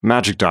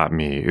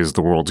Magic.me is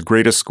the world's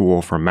greatest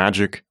school for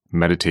magic,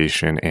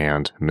 meditation,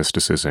 and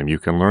mysticism. You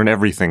can learn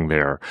everything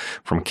there,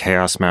 from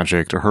chaos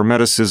magic to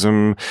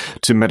hermeticism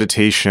to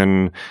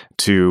meditation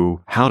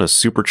to how to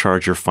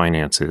supercharge your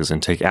finances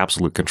and take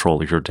absolute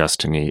control of your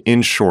destiny.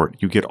 In short,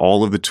 you get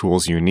all of the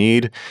tools you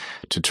need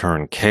to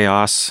turn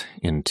chaos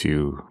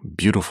into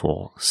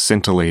beautiful,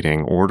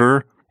 scintillating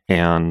order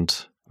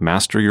and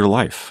master your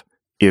life.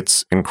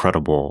 It's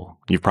incredible.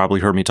 You've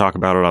probably heard me talk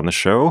about it on the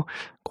show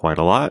quite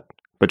a lot.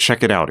 But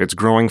check it out. It's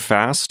growing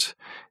fast.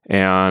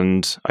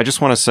 And I just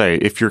want to say,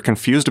 if you're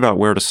confused about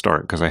where to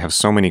start, because I have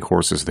so many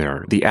courses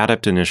there, the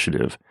Adept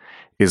Initiative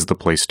is the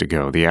place to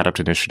go. The Adept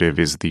Initiative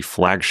is the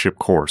flagship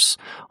course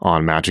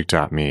on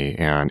Magic.me,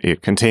 and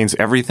it contains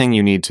everything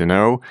you need to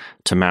know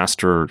to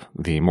master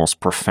the most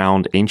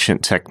profound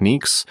ancient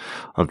techniques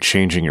of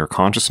changing your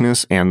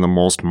consciousness and the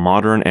most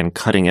modern and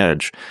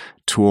cutting-edge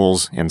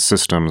tools and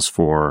systems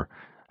for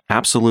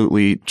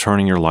absolutely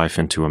turning your life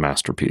into a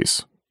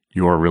masterpiece.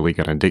 You're really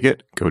going to dig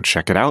it. Go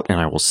check it out, and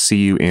I will see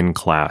you in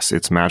class.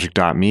 It's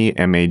magic.me,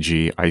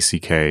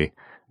 magick.me.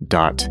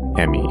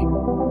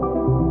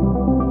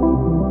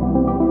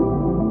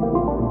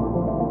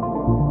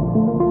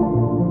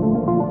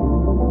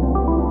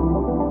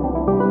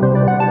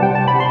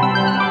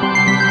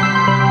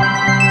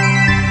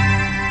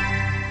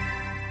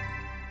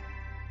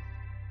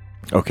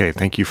 Okay,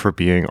 thank you for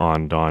being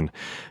on, Dawn.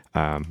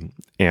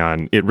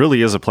 And it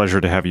really is a pleasure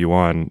to have you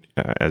on,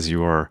 as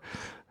you are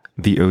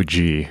the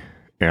OG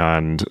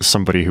and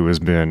somebody who has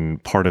been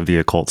part of the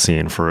occult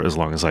scene for as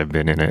long as I've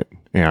been in it.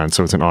 And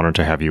so it's an honor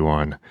to have you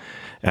on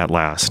at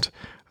last.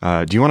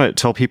 Do you want to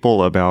tell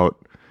people a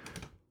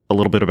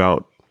little bit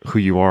about who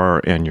you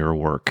are and your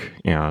work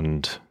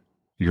and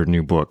your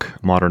new book,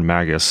 Modern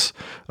Magus,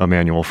 A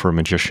Manual for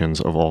Magicians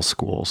of All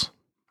Schools?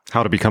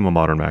 How to become a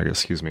modern magus,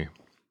 excuse me.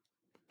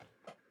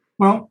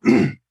 Well,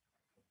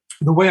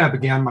 the way I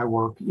began my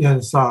work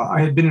is I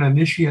had been an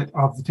initiate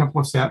of the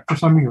Temple of Set for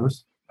some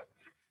years.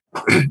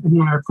 And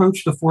when I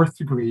approached the fourth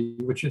degree,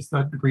 which is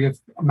the degree of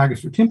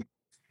Magister Temple,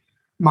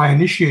 my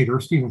initiator,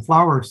 Stephen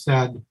Flowers,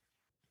 said,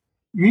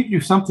 you need to do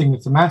something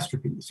that's a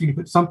masterpiece. You need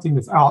to put something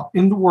that's out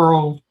in the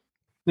world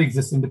that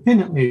exists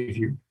independently of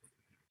you.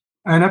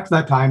 And up to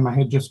that time, I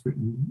had just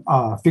written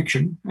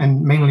fiction,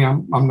 and mainly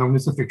I'm known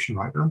as a fiction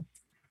writer.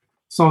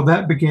 So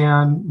that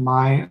began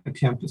my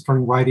attempt at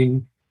starting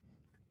writing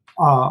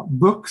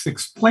books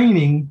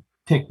explaining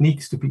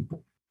techniques to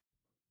people.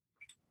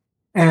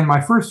 And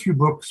my first few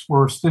books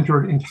were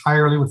centered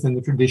entirely within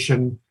the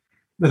tradition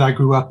that I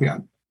grew up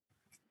in.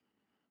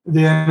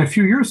 Then a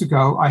few years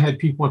ago, I had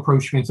people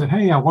approach me and said,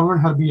 hey, I want to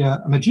learn how to be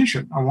a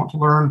magician. I want to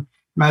learn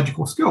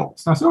magical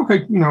skills. And I said,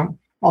 okay,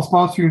 I'll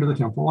sponsor you into the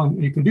temple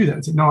and you can do that.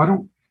 I said, no,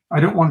 I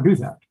don't want to do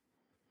that.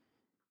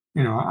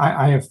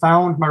 I have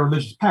found my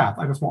religious path.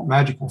 I just want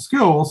magical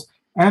skills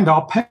and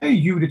I'll pay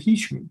you to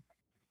teach me.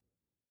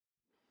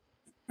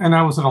 And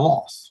I was at a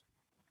loss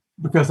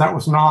because that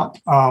was not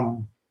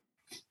in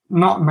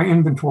my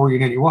inventory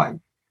in any way,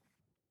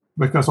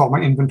 because all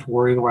my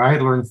inventory, the way I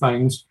had learned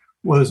things,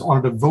 was on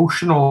a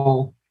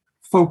devotional,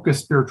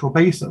 focused spiritual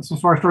basis. And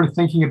so I started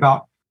thinking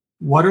about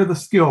what are the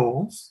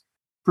skills,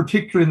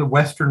 particularly in the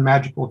Western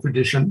magical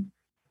tradition,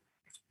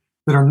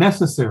 that are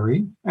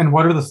necessary, and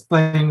what are the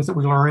things that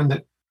we learn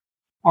that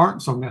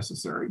aren't so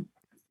necessary.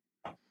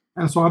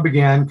 And so I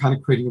began kind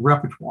of creating a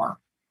repertoire.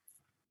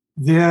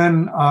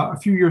 Then a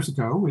few years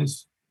ago,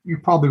 as you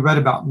probably read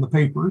about in the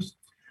papers,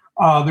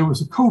 there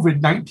was a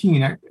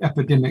COVID-19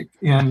 epidemic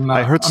in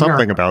I heard something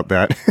America. about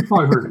that. You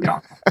probably heard it, yeah.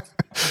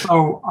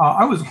 So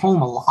I was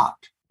home a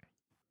lot.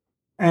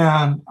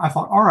 And I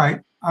thought, all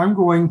right, I'm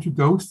going to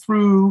go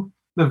through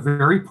the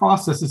very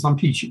processes I'm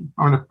teaching.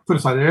 I'm going to put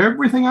aside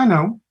everything I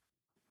know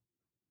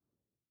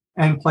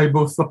and play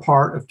both the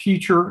part of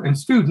teacher and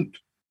student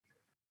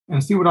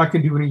and see what I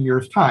can do in a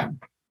year's time.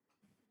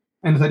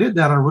 And as I did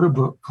that, I wrote a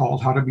book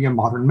called How to Be a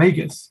Modern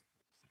Magus.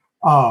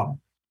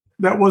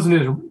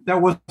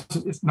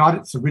 It's not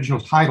its original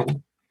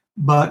title,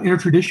 but Inner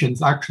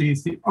Traditions actually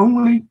is the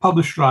only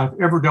publisher I've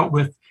ever dealt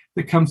with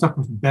that comes up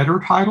with better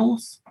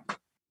titles.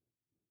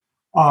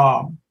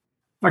 In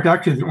fact,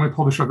 actually, the only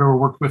publisher I've ever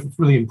worked with that's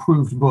really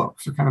improved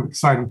books. They're kind of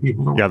exciting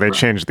people to work with.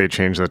 They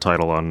changed the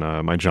title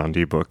on my John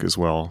Dee book as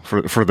well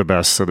for the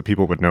best, so that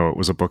people would know it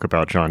was a book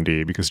about John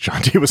Dee, because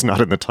John Dee was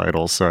not in the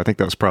title. So I think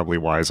that was probably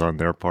wise on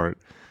their part.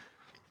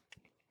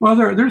 Well,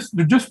 they're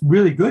just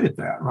really good at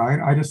that, right?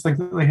 I just think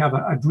that they have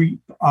a deep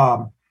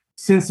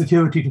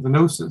sensitivity to the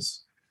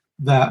gnosis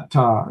that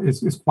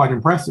is quite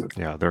impressive.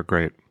 Yeah, they're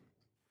great.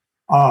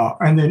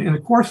 And then in the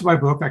course of my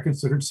book, I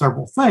considered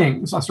several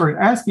things. I started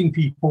asking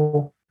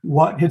people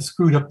what had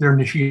screwed up their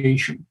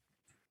initiation.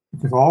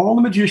 Because all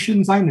the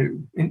magicians I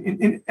knew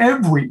in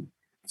every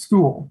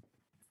school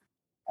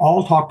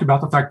all talked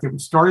about the fact that it would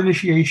start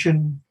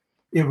initiation,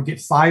 it would get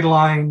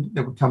sidelined,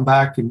 they would come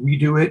back and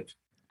redo it.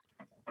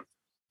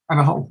 And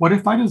I thought, what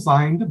if I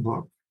designed a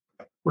book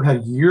where it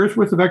had years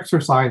worth of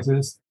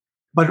exercises,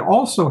 but it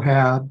also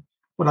had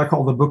what I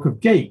call the Book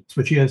of Gates,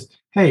 which is,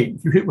 hey,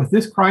 if you're hit with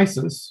this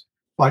crisis,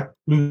 like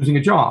losing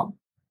a job,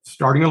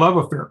 starting a love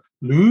affair,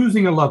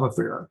 losing a love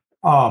affair,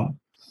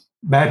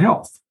 bad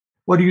health.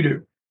 What do you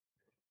do?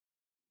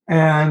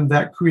 And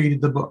that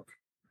created the book.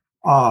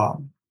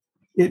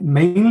 It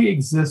mainly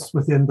exists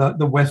within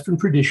the Western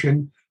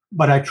tradition,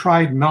 but I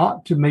tried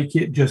not to make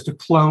it just a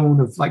clone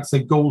of, like, say,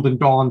 Golden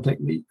Dawn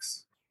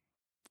techniques.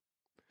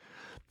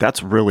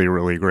 That's really,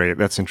 really great.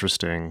 That's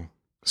interesting.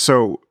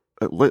 So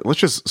let's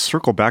just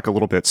circle back a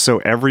little bit. So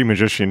every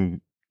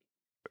magician,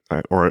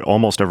 or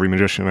almost every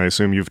magician, I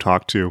assume you've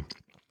talked to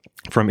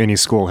from any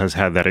school, has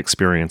had that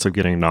experience of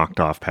getting knocked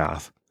off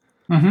path.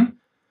 Mm-hmm.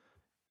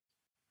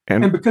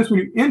 And because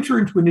when you enter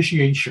into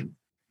initiation,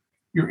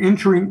 you're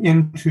entering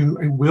into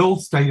a will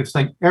state of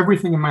saying,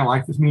 everything in my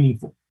life is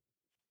meaningful.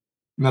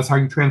 And that's how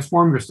you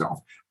transform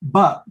yourself.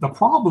 But the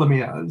problem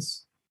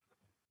is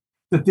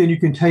that then you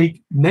can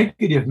take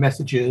negative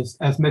messages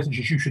as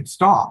messages you should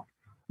stop,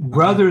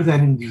 rather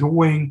than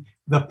enjoying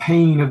the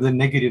pain of the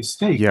negative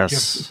state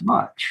just as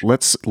much.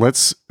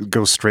 Let's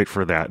go straight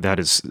for that. That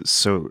is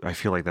so, I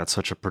feel like that's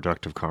such a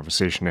productive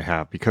conversation to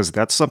have, because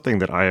that's something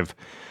that I've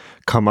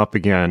come up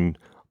again.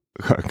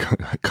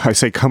 I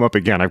say come up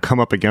again. I've come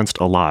up against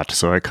a lot,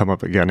 so I come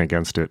up again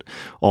against it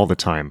all the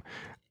time.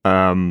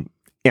 And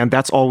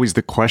that's always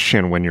the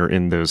question when you're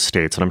in those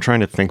states. And I'm trying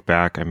to think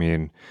back. I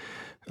mean,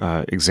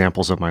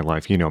 examples of my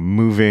life,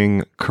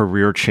 moving,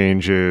 career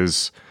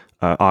changes,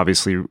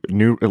 obviously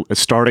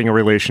starting a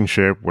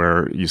relationship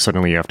where you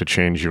suddenly have to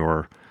change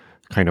your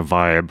kind of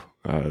vibe.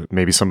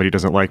 Maybe somebody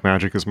doesn't like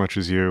magic as much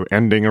as you,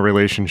 ending a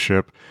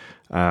relationship,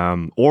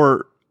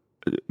 or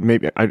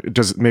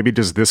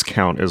does this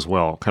count as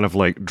well? Kind of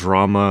like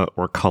drama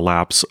or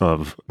collapse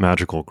of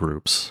magical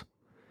groups.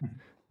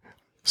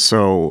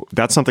 So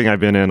that's something I've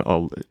been in.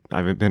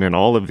 I've been in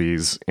all of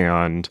these,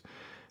 and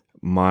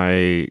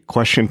my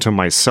question to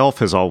myself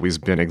has always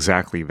been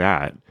exactly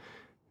that.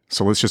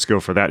 So let's just go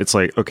for that. It's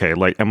like, okay,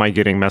 like, am I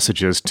getting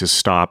messages to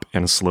stop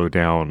and slow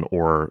down,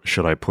 or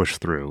should I push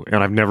through?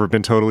 And I've never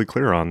been totally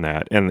clear on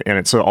that. And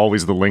it's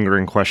always the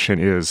lingering question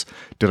is,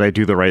 did I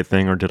do the right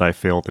thing, or did I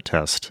fail the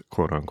test,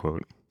 quote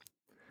unquote?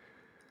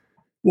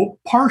 Well,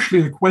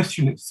 partially the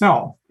question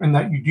itself, and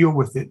that you deal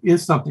with it,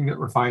 is something that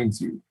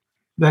refines you.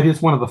 That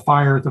is one of the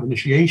fires of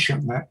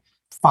initiation, that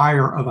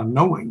fire of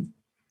unknowing.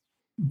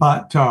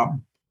 But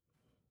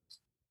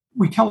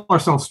we tell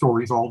ourselves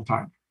stories all the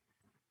time.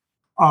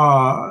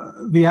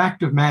 The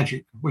act of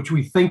magic, which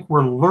we think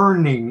we're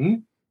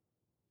learning,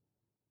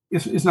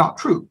 is not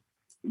true.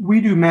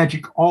 We do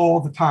magic all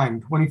the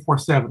time,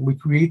 24/7. We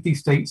create these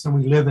states and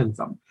we live in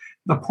them.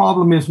 The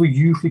problem is we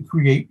usually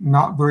create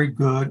not very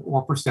good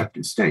or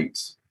perceptive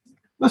states.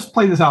 Let's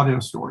play this out in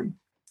a story.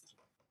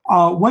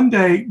 One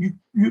day,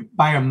 you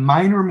by a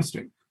minor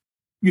mistake,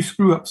 you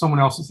screw up someone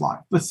else's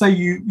life. Let's say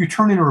you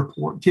turn in a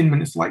report 10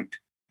 minutes late,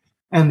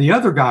 and the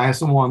other guy is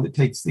the one that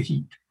takes the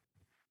heat.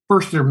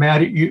 First, they're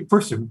mad at you.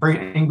 First, they're very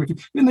angry at you.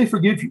 Then they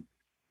forgive you.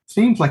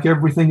 Seems like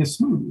everything is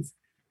smooth.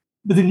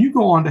 But then you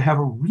go on to have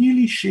a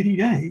really shitty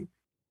day.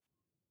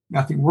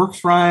 Nothing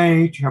works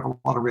right. You have a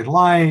lot of red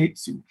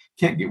lights. You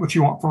can't get what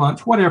you want for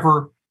lunch,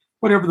 whatever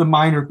the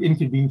minor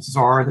inconveniences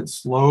are that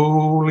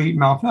slowly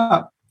mount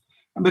up.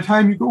 And by the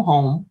time you go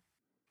home,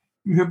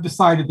 you have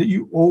decided that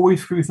you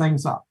always screw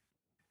things up.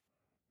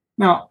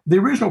 Now, the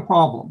original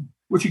problem,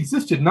 which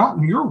existed not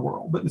in your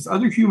world, but this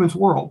other human's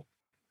world,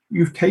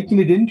 you've taken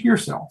it into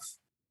yourself.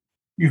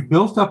 You've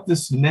built up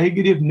this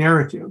negative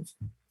narrative,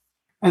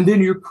 and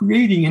then you're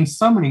creating and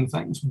summoning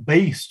things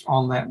based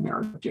on that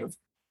narrative.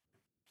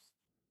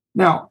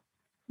 Now,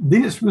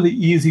 then it's really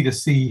easy to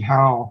see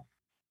how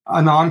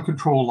a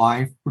non-control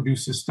life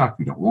produces stuff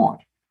you don't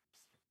want.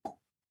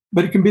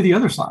 But it can be the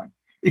other side.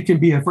 It can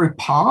be a very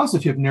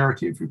positive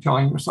narrative you're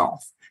telling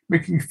yourself,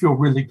 making you feel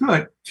really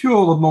good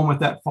till the moment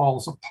that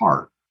falls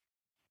apart.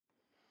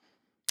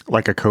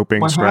 Like a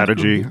coping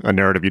strategy, a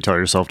narrative you tell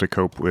yourself to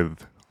cope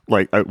with.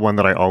 Like one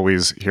that I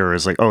always hear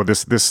is like, oh,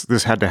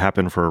 this had to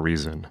happen for a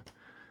reason.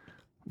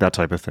 That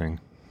type of thing.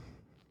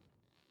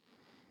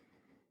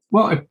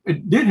 Well,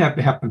 it did have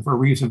to happen for a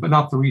reason, but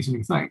not the reason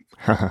you think.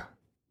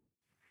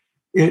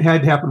 It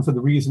had to happen for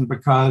the reason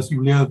because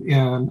you live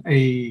in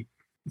a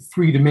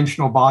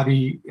three-dimensional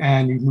body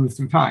and you move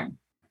through time.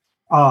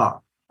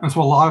 And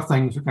so a lot of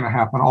things are going to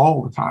happen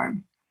all the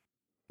time.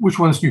 Which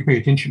ones do you pay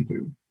attention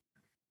to?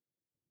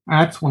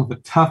 That's one of the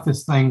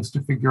toughest things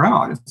to figure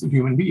out as a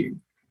human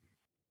being.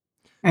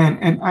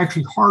 And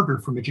actually harder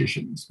for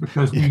magicians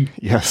because we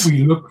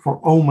look for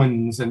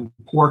omens and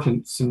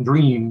portents and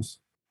dreams.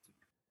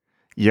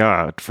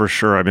 Yeah, for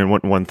sure. I mean,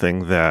 one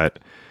thing that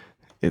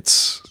I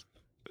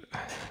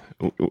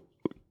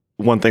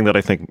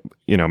think,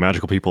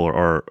 magical people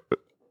are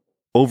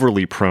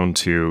overly prone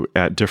to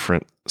at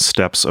different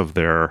steps of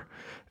their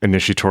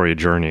initiatory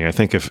journey. I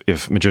think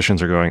if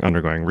magicians are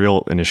undergoing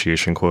real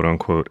initiation, quote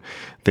unquote,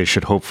 they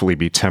should hopefully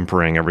be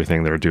tempering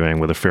everything they're doing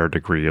with a fair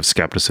degree of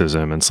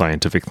skepticism and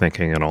scientific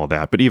thinking and all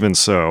that. But even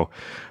so,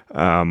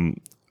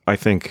 I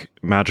think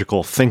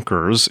magical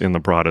thinkers, in the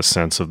broadest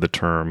sense of the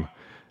term,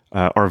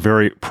 are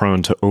very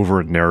prone to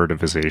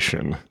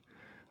over-narrativization.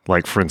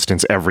 Like, for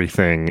instance,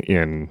 everything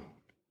in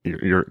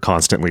you're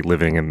constantly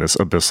living in this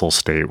abyssal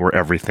state where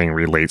everything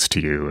relates to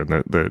you, and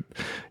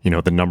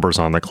the numbers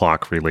on the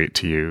clock relate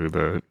to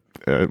you.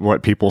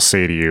 What people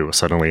say to you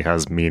suddenly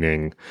has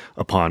meaning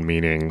upon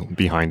meaning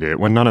behind it,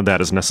 when none of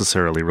that is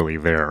necessarily really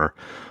there,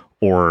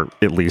 or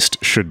at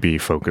least should be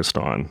focused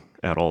on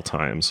at all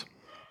times.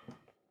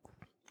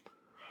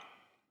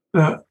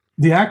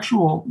 The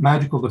actual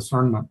magical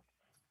discernment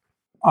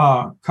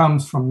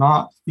comes from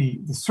not the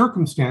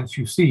circumstance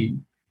you see,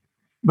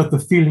 but the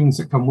feelings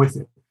that come with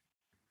it.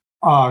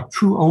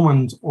 True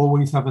omens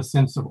always have a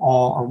sense of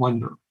awe or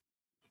wonder.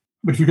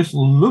 But if you're just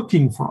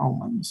looking for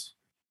omens,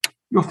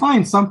 you'll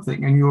find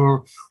something and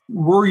you'll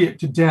worry it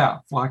to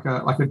death like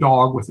a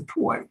dog with a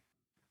toy.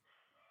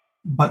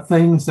 But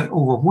things that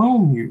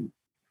overwhelm you,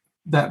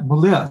 that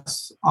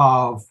bliss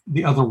of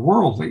the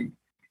otherworldly,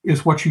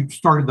 is what you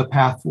started the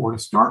path for to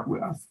start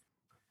with.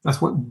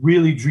 That's what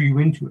really drew you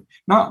into it.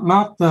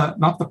 Not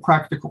the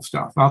practical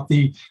stuff, not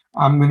the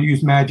I'm going to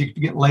use magic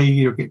to get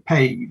laid or get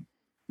paid.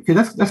 Okay,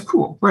 that's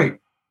cool, great.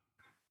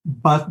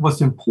 But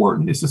what's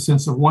important is a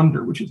sense of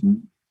wonder, which is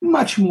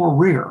much more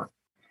rare,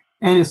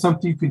 and it's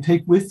something you can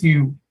take with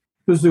you,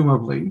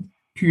 presumably,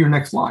 to your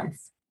next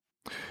life.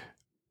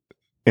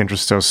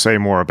 Interesting. So say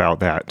more about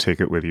that. Take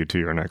it with you to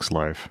your next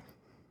life.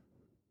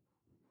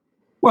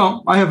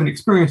 Well, I haven't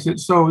experienced it,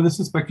 so this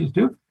is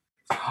speculative.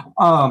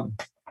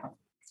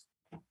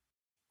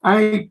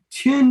 I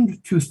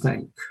tend to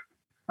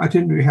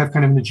have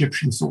kind of an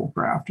Egyptian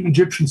soulcraft. An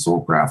Egyptian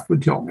soulcraft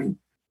would tell me.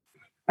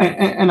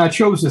 And I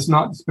chose this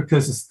not just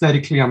because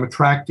aesthetically I'm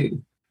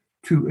attracted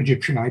to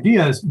Egyptian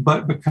ideas,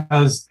 but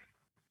because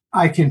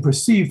I can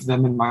perceive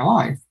them in my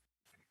life.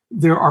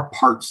 There are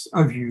parts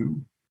of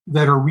you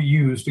that are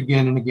reused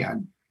again and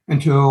again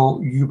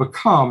until you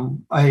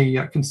become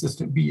a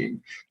consistent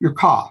being. Your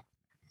Ka,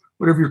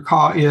 whatever your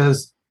Ka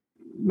is,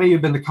 may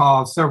have been the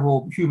Ka of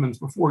several humans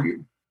before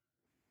you.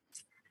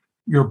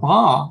 Your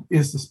Ba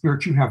is the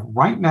spirit you have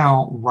right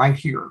now, right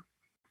here.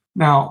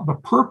 Now, the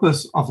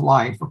purpose of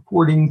life,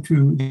 according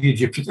to the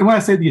Egyptians, and when I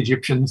say the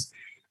Egyptians,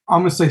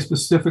 I'm going to say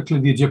specifically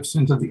the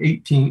Egyptians of the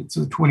 18th to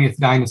the 20th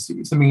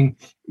dynasties. I mean,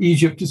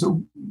 Egypt is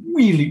a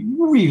really,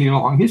 really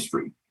long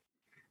history.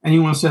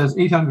 Anyone says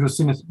anytime there's a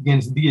sentence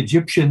begins the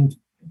Egyptians,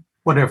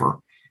 whatever,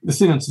 the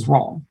sentence is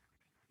wrong.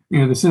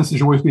 The sentence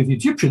should always be the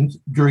Egyptians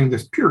during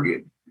this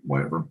period,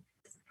 whatever.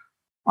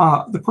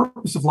 The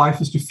purpose of life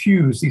is to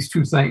fuse these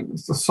two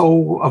things, the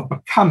soul of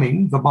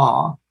becoming, the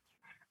Ba,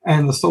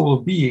 and the soul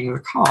of being, the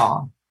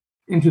Ka,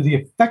 into the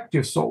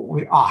effective soul,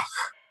 the Ach,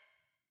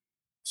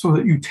 so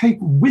that you take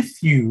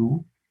with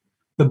you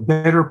the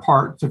better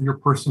parts of your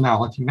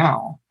personality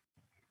now.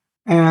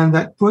 And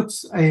that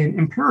puts an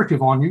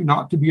imperative on you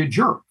not to be a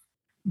jerk,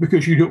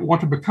 because you don't want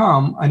to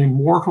become an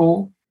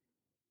immortal,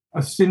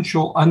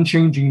 essential,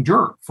 unchanging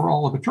jerk for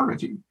all of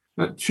eternity.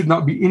 That should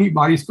not be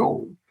anybody's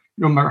goal,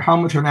 no matter how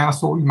much of an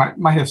asshole you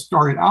might have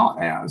started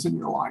out as in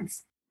your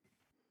life.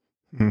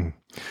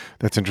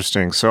 That's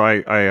interesting. So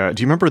I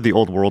do you remember the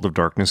old World of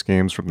Darkness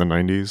games from the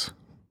 90s?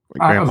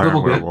 Like Vampire, a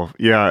little Werewolf?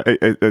 Bit. Yeah,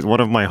 one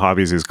of my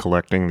hobbies is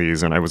collecting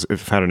these, and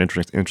I've had an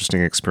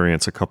interesting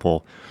experience a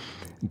couple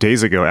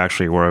days ago,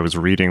 actually, where I was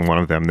reading one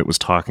of them that was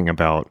talking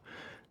about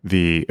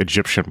the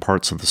Egyptian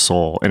parts of the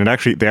soul, and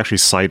they actually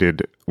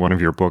cited one of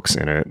your books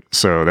in it.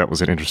 So that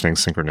was an interesting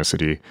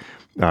synchronicity.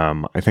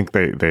 I think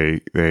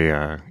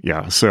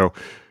yeah. So.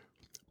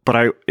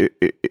 But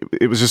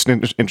it was just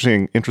an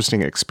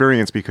interesting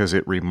experience because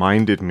it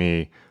reminded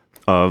me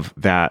of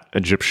that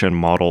Egyptian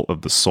model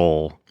of the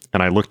soul.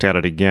 And I looked at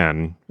it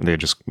again, and they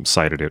just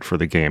cited it for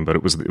the game, but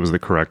it was the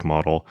correct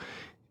model.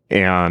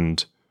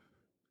 And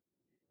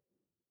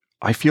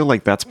I feel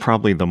like that's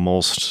probably the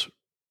most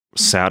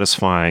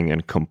satisfying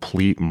and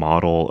complete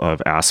model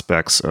of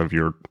aspects of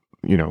your,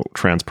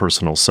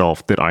 transpersonal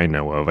self that I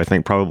know of. I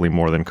think probably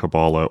more than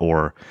Kabbalah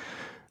or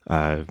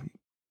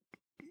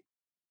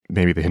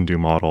maybe the Hindu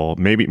model,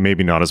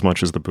 maybe not as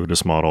much as the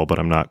Buddhist model, but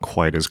I'm not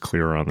quite as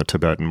clear on the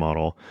Tibetan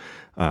model.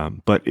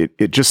 But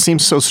it just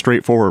seems so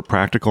straightforward,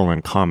 practical,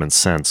 and common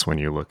sense when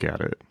you look at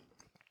it.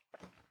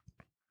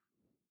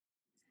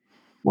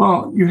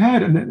 Well, you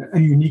had a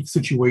unique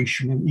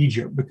situation in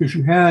Egypt because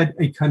you had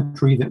a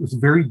country that was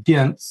very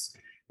dense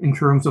in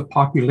terms of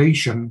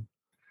population,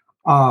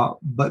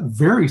 but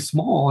very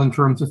small in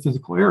terms of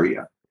physical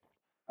area.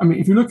 I mean,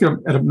 if you look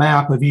at a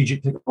map of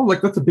Egypt, you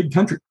think, that's a big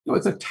country. No,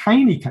 it's a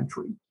tiny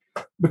country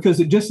because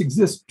it just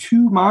exists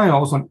 2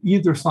 miles on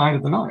either side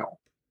of the Nile.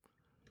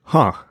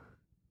 Huh.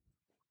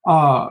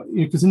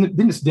 Because in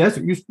this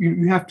desert,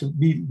 you have to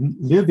be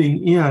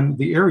living in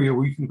the area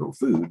where you can grow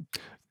food.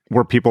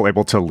 Were people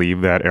able to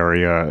leave that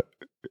area?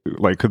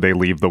 Like, could they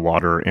leave the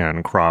water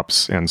and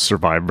crops and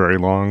survive very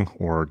long?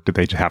 Or did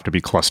they have to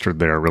be clustered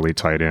there really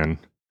tight in?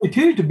 They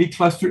tended to be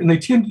clustered, and they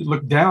tended to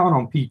look down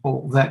on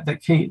people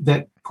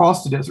that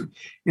crossed the desert.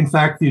 In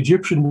fact, the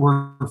Egyptian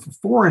word for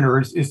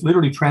foreigners is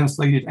literally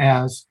translated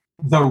as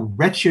the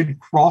wretched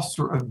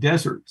crosser of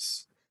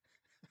deserts.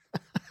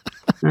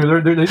 They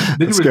really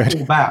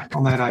pull back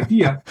on that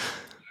idea.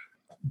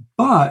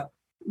 But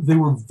they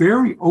were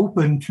very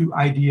open to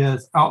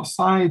ideas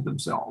outside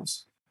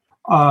themselves.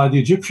 The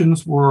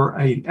Egyptians were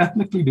an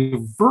ethnically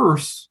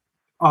diverse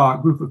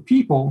group of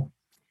people.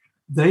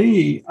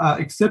 They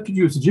accepted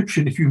you as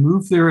Egyptian if you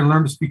moved there and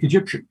learned to speak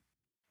Egyptian.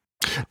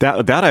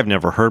 That I've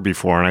never heard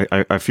before, and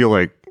I feel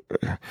like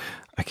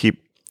I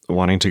keep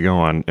wanting to go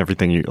on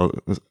everything you.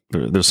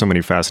 There's so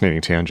many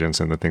fascinating tangents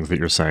in the things that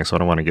you're saying, so I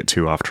don't want to get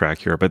too off track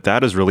here. But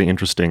that is really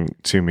interesting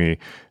to me,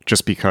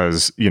 just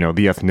because the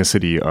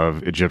ethnicity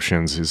of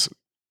Egyptians is,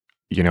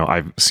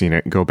 I've seen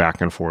it go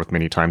back and forth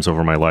many times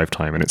over my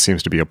lifetime, and it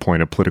seems to be a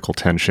point of political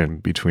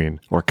tension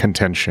or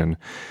contention.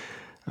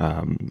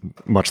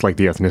 Much like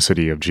the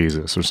ethnicity of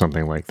Jesus or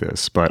something like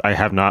this. But I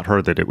have not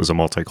heard that it was a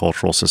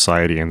multicultural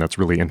society, and that's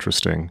really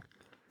interesting.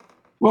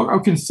 Well, I'll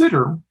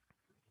consider,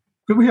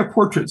 because we have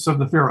portraits of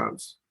the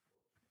pharaohs.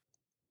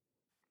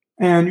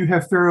 And you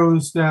have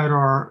pharaohs that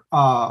are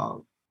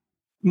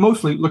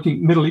mostly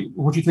looking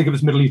what you think of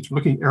as Middle Eastern,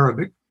 looking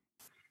Arabic.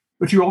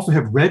 But you also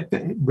have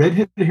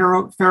red-headed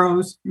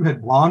pharaohs, you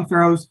had blonde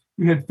pharaohs,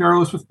 you had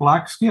pharaohs with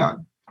black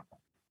skin.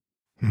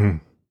 Mm-hmm.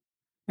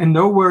 And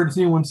nowhere does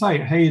anyone say,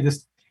 hey,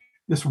 this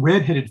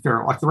red-headed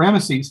pharaoh, like the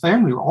Ramesses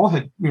family, all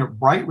had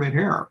bright red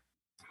hair.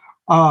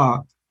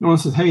 No one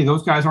says, hey,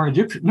 those guys aren't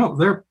Egyptian. No,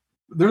 they're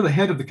the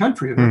head of the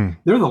country.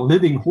 They're the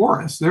living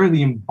Horus. They're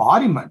the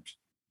embodiment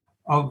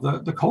of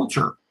the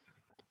culture.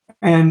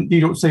 And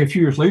you don't say a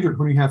few years later,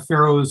 when you have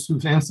pharaohs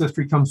whose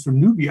ancestry comes from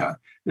Nubia,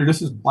 they're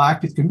just as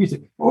black as can be.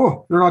 Say,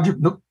 oh, they're not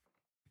Egyptian. Nope,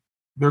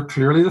 they're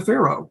clearly the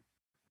pharaoh.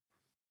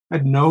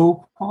 Had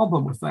no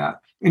problem with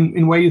that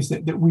in ways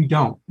that we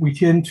don't. We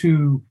tend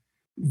to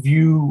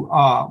view.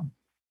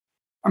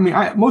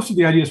 Most of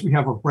the ideas we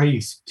have of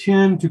race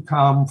tend to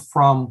come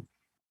from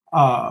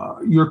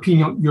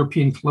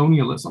European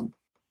colonialism,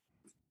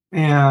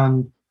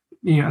 and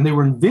and they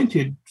were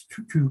invented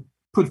to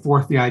put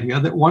forth the idea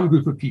that one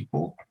group of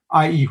people,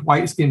 i.e.,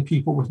 white-skinned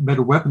people with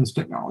better weapons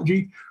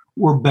technology,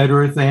 were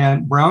better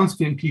than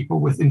brown-skinned people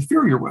with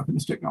inferior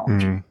weapons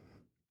technology.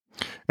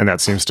 Mm-hmm. And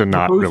that seems to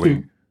not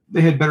really.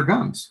 They had better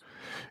guns.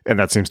 And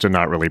that seems to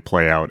not really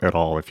play out at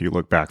all if you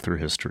look back through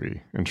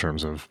history in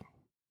terms of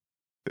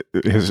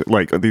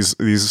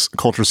these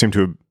cultures seem to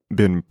have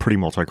been pretty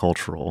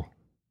multicultural.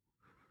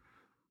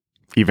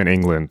 Even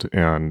England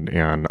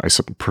and I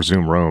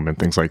presume Rome and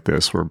things like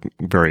this were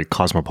very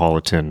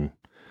cosmopolitan.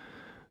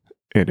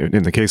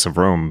 In the case of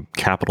Rome,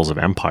 capitals of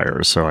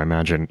empires. So I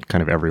imagine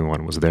kind of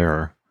everyone was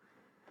there.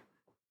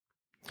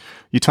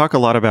 You talk a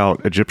lot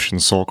about Egyptian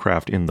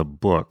soulcraft in the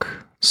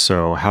book.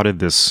 So how did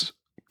this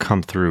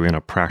come through in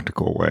a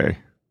practical way?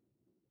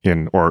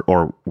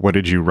 Or what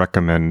did you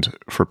recommend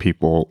for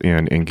people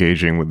in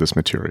engaging with this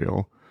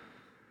material?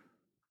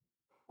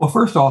 Well,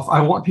 first off, I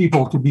want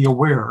people to be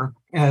aware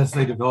as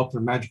they develop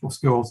their magical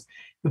skills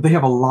that they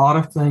have a lot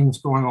of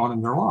things going on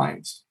in their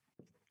lives.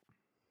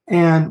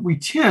 And we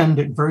tend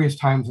at various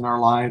times in our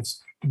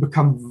lives to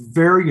become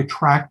very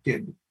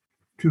attracted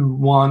to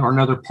one or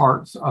another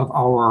parts of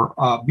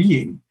our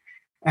being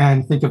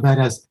and think of that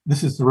as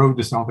this is the road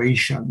to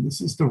salvation.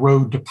 This is the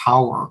road to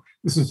power.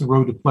 This is the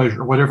road to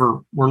pleasure,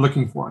 whatever we're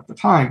looking for at the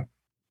time.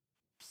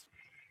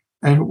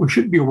 And what we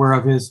should be aware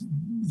of is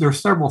there are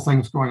several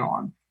things going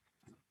on.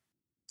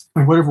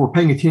 And whatever we're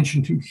paying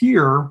attention to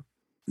here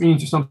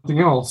means there's something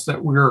else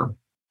that we're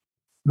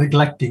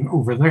neglecting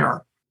over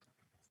there.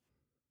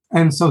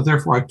 And so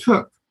therefore I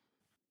took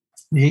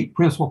the 8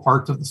 principal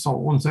parts of the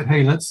soul and said,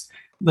 hey,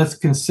 let's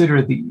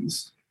consider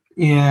these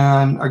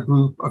in a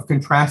group of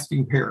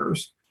contrasting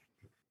pairs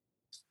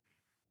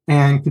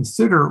and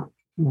consider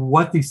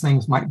what these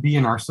things might be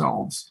in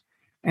ourselves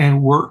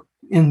and work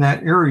in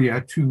that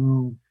area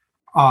to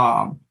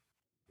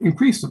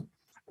increase them.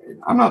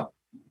 I'm not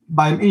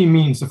by any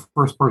means the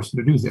first person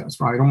to do this,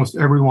 right? Almost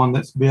everyone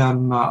that's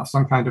been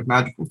some kind of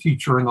magical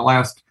teacher in the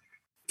last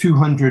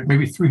 200,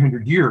 maybe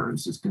 300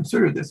 years has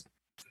considered this.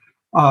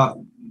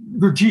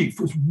 Gurdjieff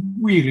was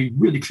really,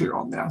 really clear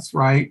on this,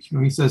 right?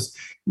 He says,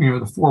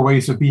 the 4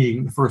 ways of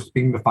being, the first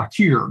being the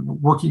fakir,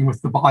 working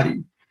with the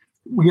body.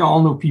 We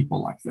all know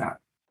people like that.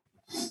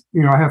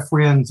 I have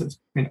friends that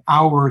spend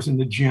hours in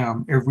the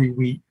gym every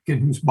week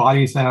and whose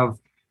bodies have,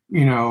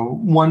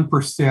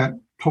 1%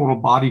 total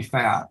body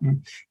fat.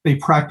 And they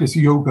practice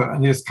yoga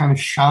and they just kind of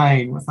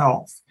shine with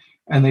health.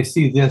 And they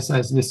see this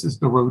as this is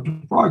the road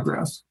to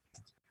progress.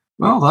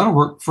 Well, that'll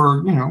work for,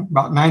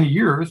 about 90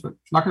 years, but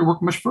it's not going to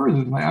work much further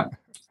than that.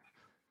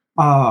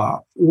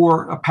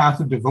 Or a path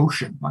of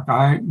devotion. Like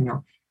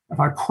if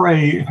I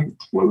pray, if I get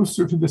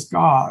closer to this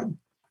God,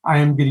 I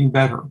am getting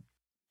better.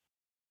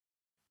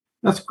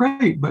 That's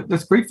great, but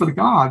that's great for the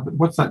God, but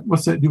what's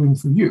that doing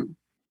for you?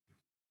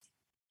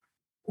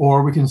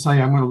 Or we can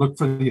say, I'm going to look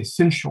for the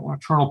essential,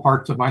 eternal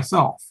parts of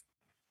myself.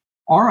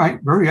 All right,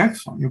 very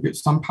excellent. You'll get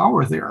some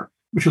power there,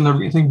 but you'll never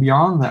get anything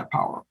beyond that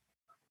power.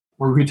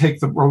 Or we take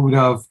the road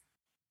of,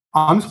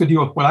 I'm just going to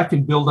deal with what I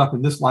can build up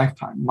in this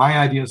lifetime. My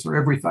ideas are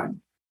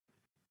everything.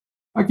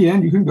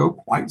 Again, you can go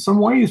quite some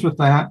ways with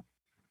that,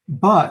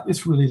 but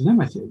it's really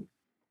limited.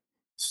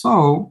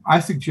 So I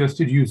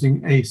suggested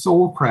using a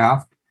soul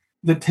craft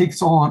that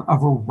takes on a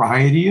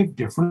variety of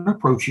different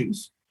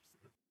approaches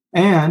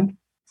and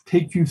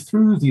take you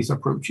through these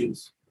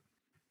approaches.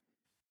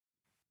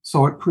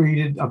 So it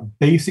created a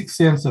basic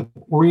sense of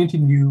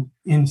orienting you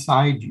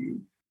inside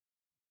you,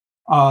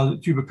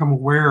 that you become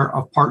aware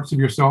of parts of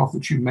yourself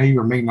that you may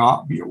or may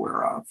not be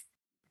aware of.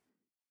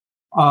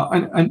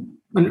 And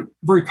a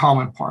very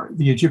common part,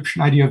 the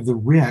Egyptian idea of the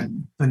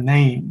Ren, the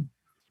name.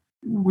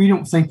 We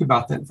don't think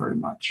about that very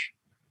much.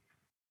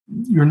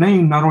 Your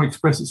name not only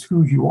expresses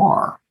who you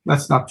are,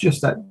 that's not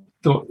just that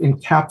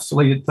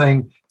encapsulated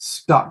thing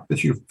stuck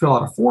that you fill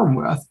out a form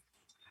with,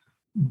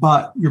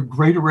 but your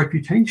greater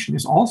reputation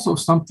is also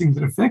something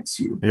that affects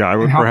you. Yeah, I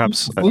would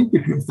perhaps think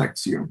it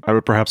affects you. I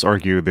would perhaps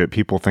argue that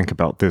people think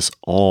about this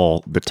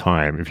all the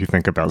time. If you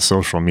think about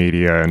social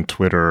media and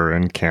Twitter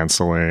and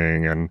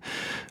canceling and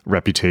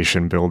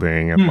reputation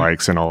building and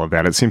likes and all of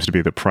that, it seems to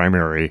be the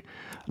primary,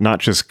 not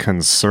just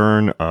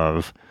concern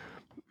of,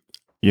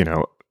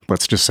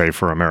 let's just say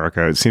for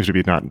America, it seems to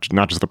be not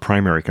just the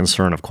primary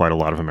concern of quite a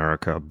lot of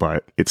America,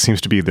 but it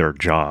seems to be their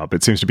job.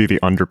 It seems to be the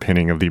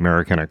underpinning of the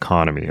American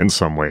economy in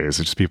some ways.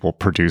 It's just people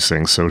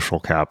producing social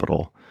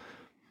capital.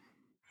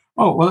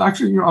 Oh, well,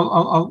 actually,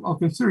 I'll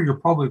consider you're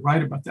probably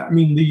right about that. I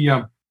mean,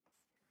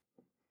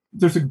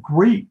 there's a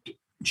great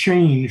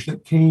change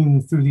that came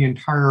through the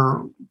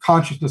entire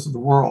consciousness of the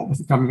world with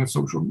the coming of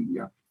social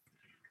media.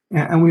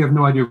 And we have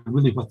no idea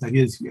really what that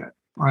is yet.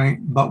 Right.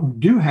 But we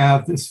do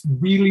have this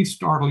really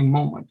startling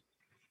moment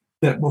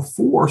that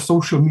before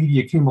social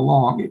media came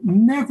along, it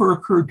never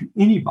occurred to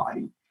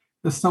anybody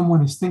that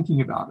someone is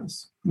thinking about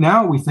us.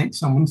 Now we think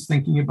someone's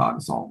thinking about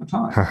us all the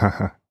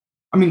time.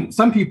 I mean,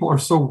 some people are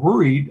so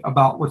worried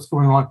about what's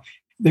going on,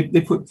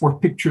 they put forth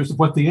pictures of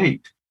what they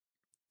ate.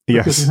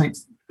 Because they think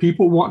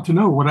people want to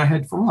know what I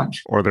had for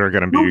lunch. Or they're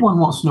going to be... No one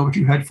wants to know what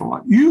you had for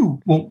lunch.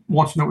 You won't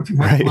want to know what you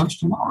had for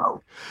lunch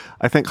tomorrow.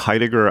 I think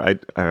Heidegger,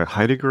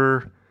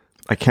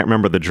 I can't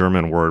remember the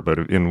German word, but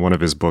in one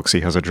of his books, he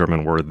has a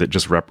German word that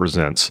just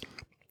represents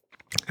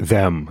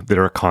them that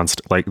are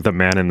like the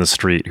man in the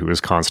street who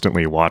is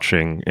constantly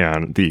watching,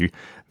 and the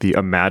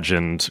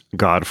imagined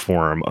God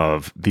form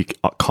of the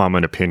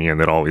common opinion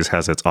that always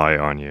has its eye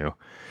on you,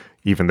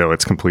 even though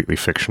it's completely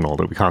fictional,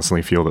 that we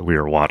constantly feel that we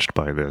are watched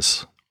by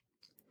this.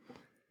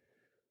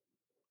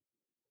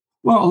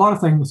 Well, a lot of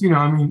things,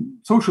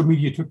 social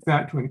media took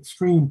that to an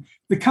extreme.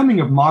 The coming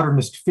of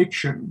modernist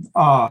fiction,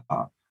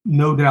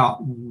 no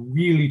doubt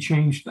really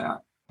changed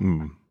that.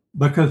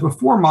 Because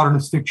before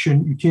modernist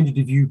fiction, you tended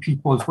to view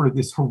people as sort of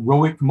this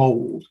heroic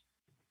mold.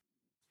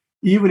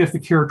 Even if the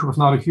character was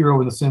not a hero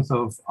in the sense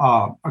of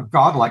a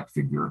godlike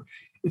figure,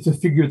 it's a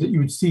figure that you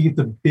would see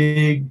the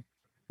big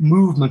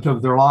movement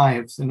of their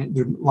lives, and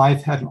their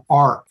life had an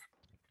arc.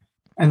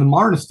 And the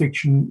modernist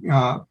fiction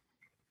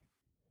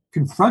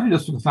confronted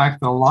us with the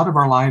fact that a lot of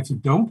our lives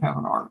don't have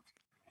an arc.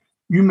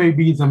 You may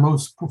be the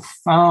most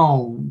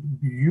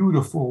profound,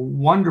 beautiful,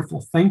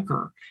 wonderful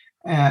thinker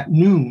at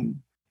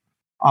noon,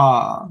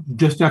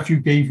 just after you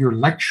gave your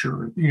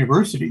lecture at the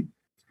university.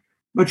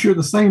 But you're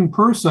the same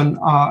person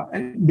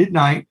at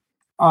midnight,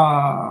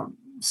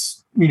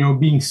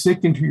 being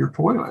sick into your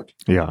toilet.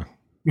 Yeah.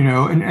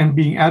 And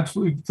being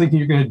absolutely thinking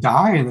you're going to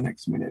die in the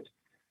next minute.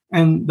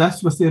 And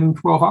that's within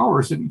 12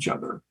 hours of each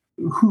other.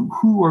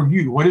 Who are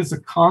you? What is the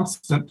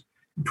constant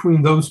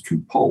between those two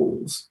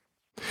poles?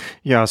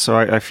 Yeah, so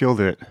I feel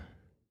that,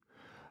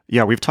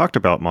 we've talked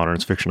about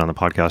modernist fiction on the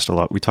podcast a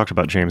lot. We talked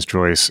about James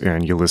Joyce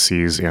and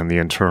Ulysses and the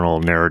internal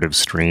narrative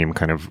stream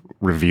kind of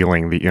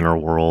revealing the inner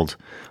world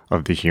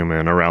of the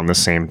human around the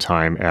same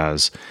time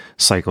as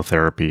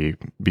psychotherapy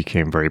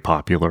became very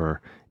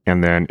popular.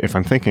 And then if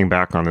I'm thinking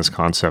back on this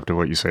concept of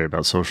what you say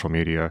about social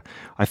media,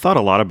 I thought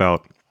a lot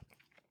about,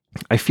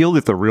 I feel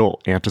that the real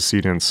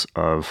antecedents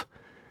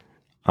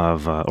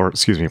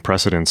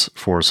precedents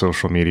for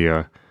social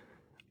media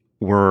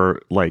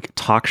were like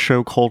talk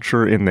show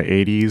culture in the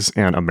 80s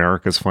and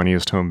America's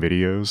Funniest Home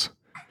Videos.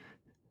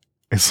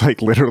 It's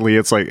like literally,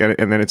 it's like,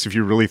 and then it's, if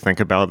you really think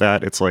about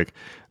that, it's like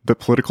the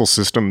political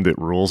system that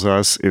rules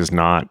us is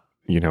not,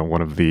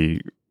 one of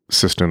the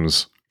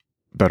systems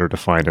better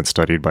defined and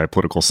studied by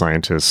political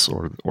scientists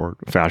or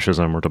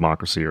fascism or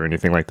democracy or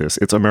anything like this.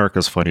 It's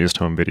America's Funniest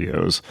Home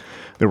Videos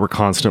that were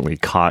constantly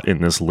caught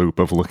in this loop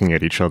of looking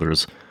at each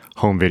other's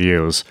home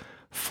videos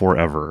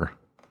forever,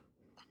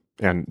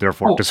 and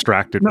therefore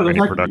distracted from any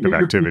productive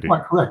activity. You're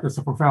quite correct. It's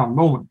a profound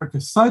moment,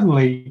 because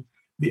suddenly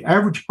the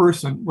average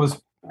person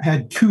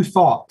had two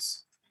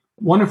thoughts,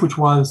 one of which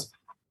was,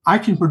 I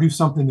can produce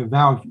something of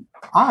value.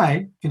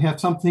 I can have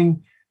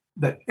something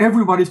that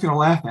everybody's going to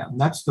laugh at, and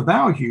that's the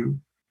value.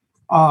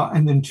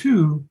 And then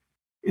two,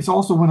 it's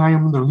also when I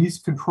am in the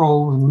least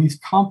control and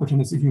least competent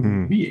as a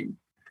human being.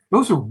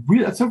 That's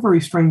a very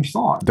strange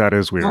thought. That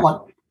is weird. It's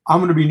not like I'm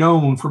going to be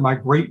known for my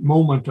great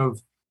moment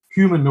of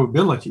human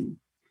nobility,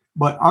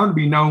 but I'm going to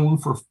be known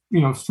for,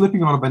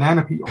 slipping on a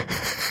banana peel.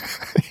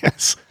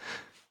 Yes.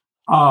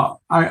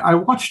 I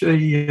watched a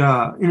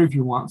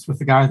interview once with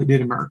the guy that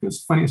did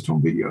America's Funniest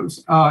Home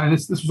Videos, and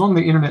this was on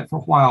the internet for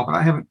a while, but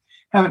I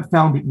haven't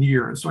found it in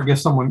years. So I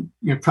guess someone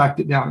tracked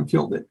it down and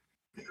killed it.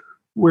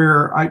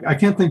 where I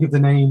can't think of the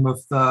name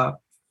of the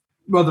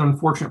rather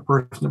unfortunate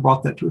person that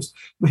brought that to us,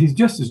 but he's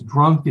just as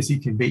drunk as he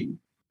can be.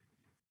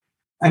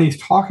 And he's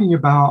talking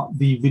about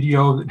the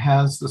video that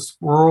has the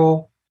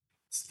squirrel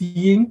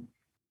skiing.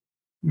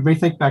 You may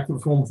think back to the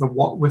film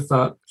with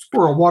the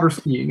squirrel water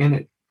skiing in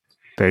it.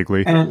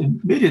 Vaguely. And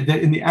admitted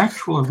that in the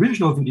actual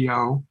original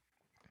video,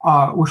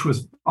 which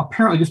was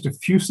apparently just a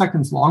few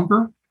seconds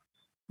longer,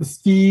 the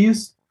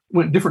skis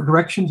went different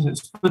directions and it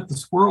split the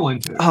squirrel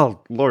into. Oh,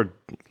 Lord.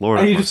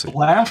 And he's just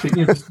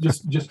laughing,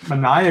 just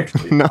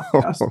maniacally.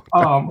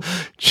 No.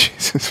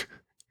 Jesus.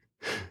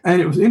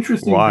 And it was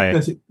interesting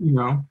because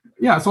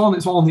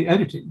it's all in the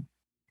editing.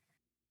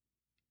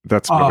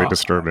 That's really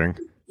disturbing.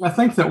 I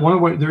think that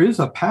there is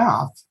a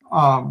path.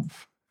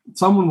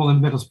 Someone will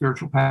invent a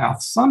spiritual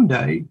path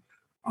someday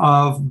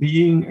of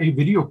being a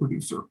video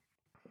producer.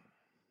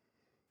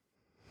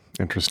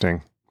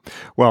 Interesting.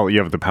 Well,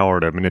 you have the power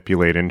to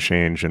manipulate and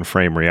change and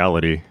frame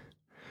reality,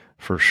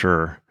 for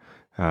sure.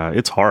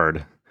 It's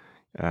hard.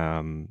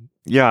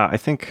 I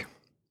think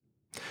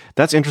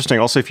that's interesting.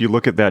 Also, if you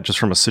look at that just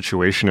from a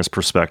situationist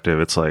perspective,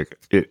 it's like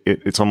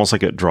it's almost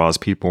like it draws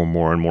people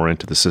more and more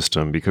into the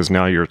system, because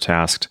now you're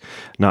tasked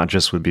not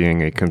just with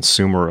being a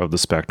consumer of the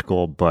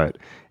spectacle, but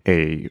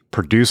a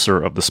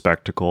producer of the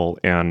spectacle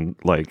and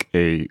like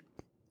a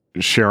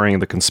sharing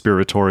the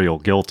conspiratorial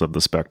guilt of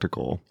the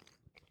spectacle.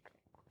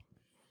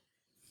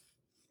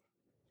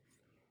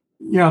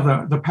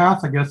 Yeah, the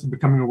path, I guess, of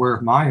becoming aware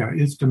of Maya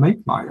is to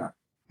make Maya.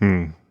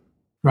 To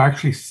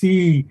actually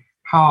see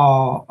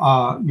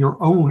how your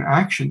own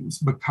actions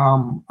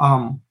become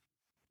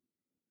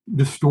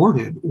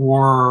distorted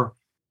or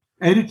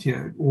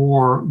edited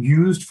or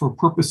used for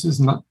purposes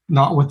not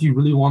what you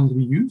really wanted to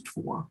be used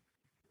for.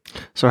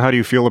 So how do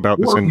you feel about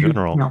this in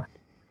general?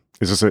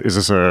 Is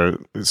this a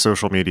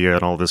social media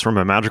and all this from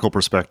a magical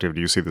perspective?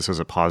 Do you see this as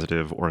a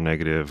positive or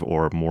negative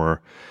or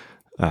more?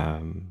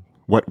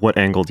 What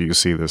angle do you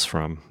see this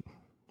from?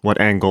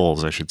 What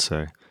angles, I should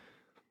say?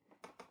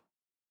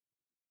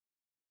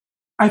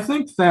 I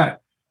think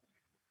that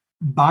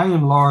by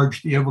and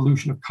large, the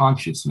evolution of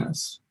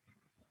consciousness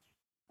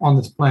on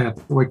this planet,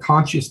 the way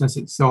consciousness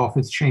itself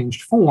has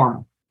changed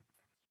form,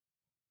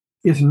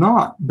 is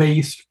not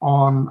based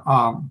on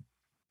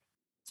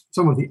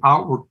some of the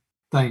outward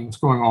things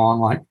going on,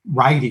 like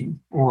writing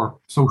or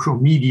social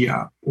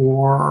media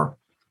or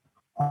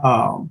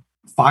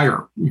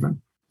fire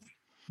even.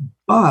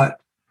 But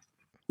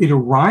it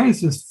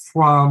arises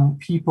from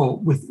people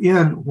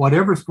within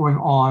whatever's going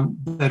on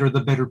that are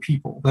the better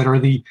people, that are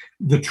the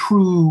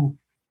true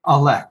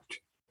elect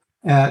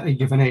at a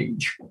given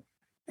age.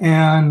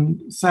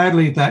 And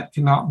sadly, that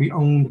cannot be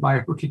owned by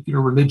a particular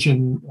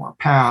religion or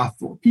path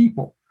or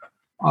people.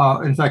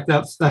 In fact,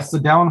 that's the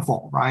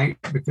downfall, right?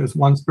 Because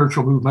one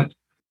spiritual movement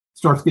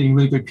starts getting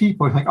really good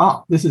people and think,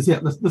 this is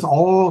it. Let's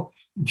all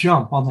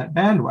jump on that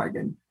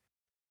bandwagon.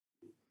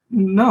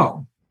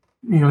 No,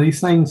 these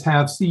things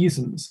have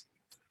seasons.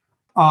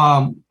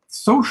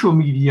 Social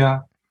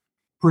media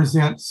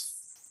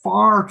presents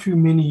far too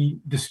many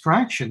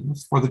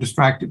distractions for the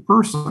distracted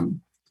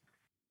person,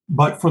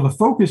 but for the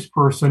focused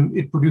person,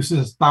 it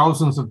produces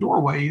thousands of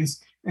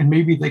doorways, and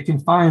maybe they can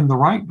find the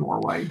right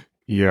doorway.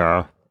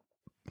 Yeah.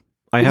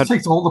 It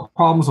takes all the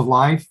problems of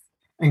life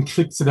and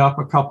clicks it up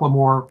a couple of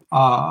more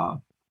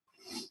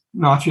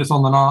notches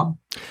on the knob.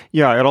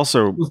 Yeah, it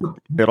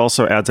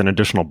also adds an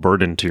additional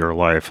burden to your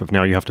life of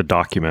now you have to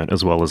document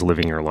as well as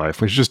living your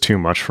life, which is just too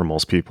much for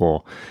most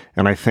people.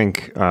 And I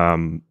think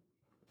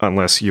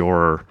unless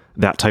you're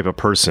that type of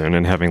person,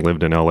 and having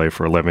lived in LA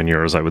for 11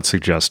 years, I would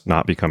suggest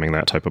not becoming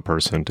that type of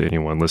person to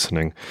anyone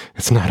listening.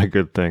 It's not a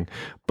good thing.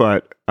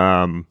 But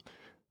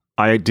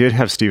I did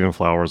have Stephen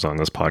Flowers on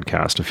this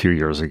podcast a few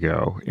years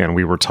ago, and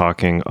we were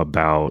talking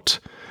about,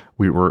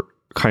 we were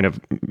kind of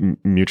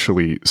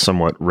mutually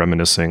somewhat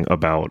reminiscing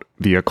about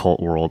the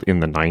occult world in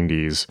the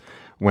 90s,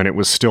 when it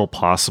was still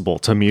possible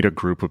to meet a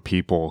group of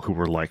people who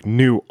were like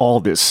knew all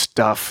this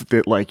stuff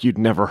that like you'd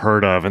never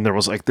heard of, and there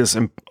was like this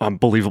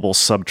unbelievable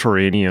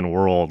subterranean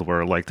world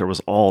where like there was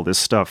all this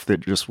stuff that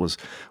just was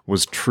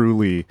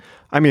truly,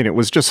 I mean, it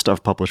was just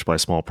stuff published by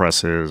small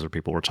presses, or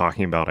people were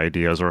talking about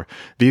ideas, or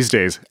these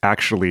days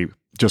actually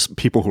just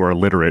people who are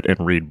literate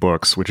and read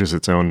books, which is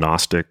its own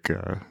Gnostic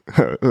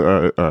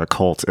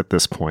cult at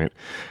this point.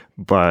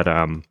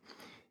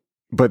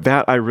 But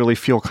that I really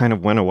feel kind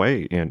of went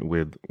away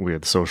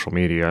with social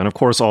media. And of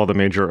course, all the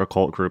major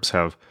occult groups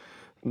have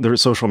their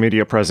social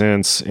media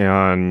presence,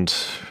 and,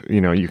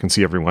 you can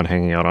see everyone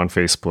hanging out on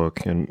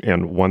Facebook.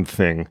 And one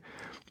thing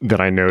that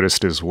I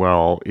noticed as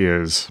well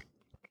is,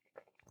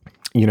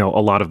 a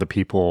lot of the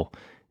people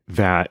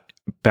that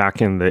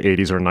back in the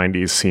 80s or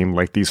 90s seemed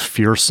like these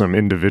fearsome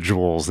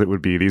individuals that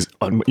would be these,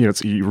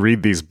 you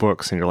read these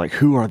books and you're like,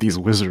 who are these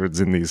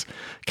wizards in these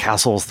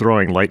castles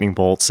throwing lightning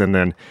bolts? And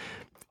then,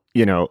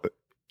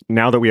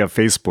 now that we have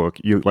Facebook,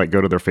 you like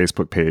go to their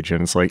Facebook page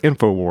and it's like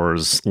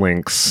InfoWars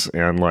links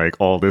and like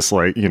all this,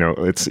 like,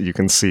 you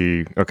can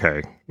see,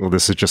 okay, well,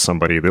 this is just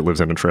somebody that lives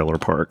in a trailer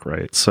park,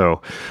 right?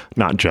 So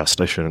not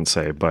just, I shouldn't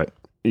say, but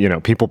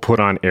people put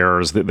on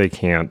airs that they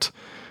can't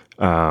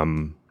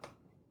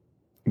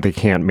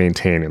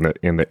maintain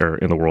in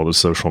the world of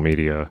social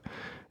media.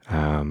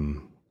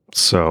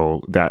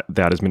 So that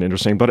has been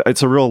interesting, but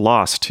it's a real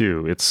loss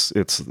too.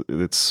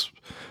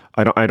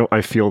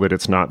 I feel that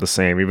it's not the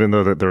same, even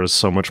though that there is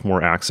so much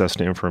more access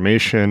to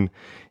information.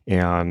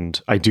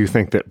 And I do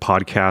think that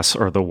podcasts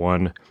are the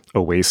one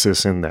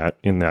oasis in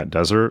that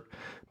desert,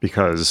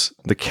 because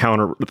the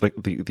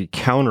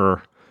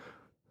counter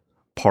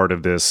part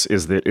of this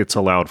is that it's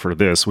allowed for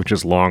this, which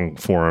is long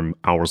form,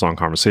 hours long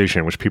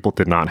conversation, which people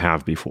did not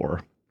have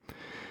before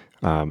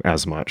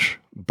as much.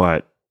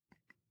 But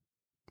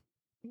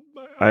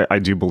I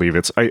do believe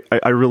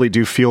I really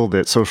do feel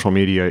that social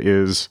media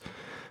is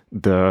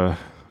the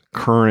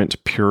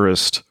current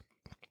purest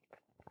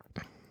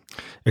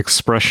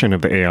expression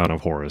of the Aeon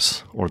of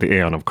Horus, or the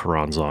Aeon of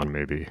Karanzan,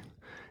 maybe.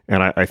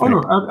 And I think,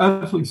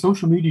 absolutely,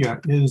 social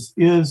media is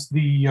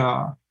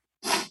the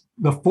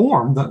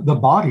form, the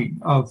body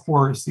of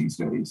Horus these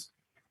days.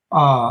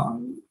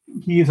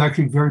 He is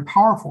actually very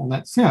powerful in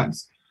that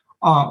sense,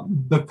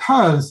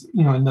 because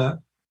in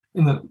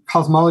the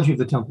cosmology of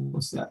the Temple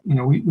of Set,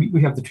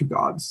 we have the two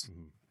gods.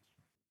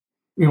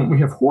 We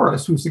have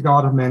Horus, who's the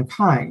god of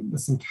mankind,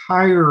 this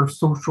entire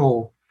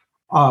social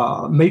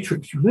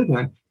matrix you live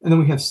in, and then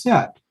we have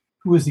Set,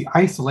 who is the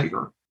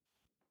isolator.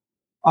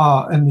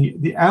 And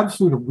the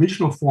absolute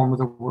original form of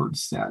the word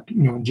Set,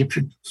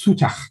 Egyptian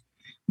Sutach,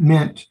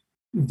 meant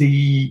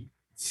the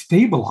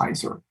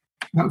stabilizer.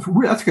 Now,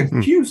 that's a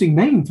confusing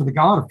name for the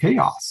god of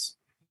chaos.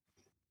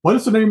 What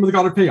is the name of the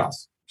god of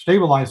chaos?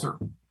 Stabilizer.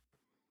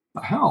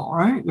 The hell,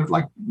 right? They're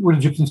like, were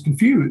Egyptians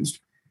confused?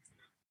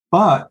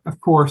 But of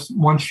course,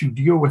 once you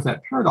deal with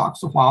that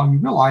paradox a while, you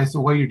realize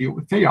the way to deal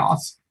with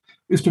chaos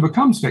is to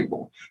become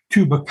stable,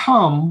 to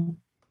become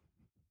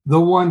the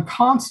one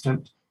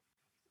constant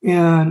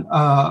in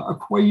an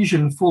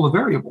equation full of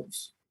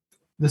variables.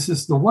 This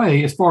is the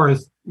way, as far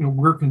as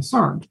we're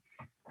concerned.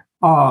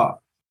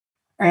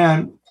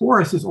 And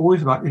Horus is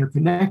always about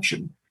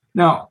interconnection.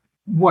 Now,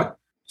 what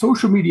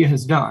social media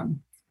has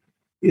done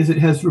is it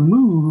has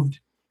removed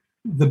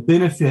the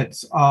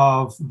benefits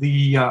of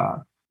the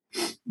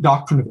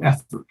doctrine of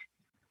effort.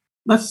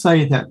 Let's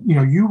say that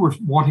you were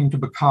wanting to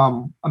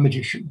become a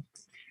magician,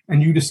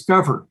 and you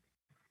discovered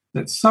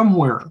that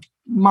somewhere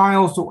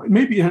miles away,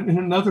 maybe in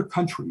another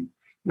country,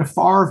 in a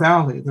far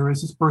valley, there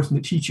is this person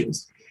that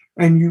teaches,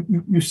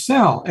 and you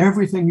sell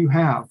everything you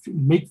have,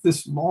 make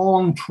this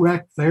long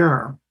trek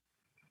there,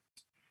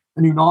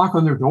 and you knock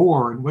on their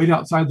door and wait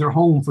outside their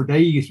home for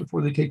days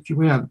before they take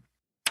you in.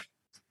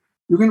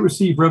 You're going to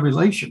receive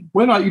revelation.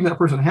 Whether or not even that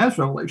person has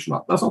revelation,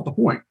 that's not the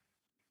point.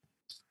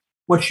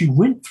 What you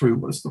went through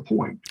was the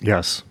point.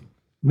 Yes.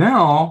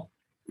 Now,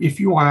 if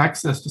you want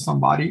access to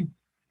somebody,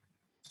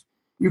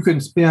 you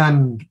can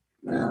spend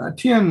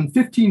 10,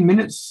 15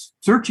 minutes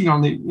searching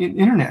on the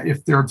internet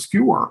if they're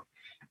obscure,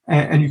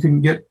 and you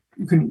can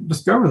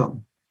discover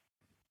them,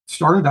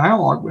 start a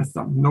dialogue with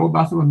them, know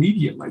about them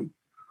immediately.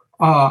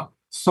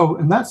 So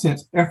in that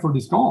sense, effort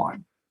is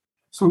gone.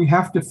 So we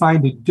have to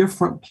find a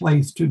different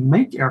place to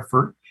make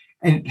effort,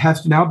 and it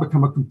has to now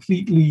become a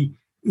completely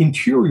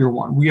interior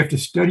one. We have to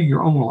study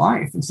your own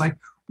life and say,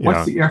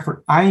 what's the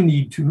effort I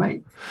need to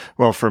make?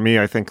 Well, for me,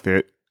 I think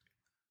that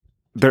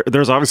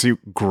there's obviously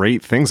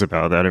great things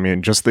about that. I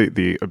mean, just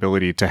the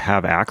ability to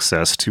have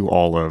access to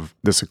all of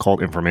this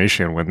occult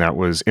information when that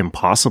was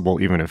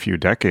impossible even a few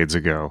decades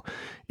ago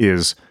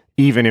is,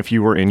 even if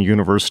you were in the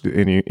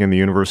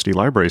university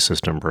library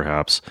system,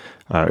 perhaps,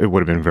 it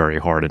would have been very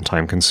hard and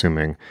time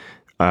consuming,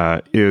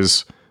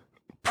 is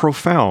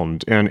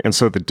profound. And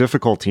so the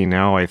difficulty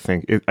now, I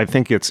think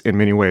it's in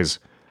many ways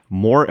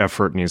more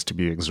effort needs to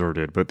be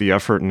exerted, but the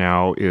effort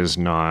now is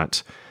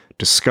not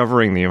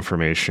discovering the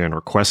information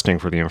or questing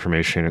for the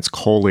information. It's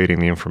collating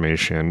the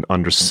information,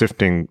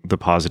 sifting the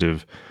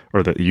positive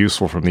or the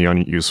useful from the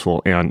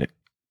unuseful, and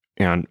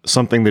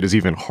something that is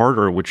even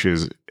harder, which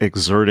is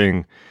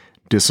exerting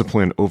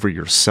discipline over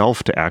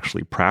yourself to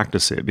actually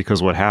practice it.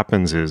 Because what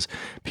happens is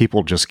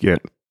people just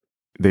get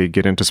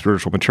into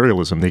spiritual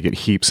materialism. They get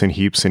heaps and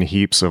heaps and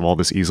heaps of all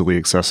this easily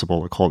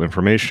accessible occult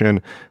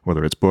information,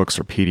 whether it's books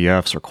or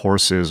PDFs or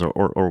courses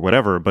or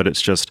whatever, but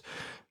it's just,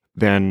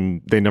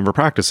 then they never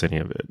practice any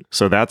of it.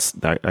 So that's,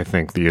 I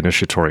think, the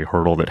initiatory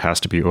hurdle that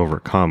has to be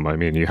overcome. I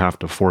mean, you have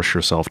to force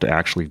yourself to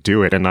actually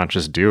do it, and not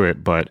just do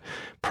it, but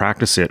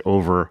practice it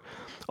over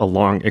a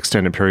long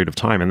extended period of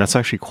time. And that's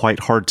actually quite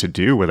hard to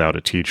do without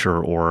a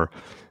teacher or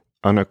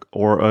an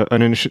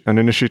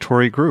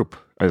initiatory group,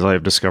 as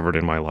I've discovered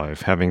in my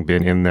life, having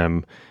been in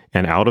them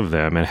and out of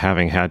them, and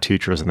having had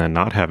teachers and then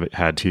not have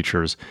had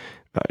teachers,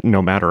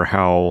 no matter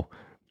how,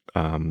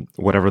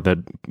 whatever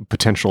the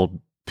potential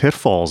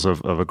pitfalls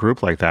of a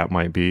group like that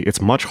might be,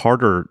 it's much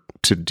harder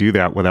to do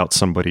that without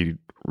somebody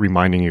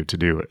reminding you to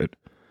do it.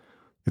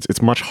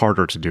 It's much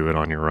harder to do it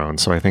on your own.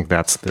 So I think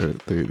that's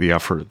the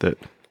effort that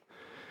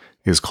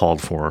is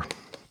called for.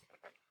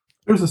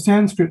 There's a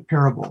Sanskrit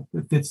parable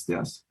that fits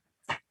this.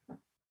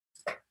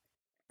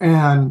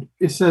 And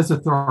it says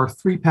that there are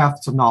three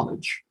paths of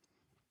knowledge.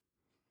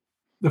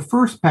 The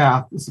first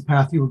path is the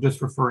path you were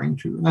just referring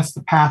to, and that's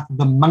the path of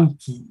the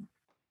monkey.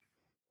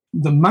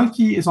 The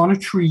monkey is on a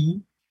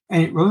tree,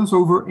 and it runs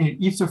over and it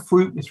eats a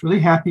fruit. It's really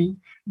happy.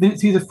 Then it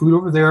sees a fruit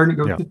over there, and it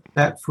goes to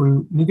that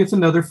fruit, and it gets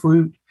another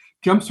fruit,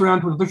 jumps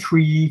around to another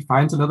tree,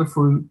 finds another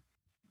fruit.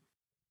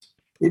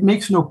 It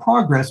makes no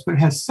progress, but it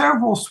has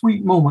several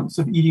sweet moments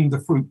of eating the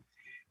fruit.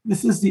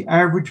 This is the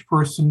average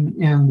person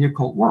in the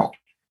occult world.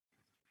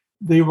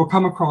 They will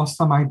come across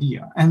some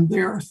idea, and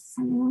they're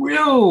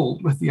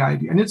thrilled with the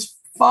idea, and it's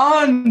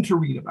fun to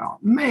read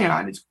about.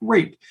 Man, it's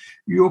great.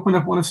 You open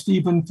up one of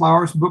Stephen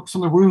Flower's books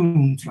on the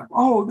runes, like,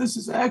 oh, this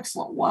is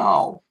excellent.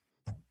 Wow.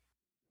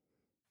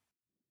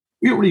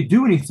 You don't really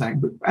do anything,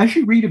 but as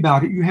you read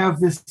about it, you have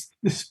this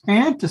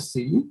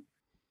fantasy.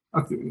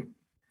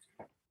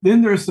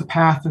 Then there's the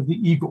path of the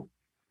eagle.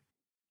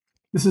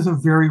 This is a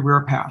very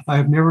rare path. I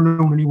have never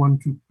known anyone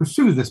to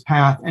pursue this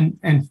path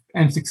and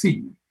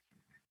succeed,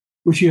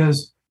 which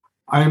is,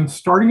 I am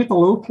starting at the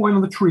low point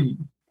of the tree,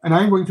 and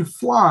I'm going to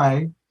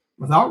fly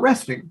without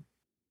resting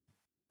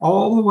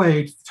all the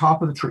way to the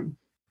top of the tree.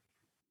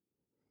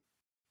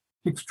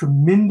 It takes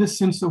tremendous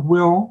sense of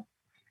will,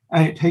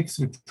 and it takes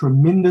a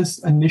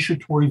tremendous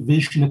initiatory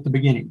vision at the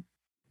beginning.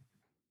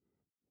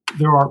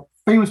 There are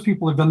famous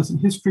people who have done this in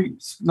history.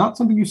 It's not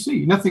something you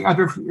see, nothing I've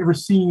ever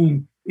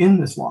seen in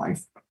this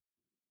life.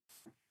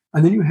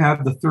 And then you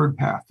have the third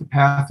path, the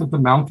path of the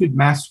mounted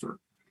master,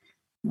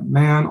 a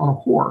man on a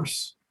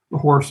horse, the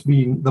horse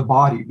being the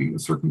body, being the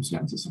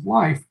circumstances of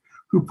life,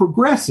 who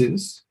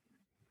progresses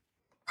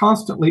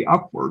constantly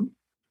upward,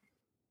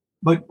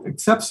 but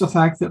accepts the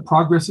fact that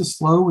progress is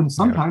slow and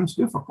sometimes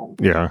difficult.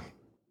 Yeah.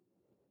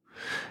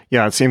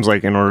 Yeah, it seems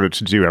like in order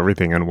to do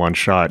everything in one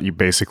shot, you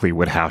basically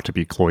would have to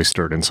be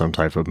cloistered in some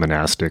type of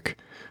monastic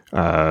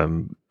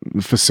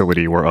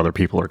facility where other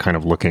people are kind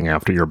of looking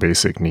after your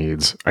basic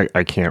needs.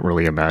 I can't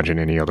really imagine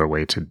any other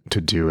way to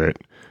do it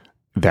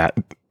that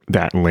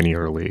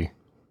linearly.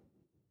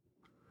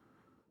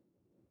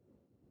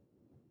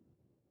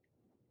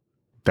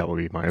 That would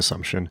be my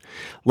assumption.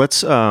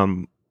 Let's, I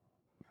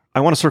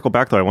want to circle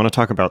back though. I want to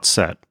talk about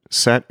Set.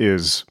 Set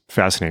is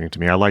fascinating to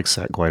me. I like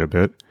Set quite a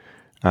bit.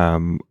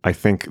 I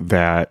think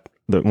that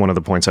one of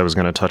the points I was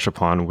going to touch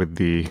upon with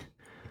the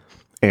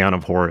Aeon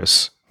of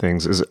Horus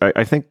things is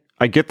I think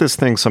I get this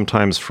thing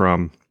sometimes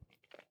from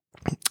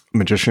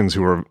magicians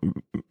who are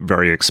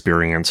very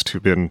experienced,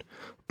 who've been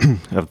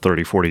have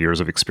 30, 40 years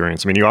of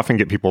experience. I mean, you often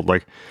get people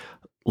like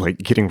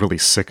getting really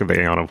sick of the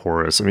Aeon of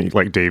Horus. I mean,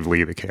 like Dave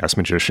Lee, the Chaos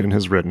Magician,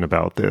 has written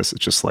about this.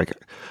 It's just like,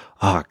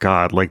 oh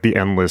God, like the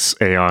endless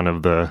Aeon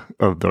of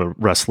the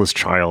restless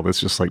child.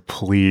 It's just like,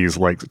 please,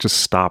 like, just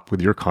stop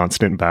with your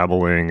constant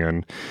babbling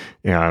and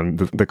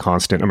the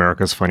constant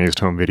America's Funniest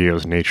Home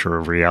Videos nature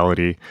of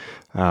reality.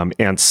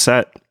 And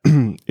Set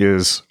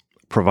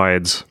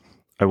provides,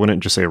 I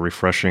wouldn't just say a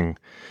refreshing.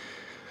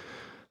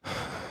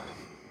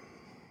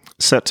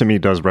 Set to me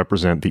does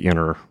represent the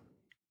inner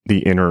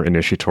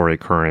initiatory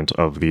current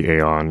of the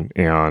Aeon,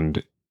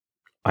 and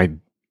I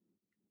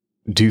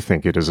do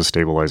think it is a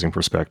stabilizing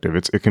perspective.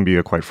 It can be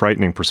a quite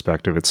frightening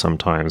perspective at some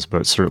times,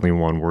 but certainly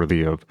one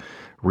worthy of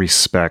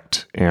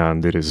respect.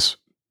 And it is,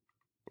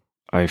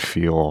 I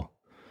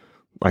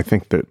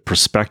think that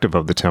perspective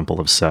of the Temple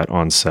of Set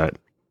on Set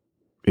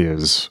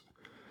is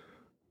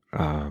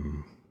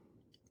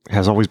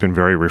has always been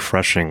very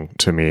refreshing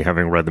to me,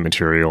 having read the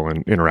material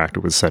and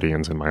interacted with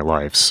Setians in my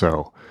life.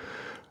 So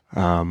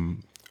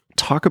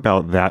talk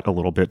about that a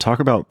little bit. Talk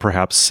about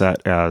perhaps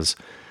Set as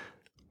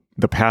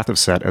the path of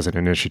Set as an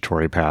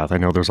initiatory path. I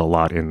know there's a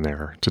lot in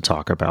there to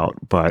talk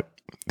about, but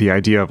the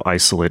idea of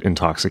isolate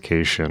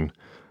intoxication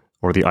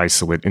or the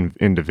isolate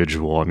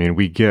individual, I mean,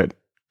 we get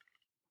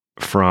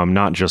from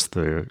not just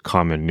the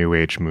common New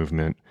Age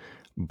movement,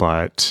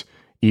 but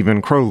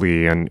even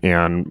Crowley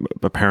and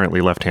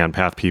apparently left-hand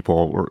path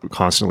people were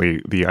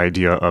constantly the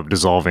idea of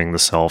dissolving the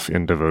self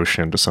in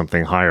devotion to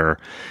something higher,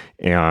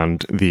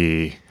 and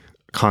the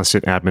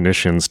constant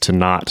admonitions to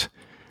not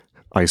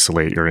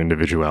isolate your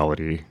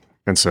individuality.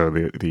 And so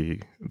the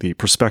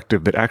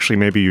perspective that actually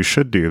maybe you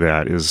should do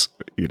that is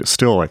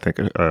still, I think,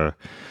 a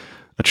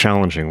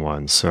challenging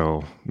one.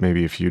 So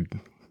maybe if you'd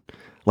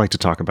like to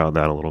talk about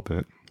that a little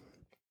bit.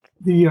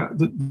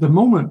 The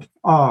moment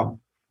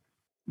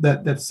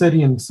that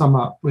Setians sum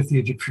up with the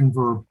Egyptian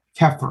verb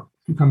kepher,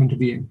 to come into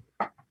being,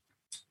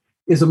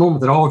 is a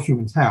moment that all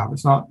humans have.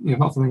 It's not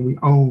not something we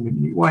own in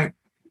any way.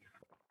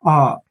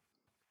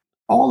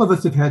 All of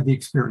us have had the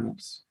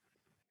experience.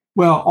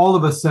 Well, all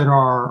of us that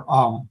are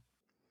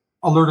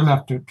alert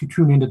enough to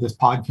tune into this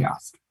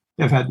podcast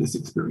have had this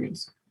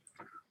experience,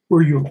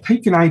 where you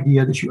take an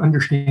idea that you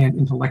understand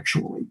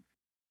intellectually.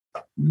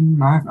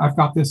 I've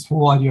got this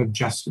whole idea of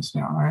justice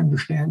down. I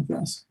understand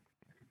this.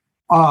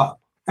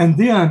 And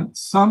then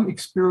some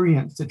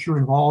experience that you're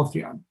involved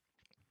in,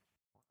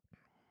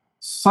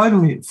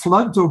 suddenly it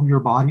floods over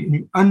your body and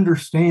you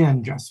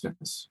understand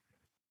justice.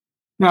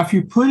 Now, if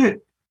you put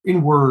it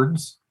in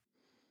words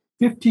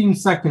 15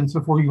 seconds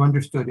before you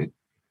understood it,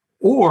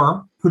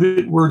 or put it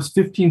in words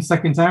 15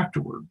 seconds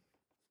afterward,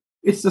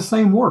 it's the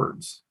same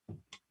words.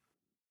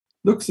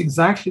 looks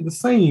exactly the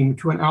same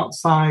to an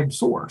outside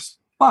source,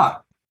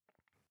 but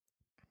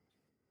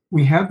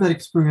we have that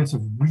experience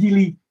of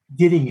really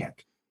getting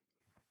it.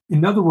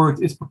 In other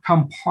words, it's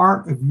become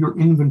part of your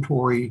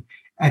inventory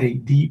at a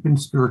deep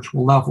and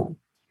spiritual level.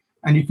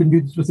 And you can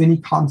do this with any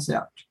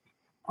concept,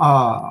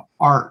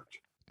 art,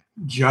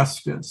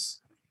 justice,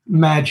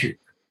 magic.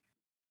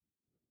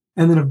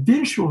 And then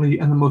eventually,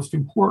 and the most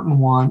important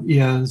one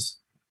is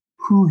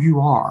who you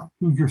are,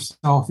 who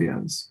yourself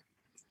is.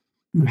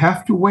 You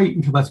have to wait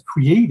until that's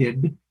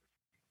created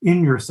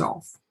in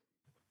yourself.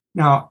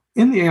 Now,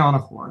 in the Aeon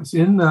of Horus,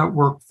 in the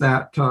work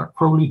that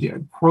Crowley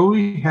did,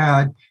 Crowley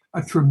had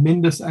a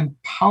tremendous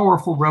and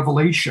powerful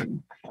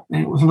revelation.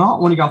 And it was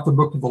not when he got the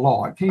Book of the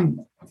Law. It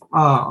came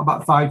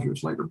about 5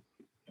 years later.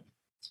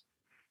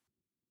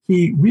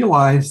 He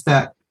realized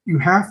that you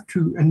have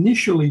to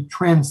initially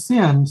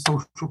transcend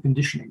social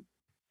conditioning.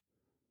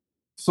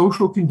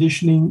 Social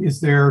conditioning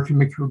is there to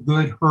make you a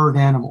good herd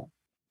animal.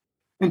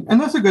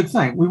 And that's a good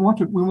thing. We want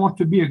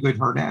to be a good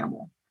herd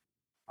animal.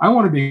 I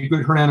want to be a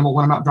good herd animal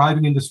when I'm out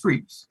driving in the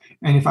streets.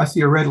 And if I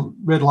see a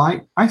red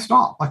light, I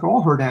stop, like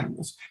all herd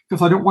animals,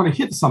 because I don't want to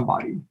hit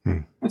somebody.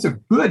 That's a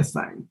good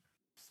thing.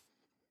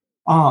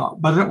 But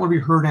I don't want to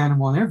be a herd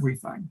animal in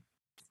everything.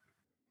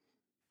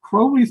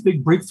 Crowley's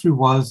big breakthrough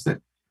was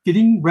that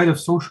getting rid of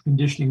social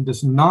conditioning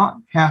does not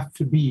have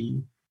to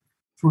be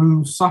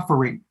through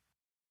suffering.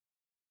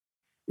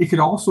 It could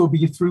also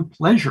be through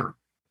pleasure.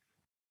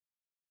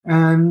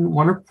 And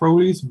one of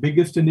Crowley's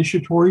biggest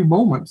initiatory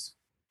moments,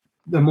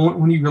 the moment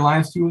when he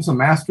realized he was a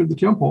master of the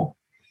temple,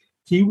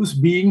 he was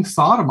being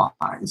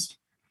sodomized.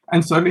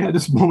 And suddenly had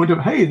this moment of,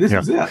 hey, this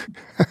is it.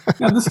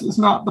 Now, this is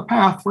not the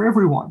path for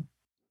everyone.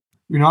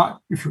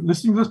 If you're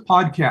listening to this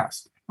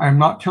podcast, I am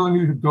not telling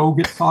you to go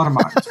get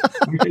sodomized.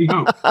 Okay,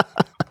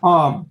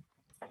 no.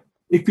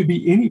 It could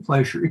be any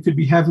pleasure. It could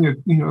be having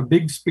a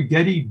big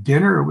spaghetti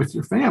dinner with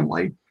your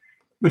family.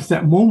 But it's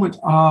that moment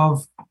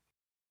of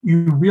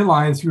you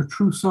realize your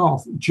true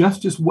self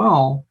just as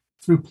well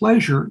through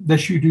pleasure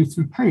as you do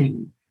through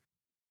pain.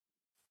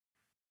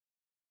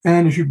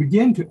 And as you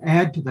begin to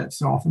add to that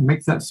self and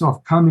make that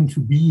self come into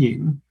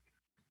being,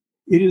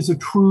 it is a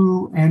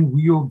true and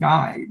real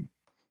guide.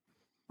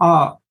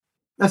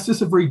 That's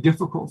just a very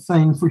difficult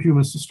thing for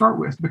humans to start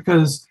with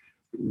because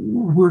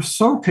we're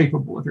so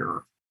capable of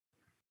error.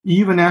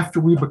 Even after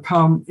we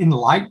become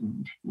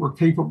enlightened, we're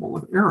capable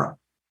of error.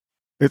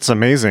 It's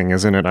amazing,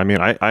 isn't it? I mean,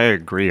 I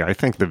agree. I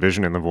think The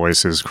Vision and the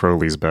Voice is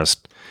Crowley's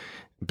best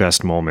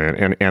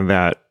moment, and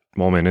that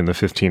moment in the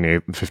 15, I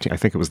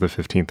think it was the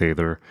 15th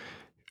Aether.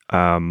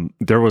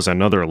 There was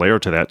another layer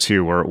to that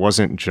too, where it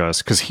wasn't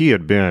just because he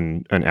had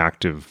been an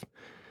active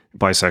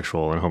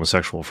bisexual and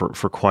homosexual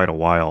for quite a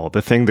while.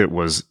 The thing that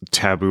was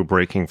taboo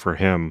breaking for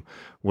him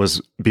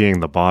was being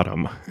the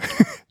bottom.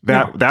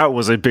 That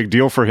was a big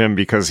deal for him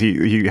because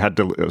he had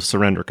to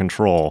surrender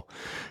control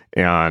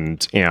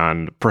and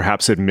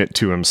perhaps admit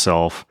to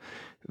himself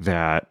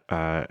that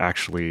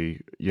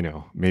actually,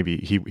 maybe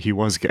he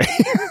was gay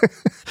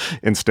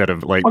instead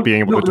of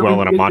being able to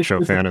dwell in a macho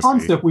fantasy. It's a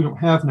concept we don't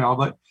have now,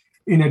 but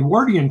in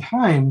Edwardian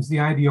times, the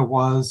idea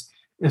was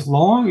as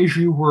long as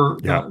you were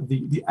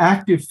the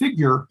active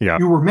figure,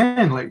 you were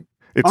manly.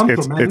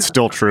 It's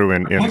still true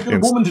in a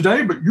woman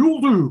today, but you'll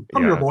do.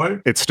 Come here,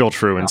 boy. It's still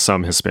true in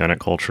some Hispanic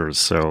cultures.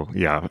 So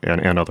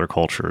and other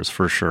cultures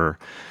for sure.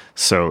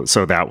 So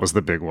that was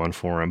the big one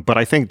for him. But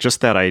I think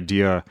just that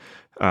idea,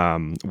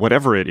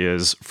 whatever it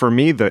is, for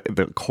me,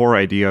 the core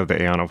idea of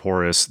the Aeon of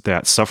Horus,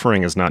 that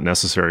suffering is not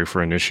necessary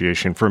for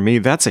initiation. For me,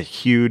 that's a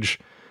huge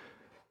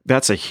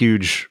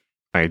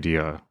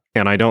idea,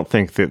 and I don't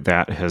think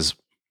that has.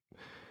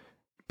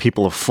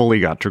 People have fully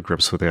got to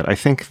grips with it. I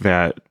think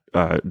that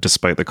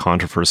despite the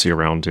controversy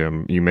around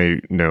him, you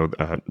may know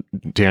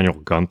Daniel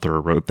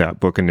Gunther wrote that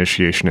book,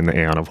 Initiation in the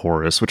Aeon of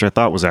Horus, which I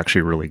thought was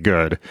actually really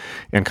good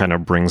and kind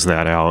of brings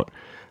that out.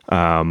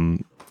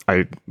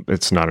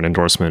 It's not an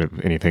endorsement of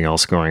anything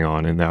else going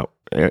on in that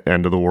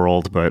end of the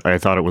world, but I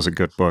thought it was a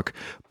good book.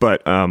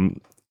 But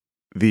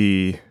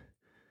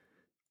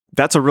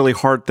that's a really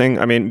hard thing.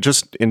 I mean,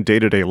 just in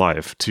day-to-day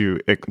life, to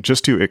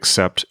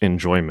accept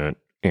enjoyment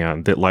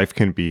and that life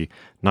can be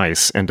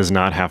nice and does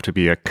not have to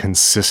be a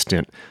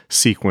consistent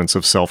sequence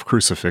of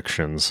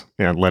self-crucifixions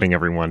and letting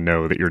everyone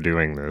know that you're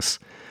doing this.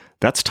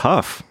 That's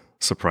tough,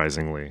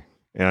 surprisingly.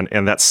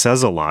 And that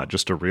says a lot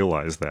just to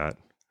realize that.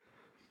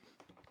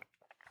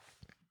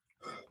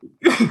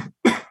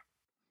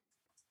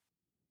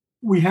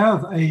 We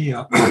have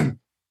the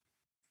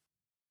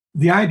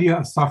idea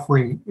of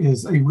suffering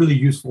is a really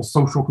useful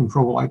social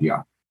control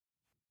idea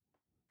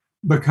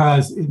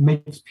because it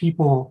makes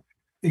people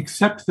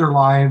accept their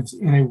lives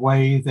in a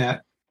way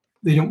that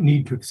they don't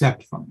need to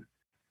accept them.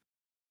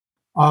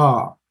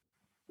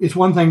 It's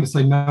one thing to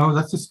say, no,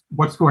 that's just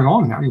what's going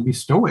on now. You'll be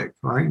stoic,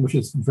 right? Which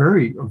is a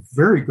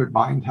very good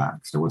mind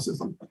hack,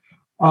 Stoicism.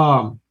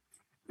 And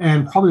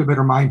probably a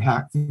better mind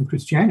hack than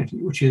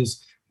Christianity, which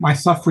is my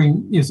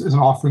suffering is an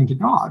offering to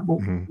God. Well,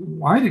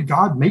 why did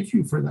God make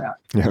you for that?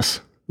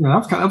 Yes.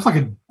 That was like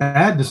a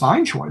bad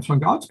design choice on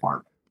God's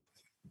part.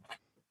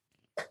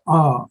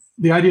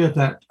 The idea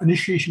that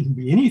initiation can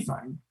be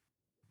anything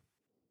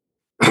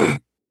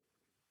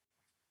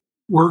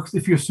works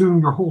if you assume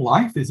your whole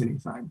life is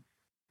anything.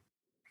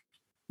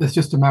 It's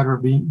just a matter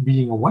of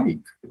being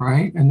awake,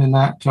 right? And then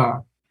that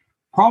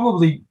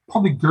probably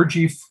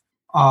Gurdjieff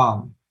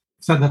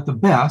said that the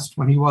best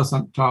when he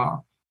wasn't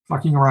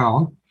fucking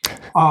around.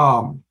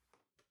 But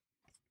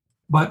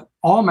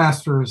all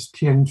masters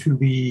tend to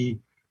be,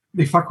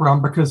 they fuck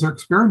around because they're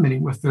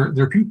experimenting with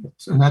their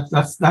pupils, and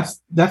that's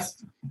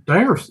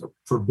their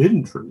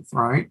forbidden truth,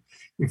 right?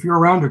 If you're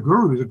around a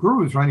guru, the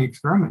guru is running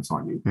experiments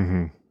on you.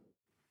 Mm-hmm.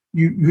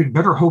 You'd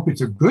better hope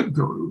it's a good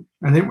guru,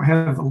 and they don't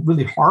have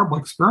really horrible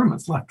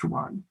experiments left to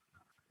run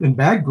than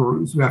bad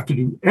gurus who have to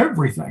do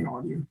everything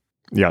on you.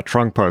 Yeah,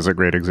 Trungpa is a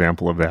great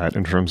example of that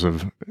in terms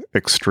of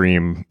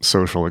extreme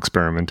social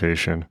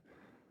experimentation.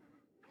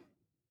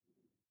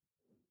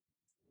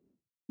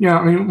 Yeah,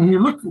 I mean,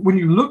 when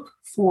you look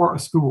for a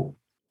school,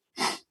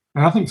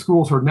 and I think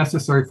schools are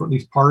necessary for at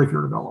least part of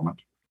your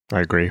development.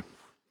 I agree.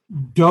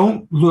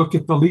 Don't look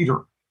at the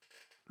leader.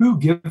 Who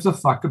gives a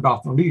fuck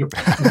about the leader?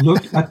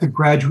 Look at the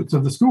graduates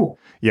of the school.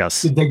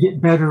 Yes. Did they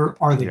get better?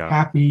 Are they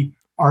happy?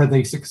 Are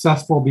they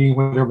successful being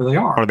whatever they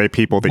are? Are they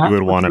people that you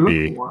would want to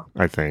be?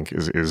 I think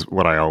is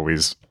what I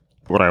always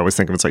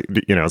think of. It's like,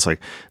 it's like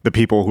the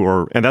people who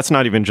are, and that's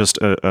not even just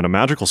a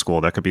magical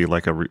school. That could be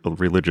like a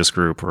religious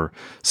group or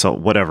so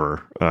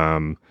whatever.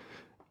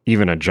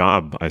 Even a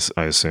job, I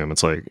assume.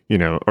 It's like,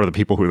 are the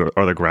people who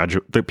are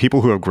the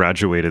people who have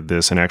graduated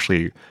this and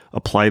actually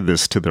applied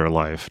this to their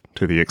life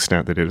to the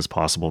extent that it is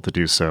possible to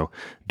do so.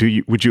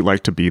 Would you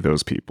like to be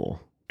those people?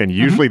 And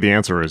usually the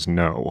answer is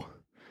no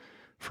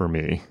for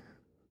me.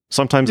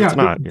 Sometimes it's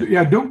not.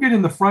 Don't get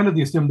in the front of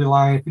the assembly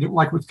line if you don't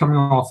like what's coming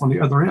off on the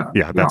other end.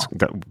 Yeah, that's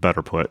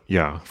better put.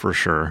 Yeah, for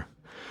sure.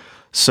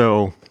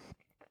 So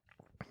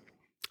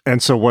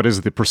what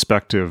is the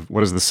perspective?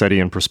 What is the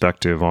Setian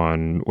perspective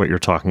on what you're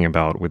talking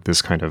about with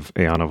this kind of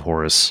Aeon of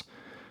Horus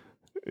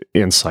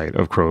insight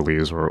of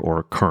Crowley's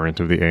or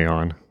current of the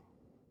Aeon?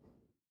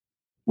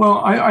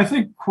 Well, I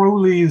think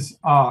Crowley's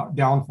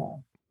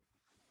downfall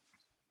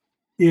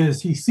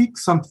is he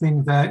seeks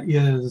something that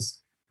is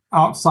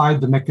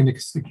outside the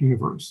mechanistic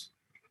universe.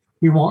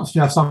 He wants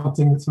to have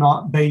something that's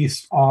not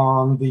based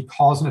on the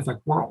cause and effect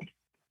world,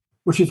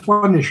 which is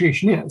what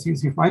initiation is.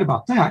 He's right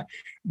about that.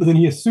 But then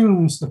he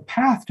assumes the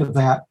path to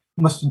that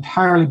must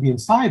entirely be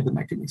inside the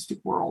mechanistic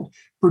world,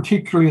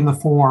 particularly in the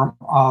form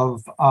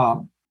of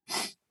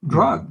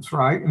drugs,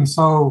 right? And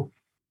so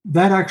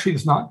that actually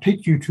does not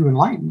take you to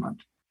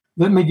enlightenment.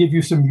 That may give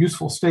you some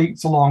useful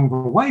states along the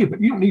way,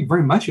 but you don't need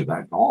very much of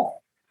that at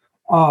all.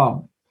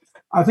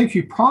 I think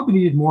you probably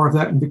needed more of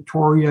that in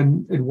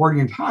Victorian,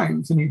 Edwardian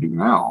times than you do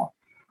now.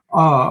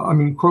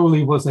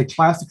 Crowley was a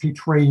classically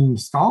trained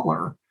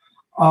scholar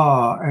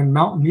and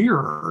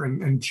mountaineer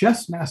and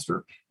chess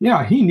master.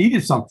 Yeah, he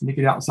needed something to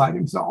get outside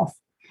himself.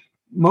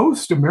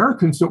 Most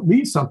Americans don't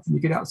need something to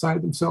get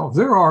outside themselves.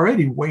 They're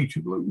already way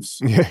too loose.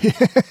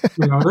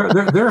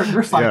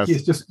 Their psyche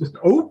is just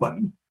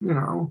open.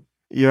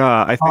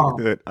 Yeah, I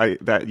think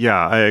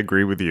I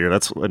agree with you.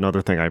 That's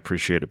another thing I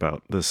appreciate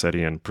about the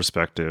Setian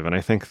perspective. And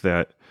I think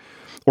that,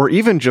 or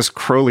even just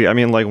Crowley,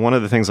 one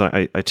of the things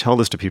I tell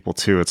this to people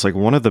too, it's like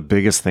one of the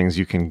biggest things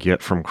you can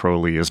get from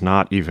Crowley is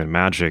not even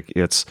magic.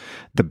 It's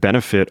the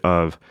benefit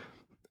of,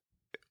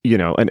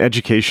 an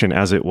education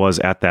as it was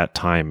at that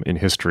time in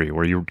history,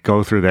 where you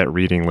go through that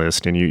reading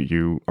list and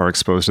you are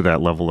exposed to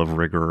that level of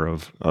rigor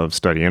of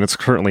study. And it's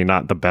currently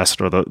not the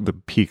best or the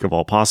peak of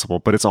all possible,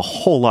 but it's a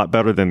whole lot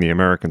better than the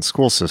American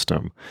school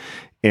system.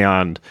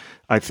 And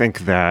I think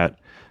that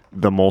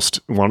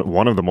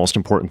one of the most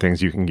important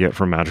things you can get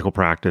from magical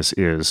practice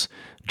is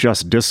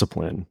just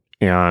discipline.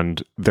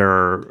 And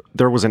there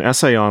was an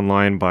essay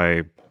online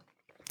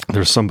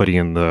there's somebody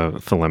in the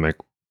Thelemic,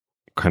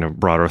 kind of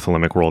broader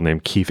Thelemic world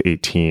named Keith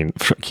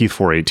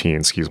 418,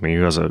 excuse me,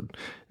 who has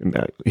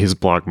his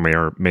blog may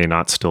or may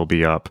not still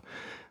be up,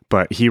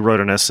 but he wrote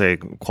an essay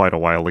quite a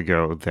while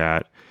ago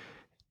that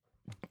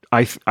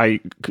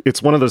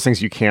it's one of those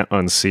things you can't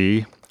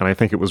unsee, and I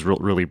think it was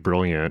really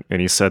brilliant.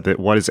 And he said that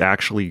what is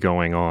actually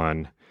going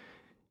on,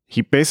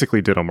 he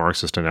basically did a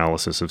Marxist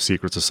analysis of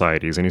secret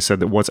societies, and he said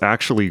that what's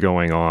actually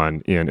going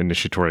on in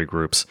initiatory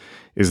groups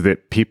is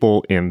that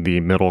people in the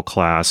middle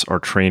class are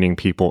training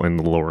people in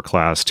the lower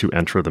class to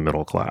enter the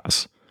middle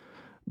class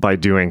by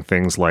doing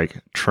things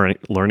like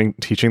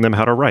teaching them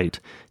how to write,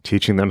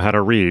 teaching them how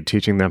to read,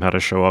 teaching them how to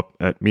show up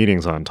at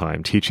meetings on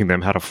time, teaching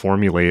them how to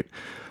formulate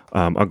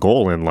a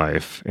goal in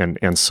life,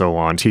 and so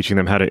on, teaching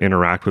them how to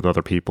interact with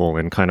other people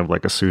in kind of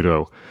like a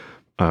pseudo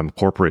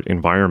corporate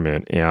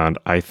environment. And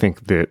I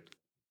think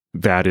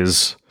that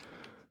is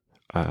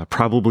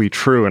probably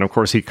true. And of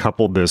course, he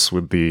coupled this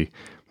with the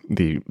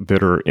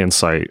bitter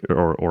insight,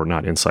 or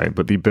not insight,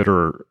 but the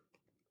bitter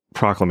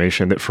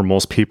proclamation that for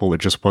most people,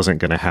 it just wasn't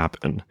going to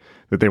happen,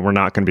 that they were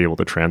not going to be able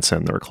to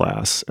transcend their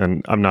class.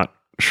 And I'm not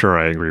sure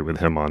I agree with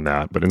him on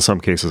that, but in some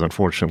cases,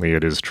 unfortunately,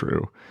 it is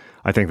true.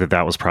 I think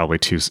that was probably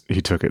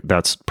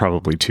that's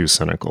probably too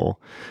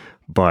cynical.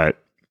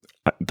 But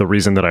the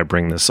reason that I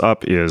bring this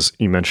up is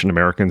you mentioned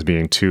Americans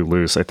being too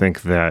loose. I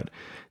think that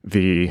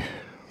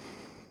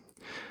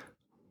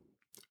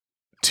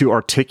to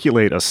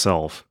articulate a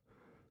self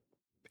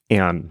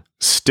and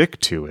stick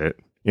to it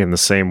in the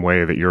same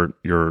way that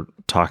you're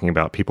talking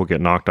about people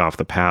get knocked off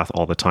the path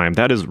all the time,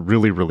 that is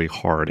really, really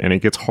hard. And it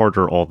gets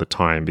harder all the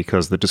time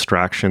because the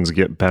distractions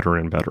get better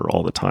and better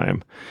all the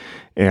time.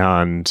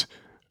 And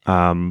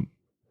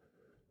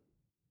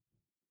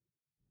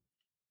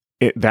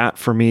that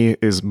for me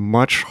is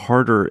much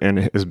harder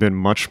and has been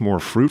much more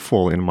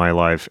fruitful in my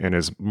life, and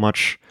is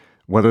much,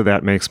 whether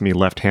that makes me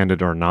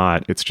left-handed or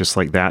not, it's just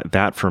like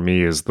that for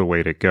me is the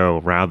way to go,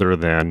 rather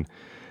than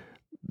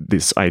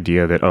this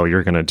idea that, oh,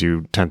 you're going to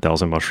do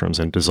 10,000 mushrooms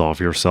and dissolve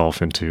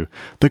yourself into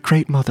the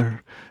great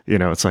mother.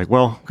 It's like,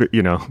 well,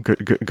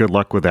 good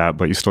luck with that,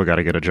 but you still got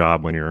to get a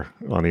job when you're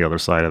on the other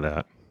side of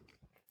that.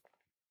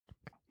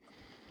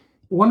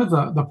 One of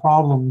the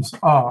problems,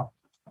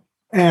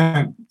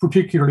 and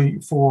particularly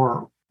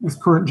for this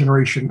current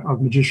generation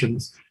of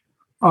magicians,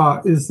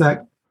 is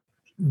that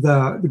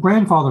the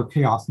grandfather of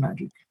chaos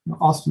magic,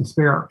 Austin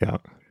Spare,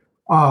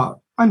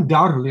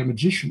 undoubtedly a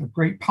magician of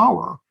great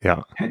power,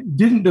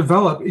 didn't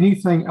develop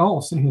anything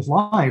else in his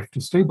life to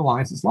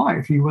stabilize his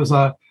life. He was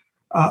a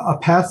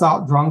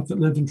pass-out drunk that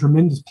lived in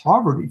tremendous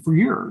poverty for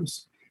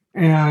years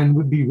and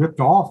would be ripped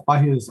off by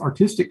his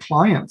artistic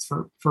clients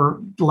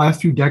for the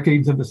last few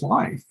decades of his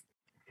life.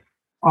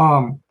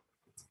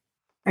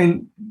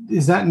 And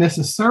is that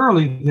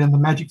necessarily then the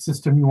magic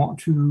system you want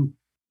to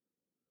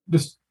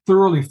just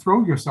thoroughly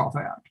throw yourself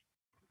at?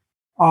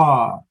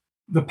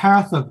 The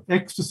path of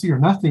ecstasy or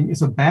nothing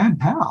is a bad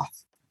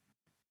path.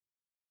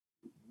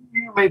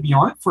 You may be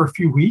on it for a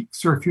few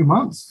weeks or a few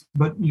months,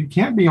 but you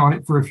can't be on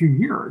it for a few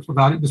years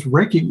without it just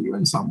wrecking you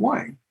in some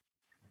way.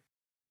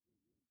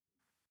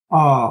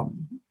 Ralph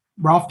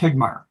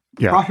Tegmeyer,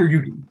 Prater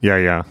Yugi.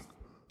 Yeah.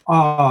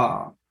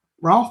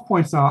 Ralph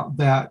points out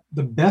that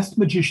the best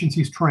magicians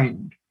he's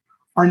trained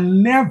are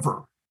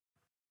never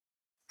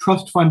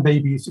trust fund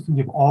babies that can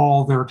give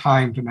all their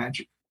time to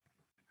magic.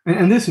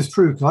 And this is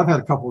true because I've had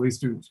a couple of these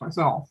students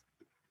myself.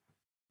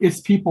 It's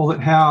people that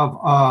have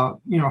a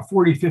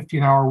 40, 50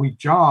 an hour week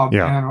job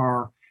and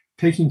are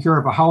taking care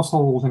of a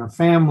household and a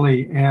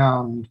family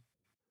and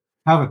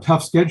have a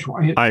tough schedule.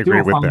 And I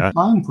agree with that.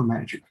 Time for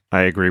magic.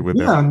 I agree with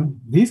that.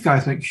 These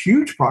guys make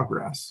huge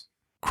progress.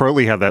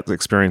 Crowley had that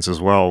experience as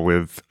well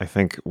with, I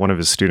think, one of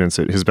his students,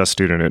 his best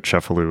student at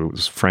Cefalù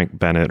was Frank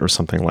Bennett or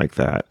something like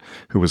that,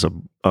 who was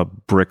a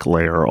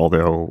bricklayer,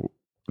 although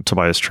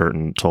Tobias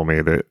Churton told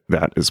me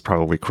that is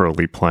probably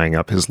Crowley playing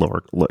up his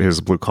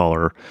blue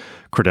collar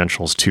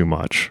credentials too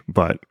much.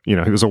 But, he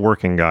was a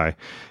working guy.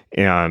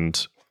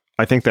 And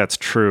I think that's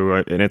true.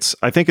 And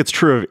I think it's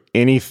true of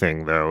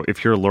anything, though.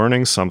 If you're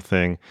learning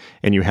something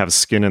and you have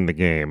skin in the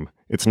game,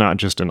 it's not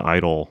just an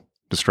idle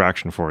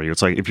distraction for you.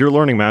 It's like if you're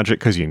learning magic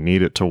because you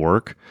need it to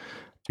work,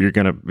 you're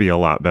going to be a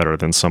lot better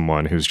than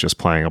someone who's just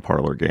playing a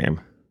parlor game.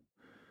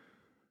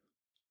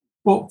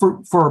 Well,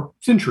 for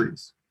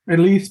centuries, at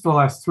least for the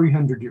last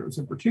 300 years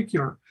in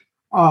particular,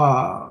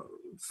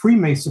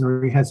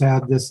 Freemasonry has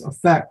had this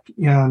effect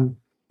in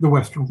the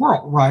Western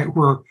world, right?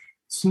 Where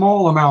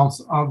small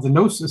amounts of the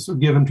gnosis are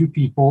given to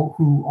people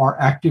who are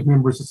active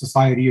members of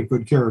society of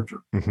good character.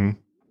 Mm-hmm.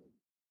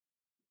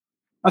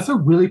 That's a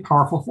really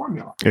powerful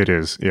formula. It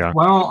is, yeah.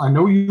 Well, I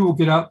know you will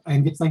get up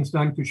and get things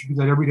done because you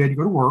do that every day to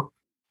go to work.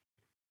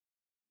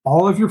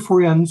 All of your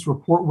friends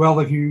report well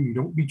of you. You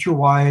don't beat your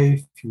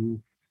wife.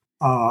 You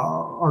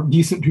are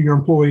decent to your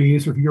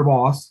employees or to your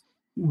boss.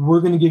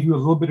 We're going to give you a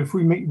little bit of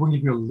we're going to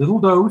give you a little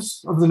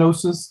dose of the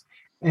gnosis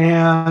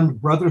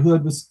and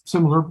brotherhood with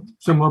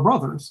similar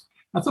brothers.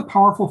 That's a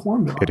powerful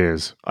formula. It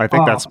is. I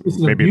think that's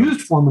it's an abused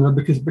formula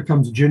because it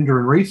becomes gender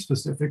and race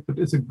specific, but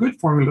it's a good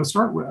formula to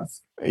start with.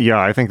 Yeah,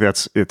 I think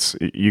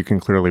you can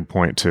clearly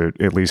point to,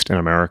 at least in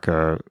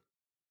America,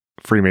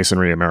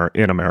 Freemasonry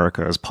in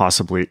America is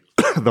possibly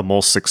the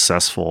most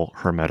successful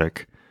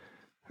Hermetic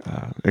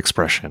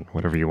expression,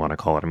 whatever you want to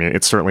call it. I mean,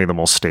 it's certainly the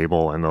most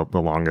stable and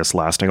the longest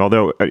lasting,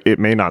 although it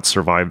may not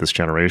survive this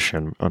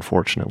generation,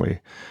 unfortunately.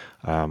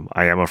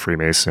 I am a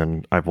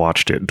Freemason. I've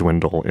watched it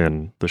dwindle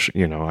in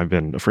I've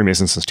been a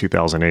Freemason since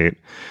 2008.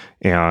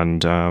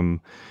 And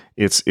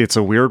it's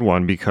a weird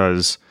one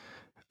because,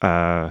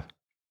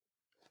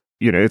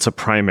 it's a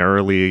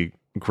primarily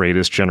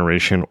greatest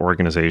generation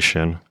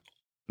organization.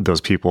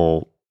 Those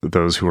people,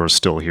 those who are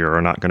still here,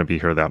 are not going to be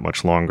here that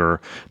much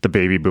longer. The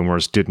baby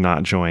boomers did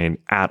not join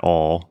at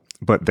all.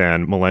 But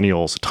then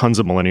tons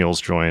of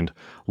millennials joined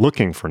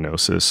looking for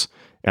gnosis.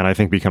 And I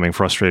think becoming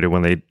frustrated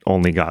when they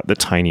only got the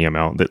tiny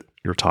amount that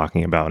you're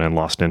talking about and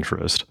lost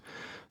interest.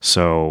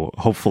 So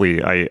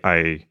hopefully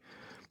I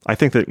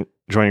think that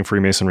joining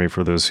Freemasonry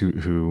for those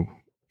who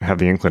have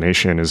the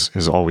inclination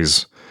is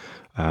always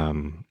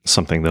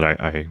something that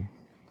I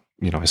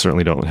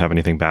certainly don't have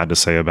anything bad to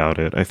say about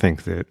it. I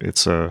think that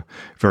it's a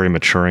very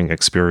maturing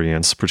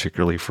experience,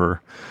 particularly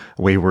for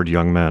wayward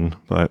young men,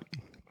 but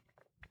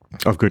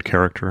of good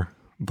character.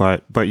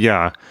 But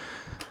yeah,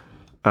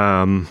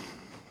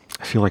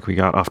 I feel like we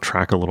got off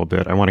track a little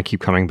bit. I want to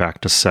keep coming back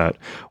to Set.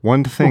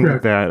 One thing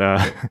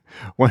that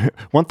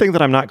one thing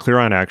that I'm not clear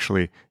on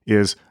actually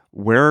is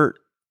where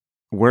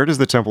does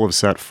the Temple of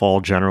Set fall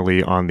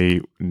generally on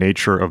the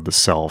nature of the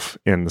self,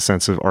 in the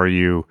sense of, are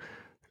you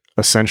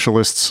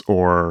essentialists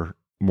or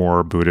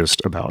more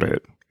Buddhist about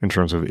it, in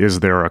terms of,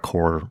 is there a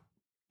core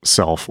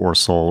self or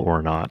soul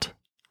or not?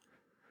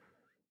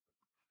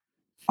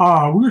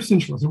 We're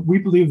essentialists. We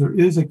believe there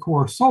is a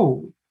core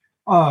soul,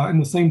 in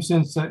the same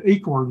sense that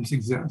acorns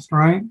exist,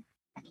 right?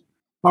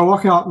 If I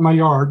walk out in my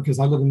yard, because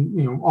I live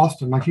in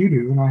Austin like you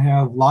do, and I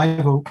have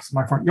live oaks in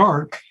my front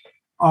yard,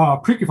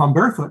 if I'm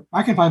barefoot,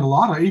 I can find a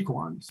lot of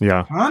acorns.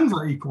 Yeah. Tons of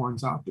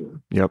acorns out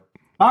there. Yep.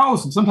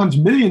 Thousands, sometimes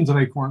millions of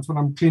acorns when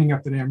I'm cleaning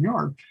up the damn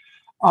yard.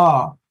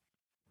 But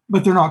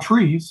they're not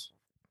trees,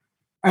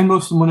 and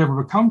most of them will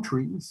never become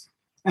trees,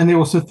 and they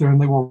will sit there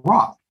and they will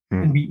rot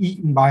and be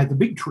eaten by the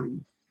big tree.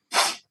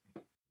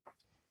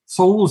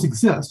 Souls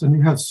exist, and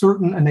you have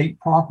certain innate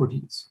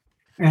properties,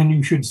 and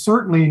you should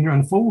certainly, in your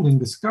unfolding,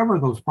 discover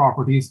those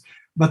properties.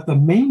 But the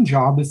main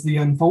job is the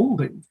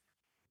unfolding.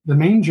 The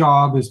main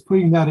job is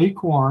putting that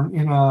acorn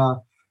in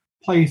a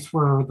place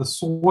where the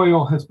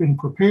soil has been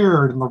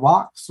prepared and the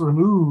rocks are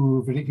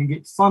removed, and it can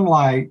get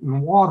sunlight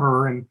and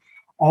water and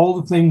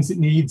all the things it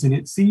needs in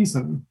its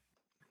season.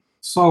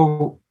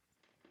 So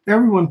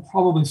everyone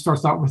probably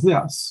starts out with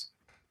this.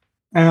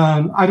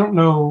 And I don't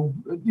know,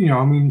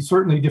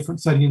 certainly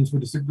different settings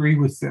would disagree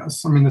with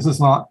this. This is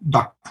not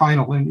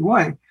doctrinal in any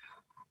way.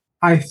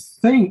 I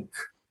think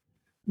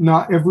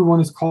not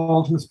everyone is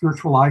called to the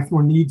spiritual life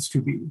nor needs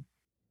to be.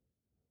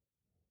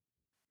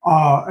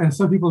 And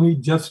some people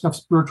need just enough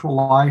spiritual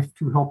life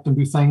to help them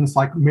do things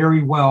like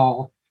marry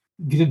well,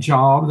 get a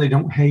job they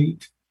don't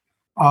hate,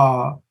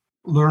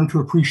 learn to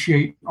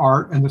appreciate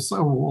art and the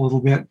soul a little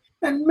bit,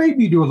 and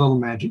maybe do a little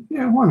magic.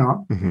 Yeah, why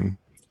not? Mm-hmm.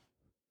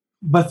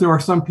 But there are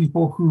some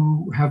people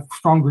who have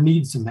stronger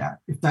needs than that.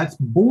 If that's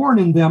born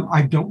in them,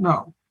 I don't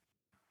know.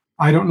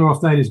 I don't know if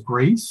that is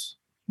grace,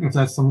 if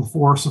that's some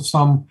force of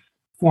some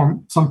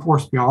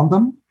force beyond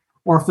them,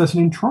 or if that's an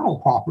internal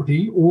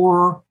property,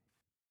 or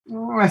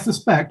I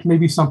suspect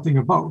maybe something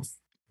of both.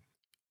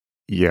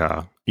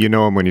 Yeah, you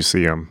know them when you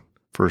see them,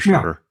 for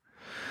sure.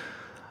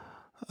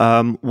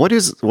 Yeah. What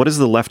is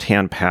the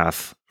left-hand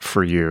path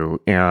for you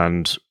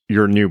and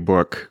your new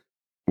book,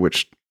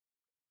 which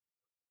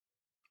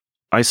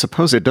I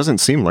suppose it doesn't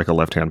seem like a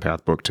left-hand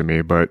path book to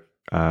me, but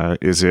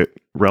is it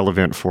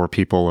relevant for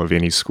people of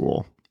any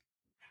school?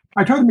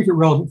 I try to make it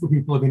relevant for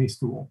people of any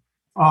school.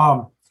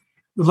 The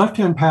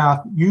left-hand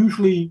path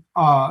usually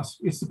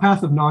it's the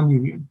path of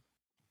non-union.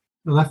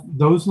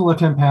 Those in the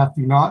left-hand path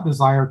do not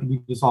desire to be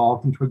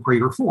dissolved into a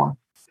greater form.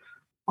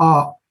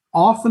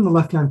 Often the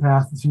left-hand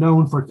path is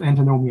known for its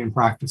antinomian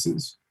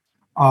practices.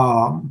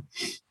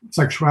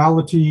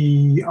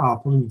 Sexuality,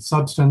 polluted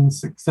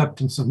substance,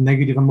 acceptance of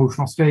negative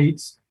emotional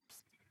states,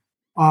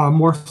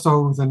 more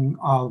so than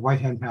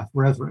right-hand path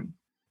brethren.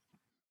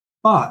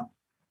 But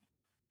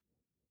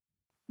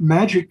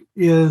magic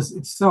is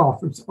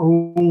itself its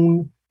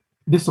own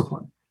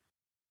discipline.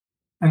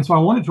 And so I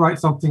wanted to write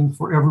something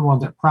for everyone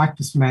that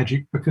practiced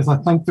magic, because I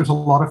think there's a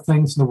lot of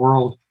things in the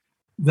world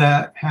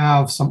that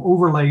have some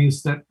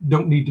overlays that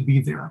don't need to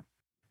be there.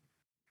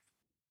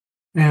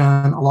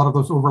 And a lot of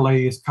those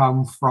overlays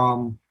come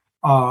from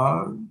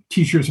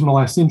teachers from the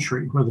last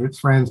century, whether it's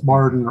Franz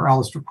Barden or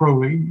Aleister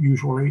Crowley,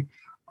 usually.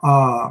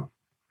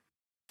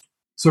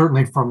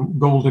 Certainly from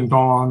Golden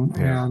Dawn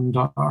and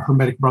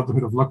Hermetic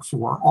Brotherhood of Luxor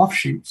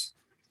offshoots.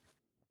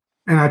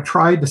 And I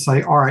tried to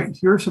say, all right,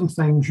 here are some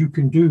things you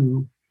can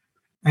do,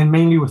 and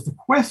mainly with the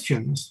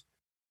questions,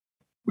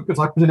 because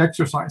I put an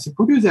exercise, I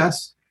go do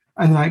this,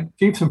 and I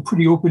gave some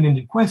pretty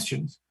open-ended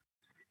questions.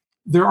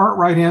 There aren't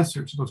right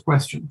answers to those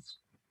questions.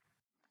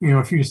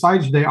 If you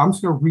decide today, I'm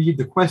just going to read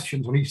the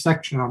questions on each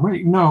section, I'm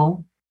ready.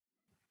 No.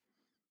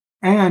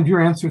 And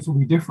your answers will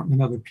be different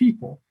than other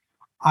people.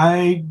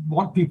 I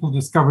want people to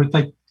discover that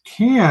they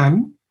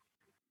can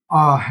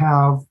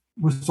have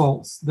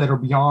results that are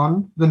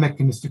beyond the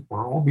mechanistic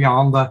world,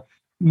 beyond the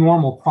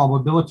normal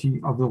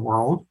probability of the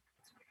world,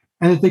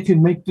 and that they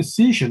can make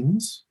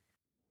decisions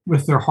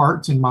with their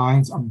hearts and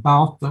minds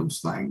about those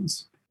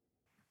things.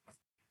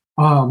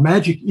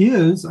 Magic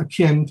is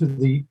akin to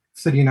the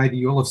Setian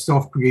ideal of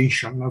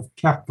self-creation of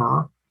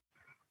Kepler,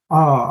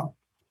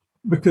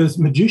 because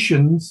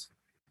magicians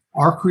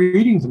are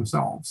creating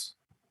themselves.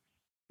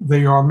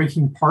 They are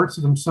making parts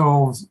of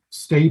themselves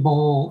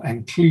stable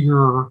and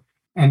clear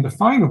and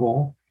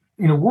definable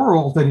in a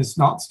world that is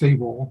not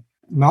stable,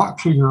 not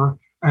clear,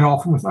 and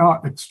often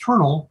without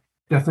external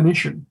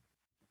definition.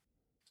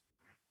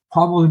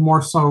 Probably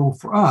more so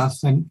for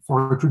us than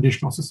for a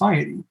traditional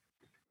society,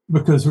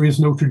 because there is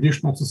no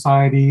traditional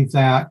society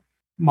that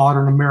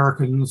modern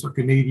Americans or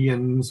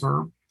Canadians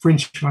or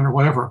Frenchmen or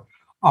whatever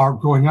are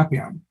growing up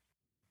in.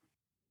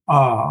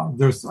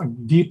 There's a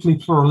deeply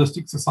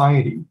pluralistic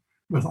society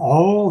with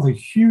all the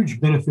huge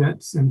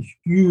benefits and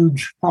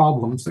huge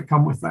problems that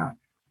come with that.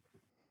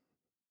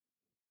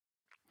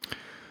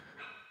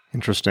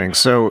 Interesting.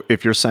 So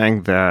if you're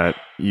saying that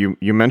you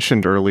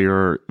mentioned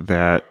earlier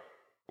that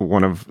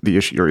one of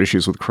your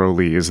issues with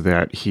Crowley is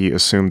that he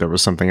assumed there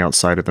was something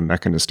outside of the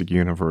mechanistic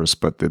universe,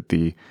 but that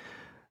the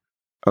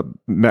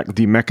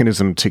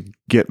mechanism to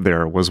get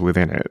there was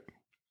within it.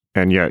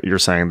 And yet you're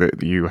saying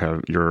that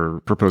you're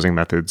proposing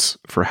methods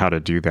for how to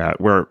do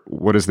that.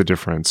 What is the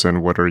difference,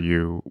 and what are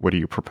you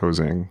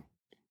proposing?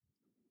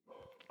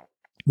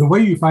 The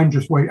way you find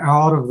your way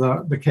out of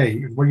the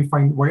cave, where you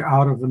find your way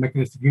out of the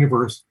mechanistic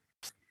universe,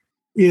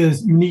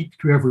 is unique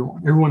to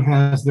everyone. Everyone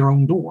has their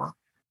own door.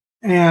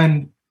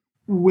 And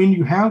when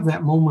you have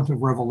that moment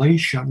of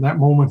revelation, that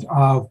moment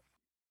of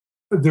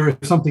there is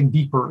something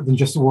deeper than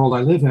just the world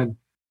I live in,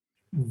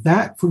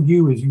 that for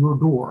you is your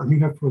door. And you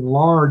have to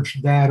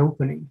enlarge that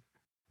opening.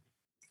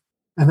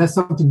 And that's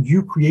something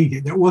you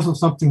created. It wasn't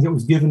something that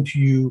was given to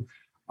you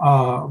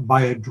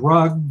by a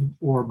drug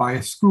or by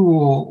a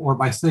school or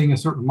by saying a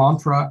certain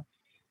mantra.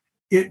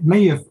 It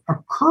may have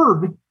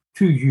occurred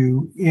to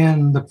you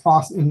in the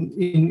process,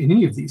 in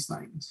any of these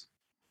things.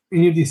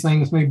 Any of these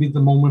things may be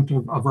the moment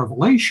of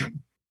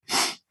revelation.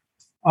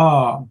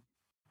 One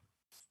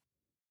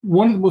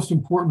of the most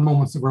important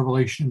moments of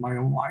revelation in my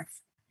own life,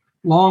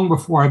 long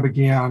before I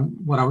began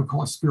what I would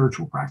call a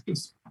spiritual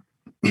practice,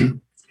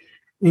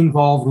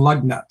 involved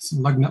lug nuts.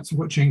 And lug nuts are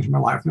what changed my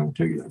life, and I will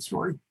tell you that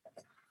story.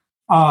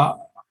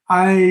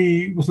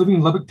 I was living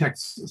in Lubbock,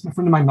 Texas. A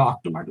friend of mine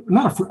knocked on my door.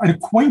 Not a friend, an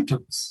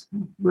acquaintance.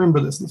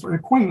 Remember this. An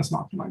acquaintance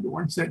knocked on my door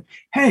and said,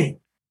 "Hey,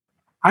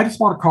 I just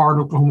bought a car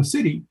in Oklahoma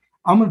City.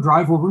 I'm going to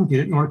drive over and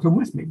get it. You want to come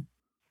with me?"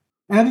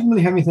 And I didn't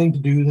really have anything to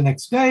do the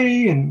next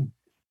day. And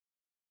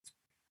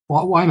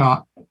well, why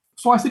not?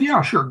 So I said,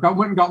 "Yeah, sure."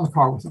 Went and got in the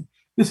car with him.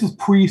 This is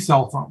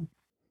pre-cell phone.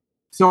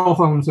 Cell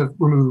phones have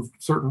removed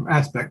certain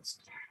aspects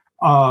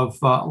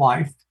of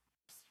life.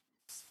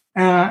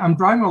 And I'm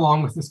driving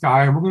along with this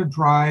guy, and we're going to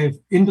drive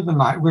into the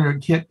night. We're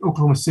going to hit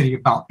Oklahoma City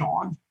about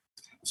dawn.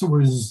 So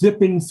we're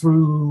zipping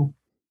through,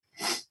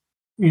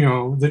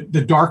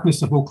 the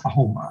darkness of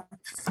Oklahoma,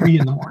 3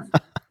 a.m.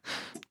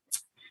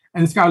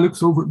 And this guy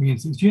looks over at me and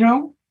says,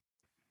 "You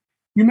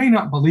may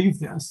not believe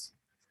this,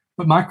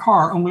 but my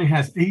car only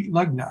has 8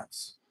 lug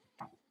nuts."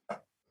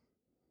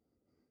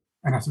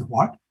 And I said,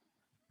 "What?"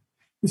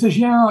 He says,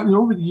 "Yeah,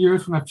 over the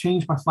years when I've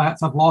changed my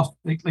flats, I've lost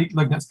 8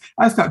 lug nuts.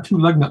 I just got 2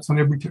 lug nuts on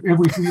every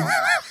wheel."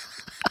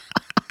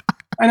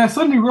 And I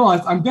suddenly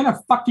realized I'm going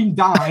to fucking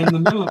die in the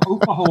middle of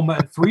Oklahoma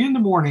at 3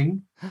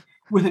 a.m.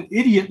 with an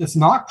idiot that's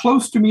not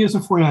close to me as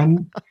a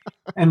friend,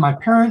 and my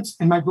parents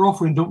and my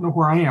girlfriend don't know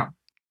where I am.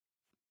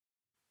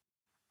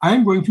 I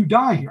am going to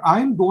die here. I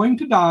am going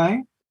to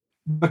die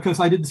because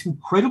I did this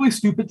incredibly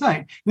stupid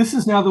thing. This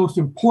is now the most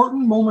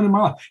important moment in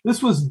my life.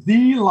 This was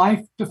the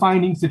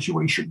life-defining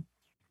situation.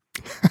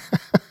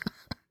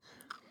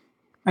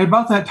 And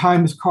about that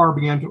time, his car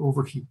began to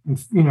overheat, and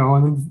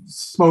then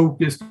smoke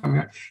is coming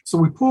out. So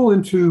we pull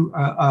into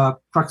a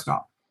truck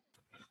stop.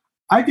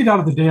 I get out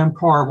of the damn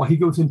car while he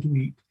goes in to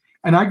eat,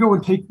 and I go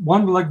and take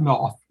one lug nut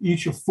off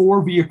each of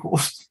 4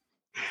 vehicles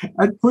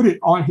and put it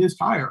on his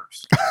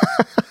tires.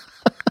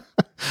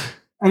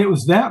 And it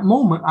was that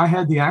moment I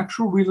had the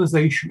actual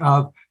realization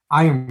of,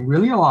 I am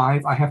really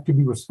alive. I have to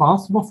be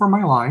responsible for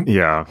my life.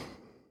 Yeah.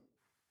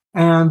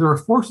 And there are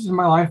forces in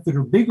my life that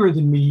are bigger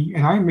than me,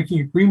 and I'm making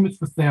agreements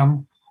with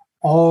them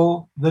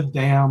all the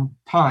damn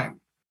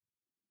time.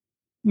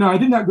 Now, I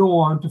did not go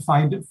on to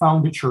found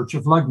a church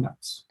of lug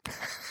nuts.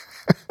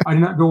 I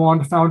did not go on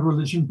to found a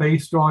religion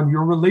based on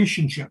your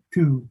relationship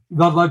to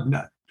the lug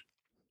nut.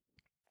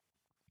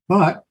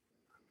 But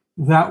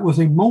that was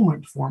a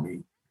moment for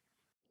me.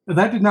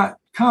 That did not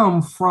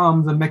come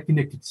from the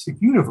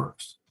mechanistic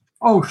universe.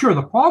 Oh, sure,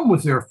 the problem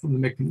was there from the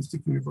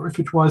mechanistic universe,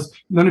 which was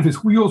none of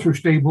his wheels were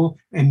stable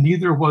and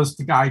neither was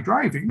the guy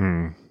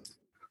driving.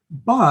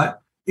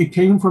 But it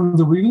came from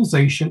the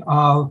realization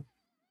of,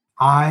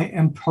 I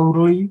am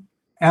totally,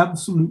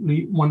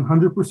 absolutely,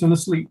 100%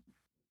 asleep.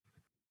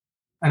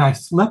 And I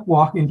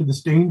sleptwalk into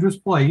this dangerous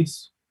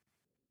place.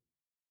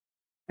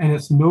 And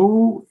it's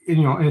and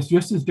it's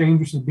just as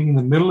dangerous as being in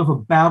the middle of a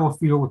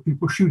battlefield with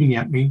people shooting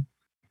at me.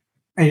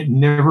 And it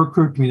never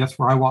occurred to me that's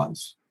where I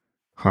was.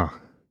 Huh.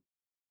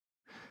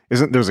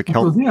 Isn't there's a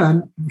So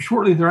then,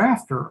 shortly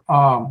thereafter,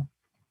 I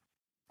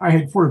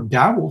had sort of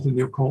dabbled in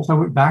the occult. I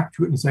went back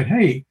to it and said,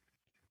 "Hey,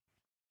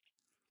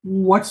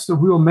 what's the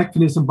real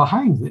mechanism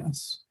behind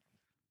this?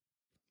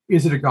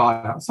 Is it a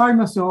God outside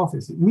myself?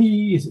 Is it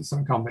me? Is it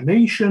some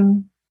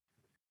combination?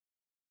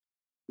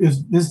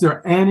 Is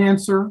there an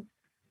answer?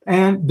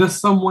 And does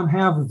someone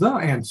have the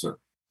answer?"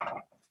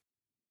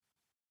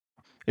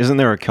 Isn't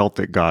there a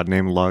Celtic god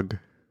named Lug?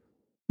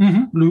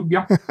 Lug,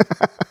 yeah.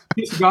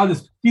 He's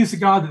the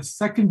god that's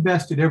second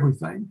best at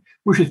everything,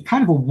 which is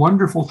kind of a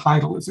wonderful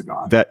title as a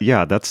god.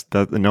 That's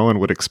no one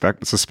would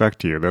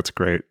suspect you. That's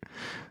great.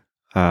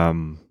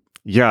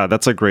 Yeah,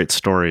 that's a great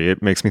story.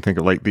 It makes me think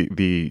of like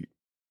the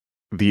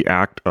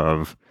act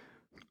of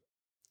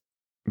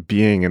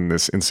being in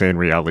this insane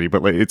reality,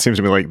 but like, it seems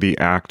to me like the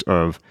act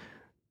of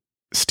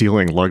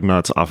stealing lug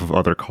nuts off of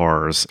other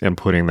cars and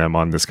putting them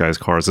on this guy's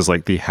cars is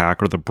like the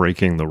hack or the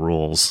breaking the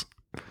rules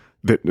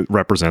that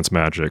represents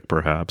magic,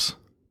 perhaps.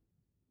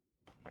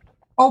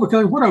 Oh,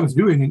 because what I was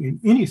doing in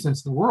any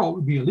sense of the world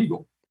would be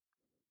illegal.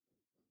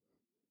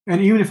 And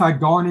even if I'd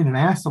gone in and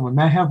asked someone,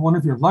 may I have one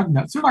of your lug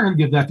nuts? They're not going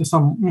to give that to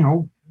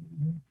some,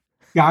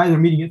 guy they're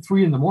meeting at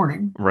 3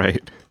 a.m.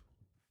 Right.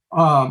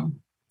 So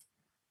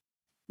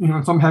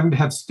I'm having to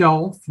have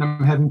stealth, and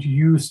I'm having to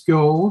use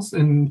skills,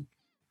 and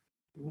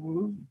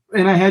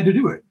I had to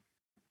do it.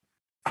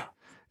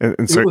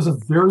 And so, it was a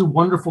very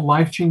wonderful,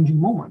 life-changing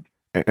moment.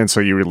 And so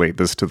you relate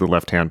this to the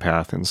left-hand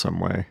path in some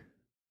way.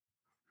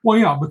 Well,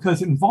 yeah,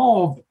 because it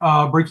involved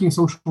breaking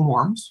social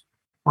norms,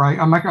 right?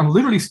 I'm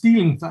literally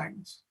stealing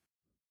things.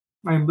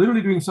 I'm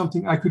literally doing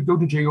something I could go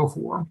to jail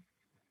for.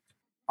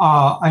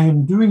 I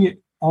am doing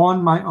it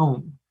on my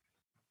own.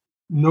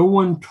 No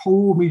one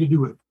told me to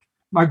do it.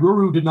 My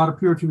guru did not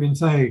appear to me and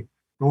say,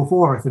 go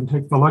forth and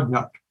take the lug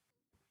nut.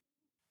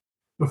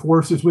 The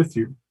force is with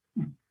you.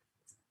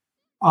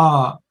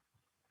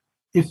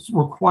 It's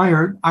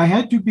required. I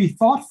had to be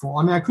thoughtful.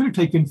 I mean, I could have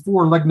taken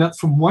 4 lug nuts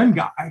from one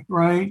guy,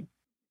 right?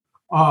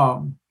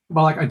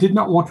 But I did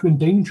not want to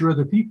endanger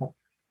other people.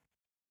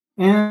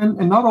 And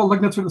not all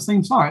lug nuts are the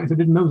same size. I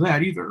didn't know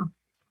that either.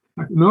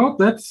 Nope,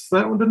 that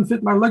one doesn't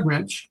fit my leg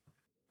wrench.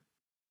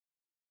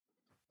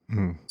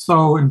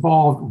 So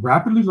involved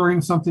rapidly learning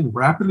something,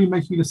 rapidly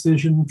making a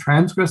decision,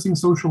 transgressing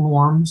social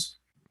norms,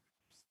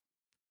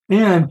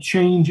 and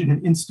change in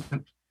an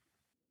instant.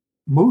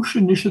 Most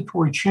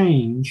initiatory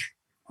change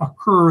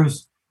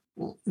occurs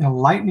in a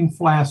lightning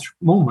flash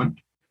moment,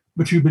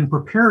 but you've been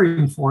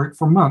preparing for it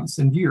for months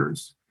and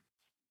years.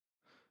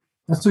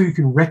 That's so you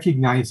can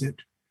recognize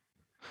it.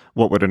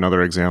 What would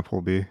another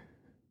example be?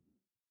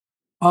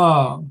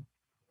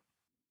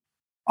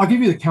 I'll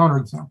give you the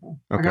counterexample.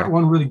 Okay. I got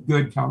one really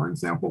good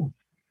counterexample.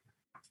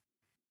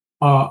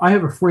 I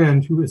have a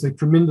friend who is a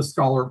tremendous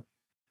scholar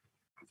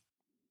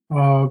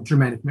of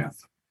Germanic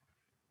myth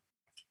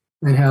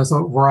and has a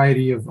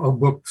variety of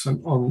books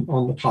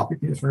on the topic.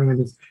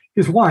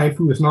 His wife,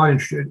 who is not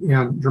interested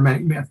in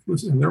Germanic myth,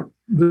 was in her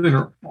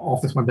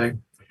office one day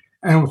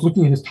and was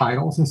looking at his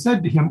titles and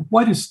said to him,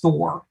 "What is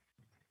Thor?"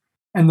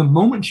 And the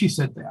moment she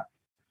said that,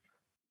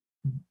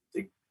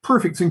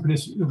 perfect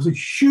synchronicity, there was a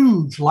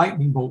huge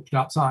lightning bolt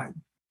outside,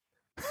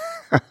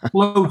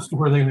 close to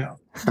where they live.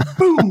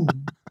 Boom!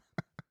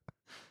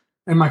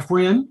 And my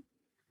friend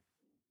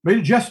made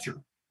a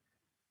gesture.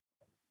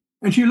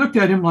 And she looked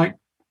at him like,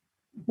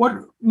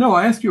 what? No,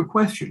 I asked you a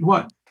question.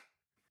 What?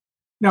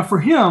 Now, for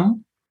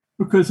him,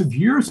 because of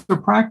years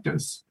of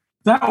practice,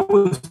 that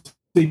was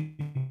a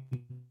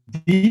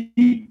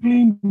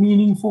deeply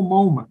meaningful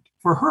moment.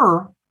 For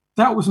her,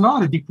 that was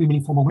not a deeply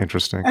meaningful moment.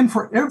 Interesting. And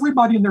for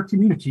everybody in their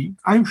community,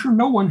 I'm sure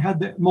no one had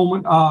that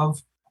moment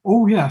of,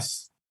 oh,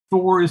 yes,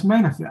 Thor is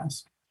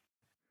manifest.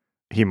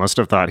 He must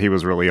have thought he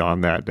was really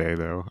on that day,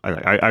 though.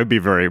 I'd be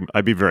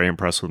very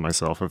impressed with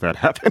myself if that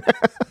happened.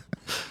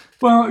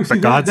 Well, the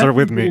gods are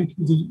with me.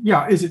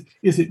 Is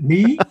it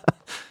me,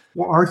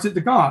 or is it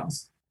the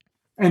gods?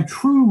 And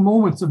true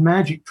moments of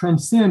magic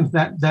transcend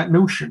that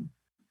notion.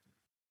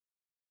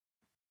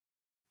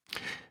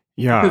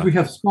 Yeah,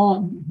 because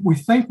we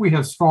think we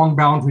have strong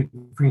boundaries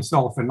between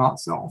self and not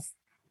self,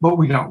 but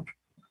we don't.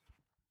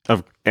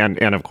 And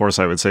of course,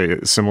 I would say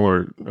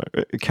similar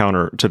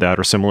counter to that,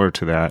 or similar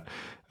to that,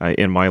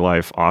 in my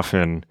life,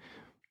 often,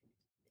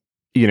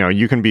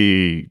 you can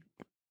be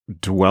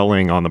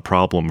dwelling on the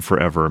problem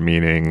forever,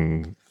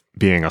 meaning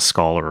being a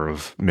scholar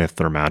of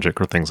myth or magic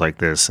or things like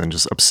this and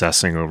just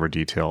obsessing over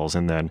details.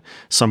 And then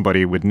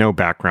somebody with no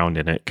background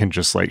in it can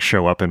just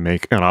show up and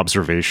make an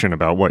observation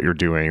about what you're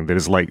doing that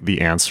is like the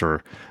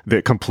answer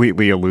that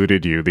completely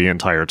eluded you the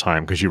entire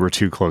time because you were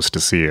too close to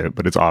see it,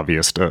 but it's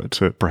obvious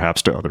to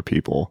perhaps to other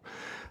people.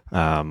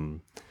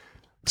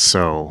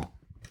 So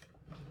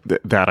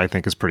that I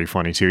think is pretty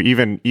funny too.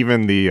 Even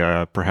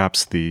the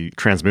perhaps the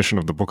transmission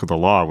of the Book of the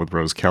Law with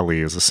Rose Kelly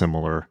is a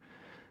similar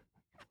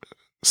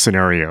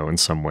scenario in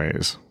some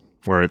ways,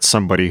 where it's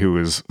somebody who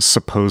is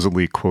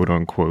supposedly quote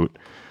unquote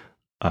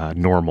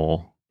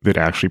normal that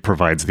actually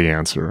provides the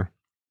answer.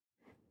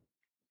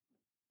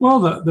 Well,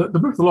 the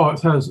Book of the Law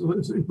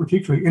is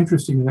particularly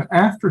interesting that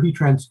after he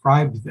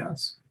transcribed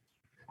this,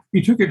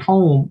 he took it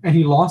home and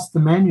he lost the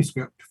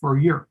manuscript for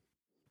a year.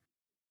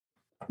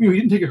 He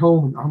didn't take it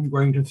home and I'm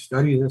going to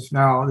study this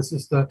now. This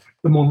is the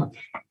moment.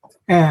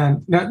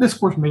 And now this, of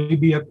course, may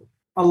be a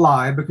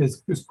lie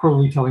because it's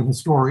Crowley telling his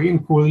story,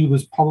 and Crowley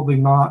was probably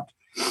not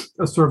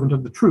a servant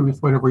of the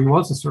truth, whatever he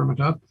was a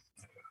servant of.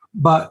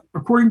 But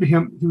according to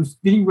him, he was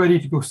getting ready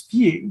to go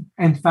skiing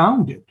and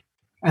found it,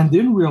 and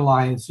then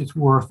realized its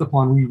worth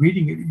upon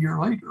rereading it a year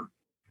later.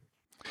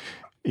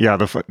 Yeah,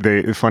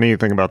 the funny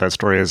thing about that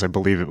story is I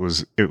believe it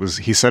was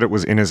he said it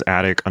was in his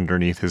attic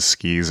underneath his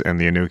skis and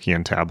the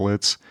Enochian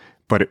tablets,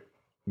 but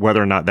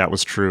whether or not that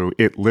was true,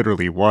 it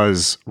literally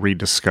was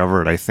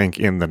rediscovered, I think,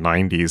 in the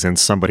 90s in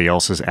somebody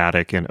else's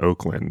attic in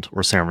Oakland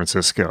or San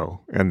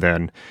Francisco. And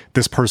then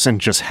this person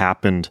just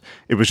happened,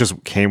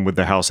 came with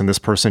the house, and this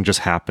person just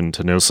happened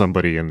to know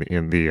somebody in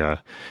the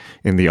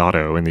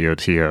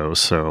OTO.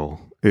 So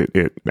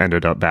it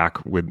ended up back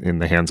in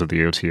the hands of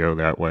the OTO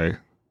that way.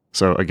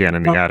 So again,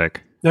 in the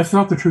attic. That's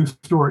not the true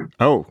story.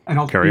 Oh, and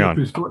I'll carry on.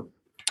 The true story.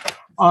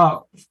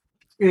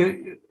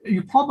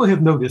 You probably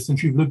have noticed,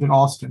 since you've lived in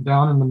Austin,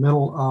 down in the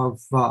middle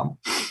of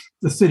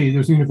the city,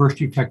 there's the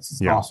University of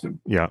Texas at Austin.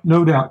 Yeah.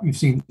 No doubt you've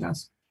seen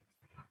this.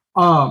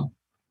 And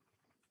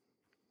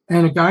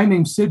a guy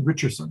named Sid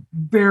Richardson,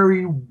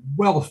 very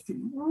wealthy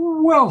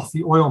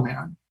oil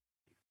man,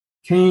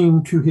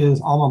 came to his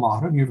alma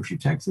mater, University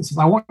of Texas, says,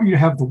 I want you to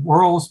have the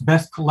world's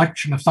best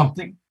collection of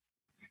something,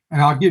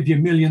 and I'll give you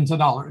millions of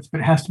dollars,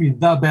 but it has to be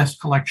the best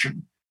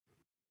collection.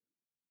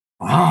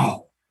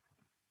 Wow.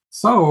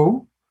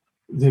 So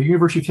the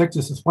University of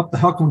Texas says, what the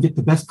hell can we get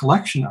the best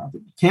collection of?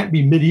 It can't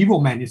be medieval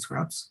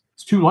manuscripts.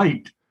 It's too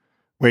late.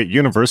 Wait,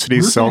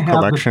 universities sell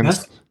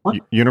collections?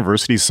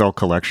 Universities sell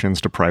collections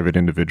to private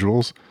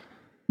individuals?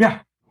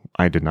 Yeah.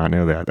 I did not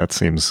know that. That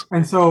seems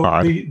And so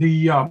odd.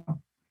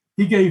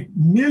 He gave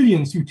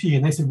millions to UT,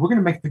 and they said, we're going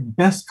to make the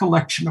best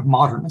collection of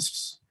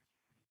modernists.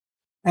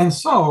 And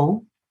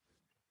so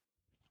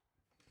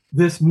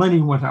this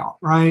money went out,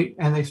 right?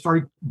 And they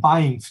started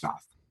buying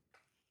stuff.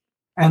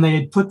 And they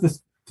had put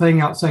this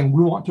thing out saying,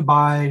 we want to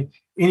buy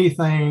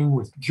anything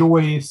with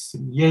Joyce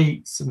and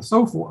Yeats and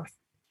so forth.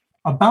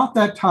 About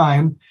that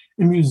time,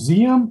 a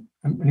museum,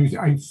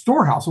 a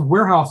storehouse, a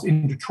warehouse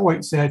in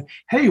Detroit said,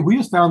 hey, we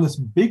just found this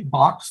big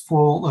box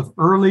full of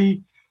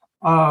early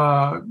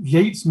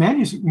Yeats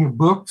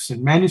books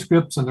and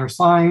manuscripts, and they're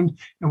signed,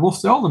 and we'll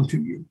sell them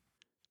to you.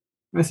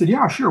 And I said,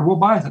 yeah, sure, we'll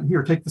buy them.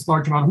 Here, take this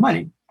large amount of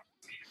money.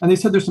 And they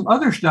said, there's some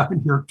other stuff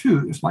in here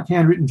too. There's like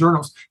handwritten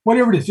journals,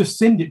 whatever it is, just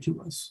send it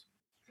to us.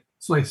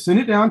 So they sent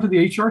it down to the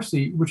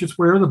HRC, which is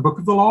where the Book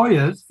of the Law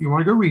is. If you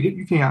want to go read it,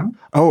 you can.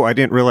 Oh, I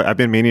didn't realize. I've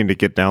been meaning to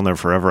get down there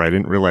forever. I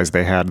didn't realize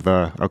they had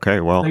the. Okay,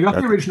 well, they got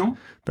the original.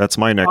 That's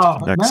my next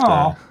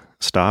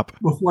stop.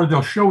 Before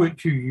they'll show it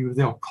to you,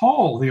 they'll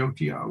call the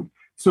OTO.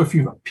 So if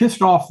you've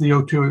pissed off the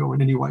OTO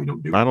in any way,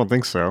 don't do it. I don't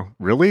think so.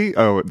 Really?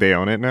 Oh, they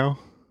own it now?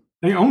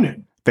 They own it.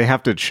 They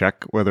have to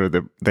check whether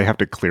they have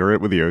to clear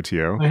it with the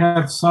OTO? They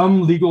have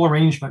some legal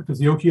arrangement because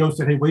the OTO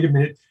said, hey, wait a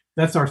minute,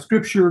 that's our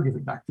scripture, give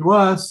it back to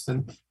us.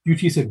 And UT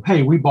said,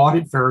 hey, we bought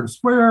it fair and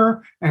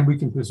square, and we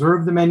can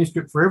preserve the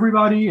manuscript for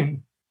everybody.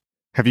 And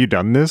have you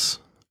done this?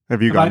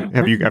 Have you gone?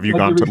 Have you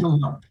gone to?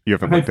 No. You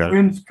haven't looked at it.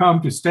 Friends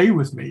come to stay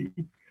with me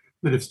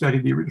that have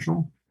studied the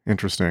original.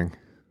 Interesting.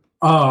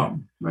 A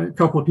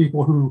couple of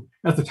people who,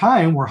 at the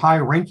time, were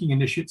high-ranking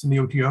initiates in the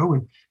OTO,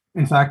 and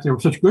in fact, they were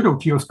such good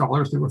OTO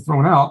scholars they were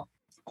thrown out.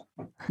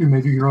 You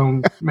may do your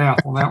own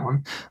math on that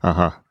one.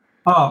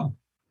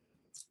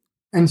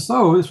 And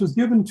so this was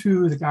given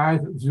to the guy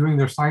that was doing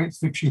their science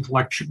fiction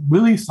collection,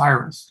 Willie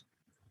Cyrus.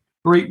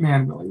 Great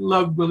man, Willie.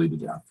 Loved Willie to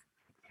death.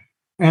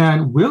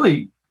 And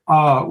Willie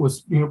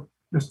was, and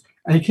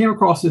he came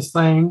across this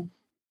thing,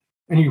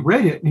 and he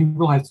read it, and he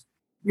realized,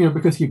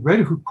 because he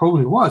read who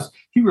Crowley was,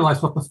 he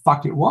realized what the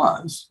fuck it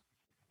was,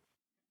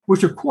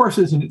 which of course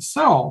is in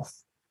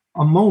itself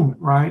a moment,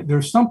 right?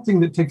 There's something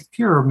that takes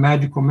care of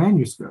magical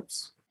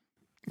manuscripts.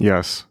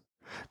 Yes.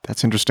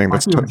 That's interesting.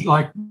 That's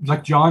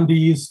like John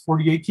Dee's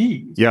 48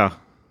 Keys. Yeah.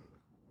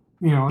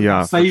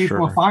 Saved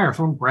from a fire.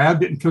 Someone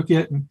grabbed it and took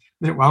it, and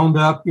then it wound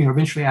up,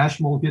 eventually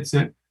Ashmole gets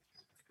it,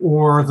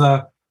 or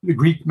the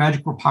Greek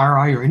magical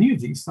papyri, or any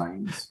of these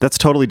things. That's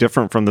totally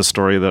different from the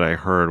story that I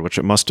heard, which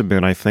it must have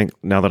been, I think,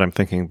 now that I'm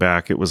thinking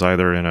back, it was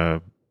either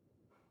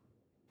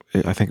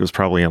I think it was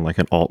probably in like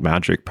an alt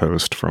magic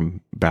post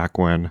from back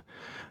when,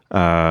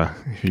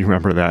 you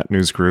remember that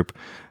news group.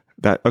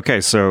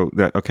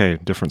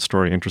 Different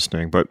story,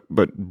 interesting,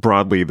 but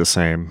broadly the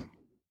same,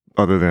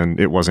 other than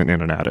it wasn't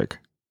in an attic.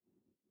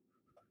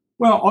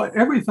 Well,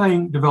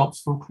 everything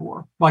develops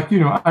folklore. Like,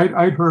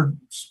 I'd heard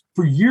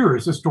for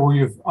years the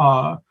story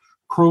of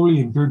Crowley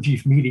and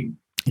Gurdjieff meeting.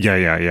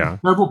 Yeah.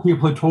 Several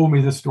people had told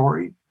me this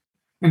story,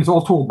 and it's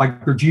all told by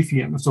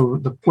Gurdjieffian. So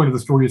the point of the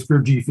story is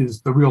Gurdjieff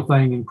is the real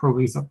thing, and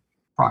Crowley's a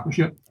crock of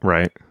shit.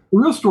 Right. The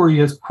real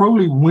story is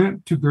Crowley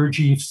went to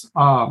Gurdjieff's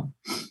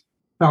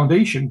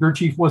foundation.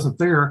 Gurdjieff wasn't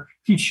there.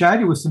 He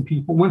chatted with some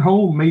people, went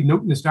home, made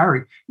note in his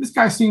diary. This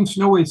guy seems to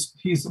know what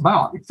he's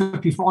about,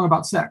 except he's wrong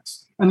about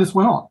sex. And this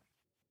went on.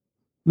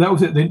 And that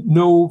was it.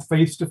 No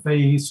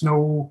face-to-face,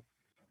 no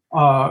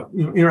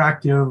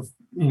interactive,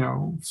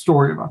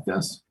 story about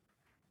this.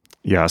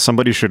 Yeah,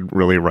 somebody should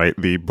really write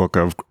the book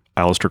of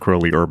Aleister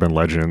Crowley urban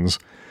legends.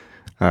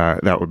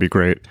 That would be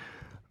great.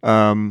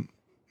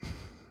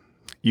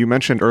 You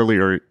mentioned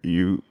earlier,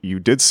 you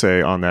did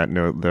say on that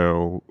note,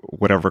 though,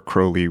 whatever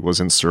Crowley was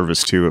in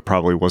service to, it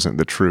probably wasn't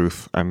the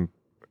truth.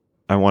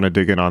 I want to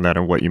dig in on that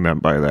and what you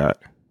meant by that.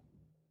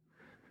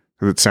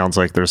 It sounds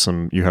like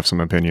you have some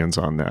opinions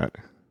on that.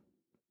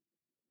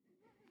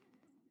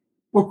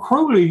 Well,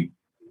 Crowley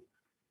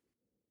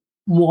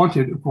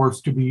wanted, of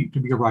course, to be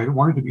a writer,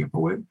 wanted to be a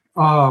poet.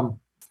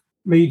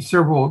 Made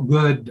several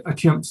good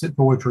attempts at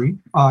poetry,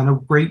 no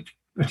great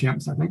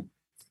attempts, I think.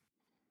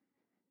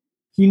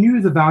 He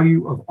knew the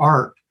value of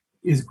art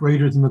is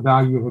greater than the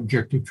value of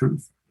objective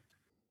truth.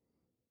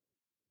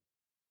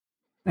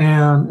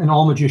 And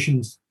all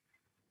magicians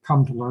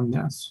come to learn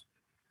this.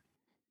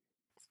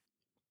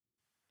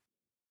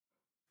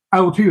 I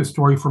will tell you a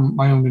story from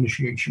my own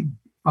initiation.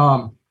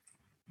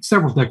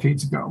 Several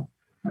decades ago,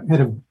 I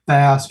had a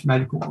vast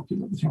magical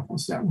working at the Temple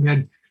of Set. We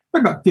had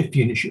about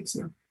 50 initiates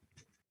there.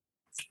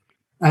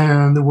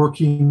 And the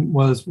working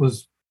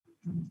was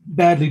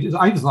badly.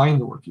 I designed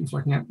the working, so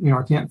I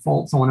can't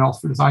fault someone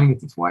else for designing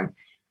it this way.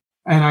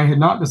 And I had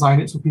not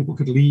designed it so people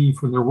could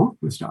leave when their work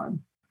was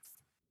done.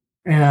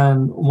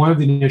 And one of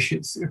the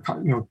initiates,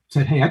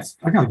 said, "Hey,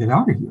 I got to get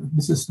out of here.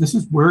 This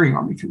is wearing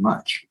on me too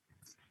much."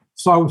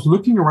 So I was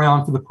looking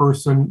around for the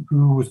person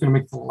who was going to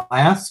make the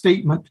last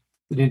statement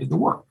that ended the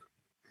work.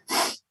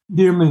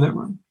 Dear me, that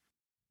room.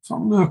 So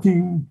I'm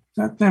looking. Is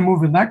that them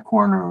moving in that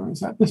corner? Or is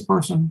that this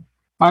person?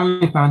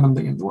 Finally found them.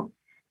 They ended the work.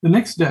 The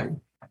next day,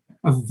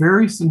 a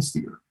very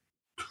sincere,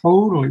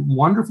 totally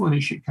wonderful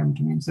initiate came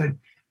to me and said,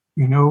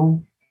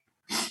 "The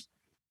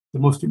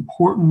most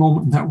important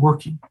moment in that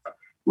working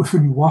was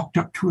when you walked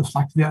up to us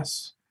like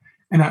this,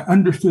 and I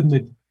understood in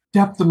the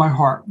depth of my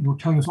heart you were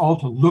telling us all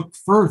to look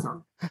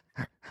further."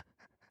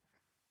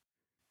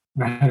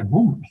 And I had a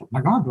moment. Oh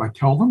my God, do I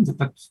tell them that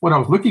that's what I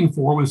was looking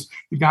for was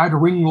the guy to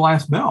ring the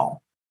last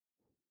bell?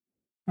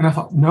 And I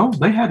thought, no,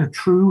 they had a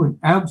true and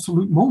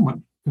absolute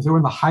moment because they were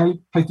in the high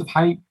place of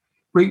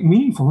great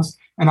meaningfulness,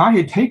 and I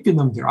had taken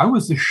them there. I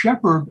was the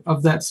shepherd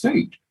of that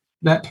state,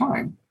 that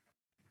time.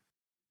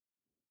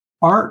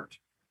 Art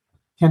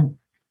can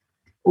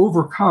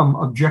overcome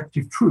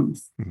objective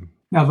truth. Mm-hmm.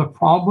 Now, the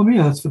problem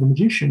is for the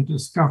magician to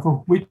discover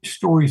which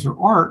stories are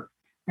art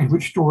and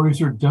which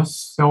stories are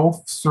just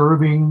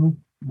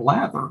self-serving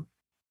blather.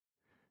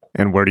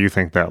 And where do you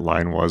think that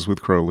line was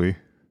with Crowley?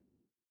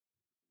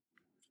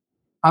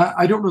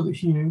 I don't know that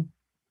he knew.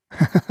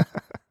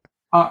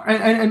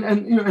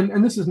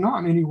 And this is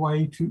not in any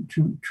way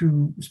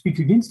to speak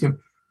against him.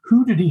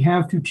 Who did he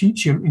have to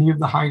teach him any of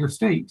the higher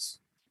states?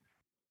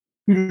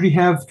 Who did he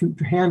have to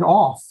hand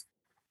off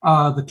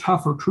the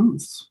tougher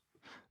truths?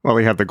 Well,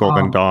 he had the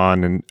Golden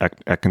Dawn and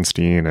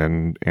Eckenstein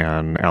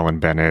and Alan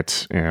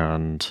Bennett,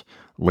 and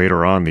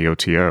later on the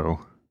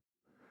OTO.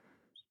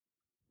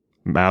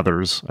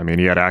 Mathers. I mean,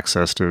 he had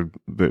access to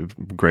the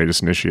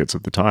greatest initiates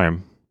of the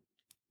time.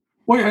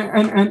 Well,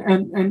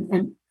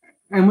 and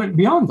went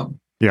beyond them.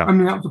 Yeah, I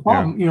mean that was the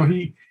problem. Yeah.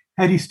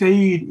 He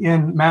stayed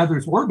in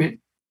Mathers' orbit.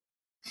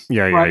 He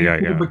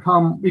could have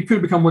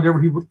become whatever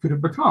he could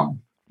have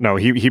become. No,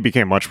 he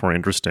became much more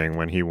interesting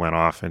when he went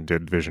off and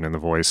did Vision and the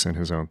Voice and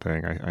his own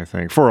thing. I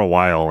think for a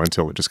while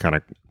until it just kind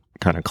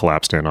of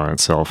collapsed in on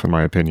itself, in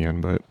my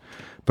opinion.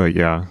 But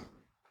yeah.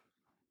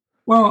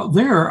 Well,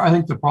 there, I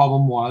think the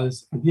problem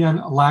was, again,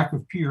 a lack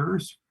of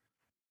peers.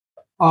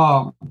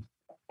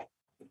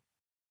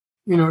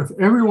 If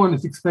everyone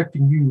is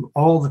expecting you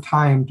all the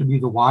time to be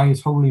the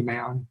wise, holy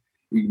man,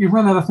 you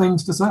run out of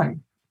things to say.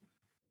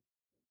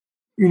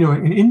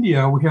 In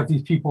India, we have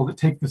these people that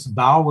take this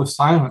vow of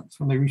silence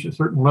when they reach a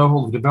certain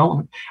level of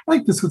development. I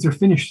think this because they're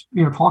finished,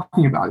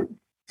 talking about it.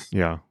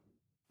 Yeah.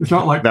 It's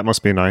not like that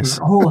must be nice.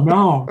 Oh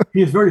no,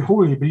 he is very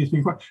holy, but he's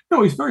being quiet.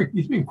 No, he's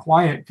being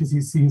quiet because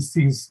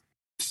he's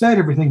said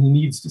everything he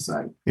needs to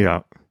say.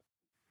 Yeah.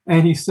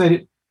 And he said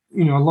it,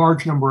 a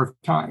large number of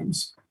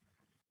times.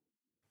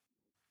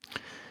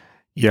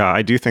 Yeah,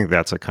 I do think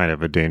that's a kind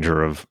of a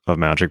danger of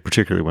magic,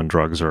 particularly when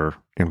drugs are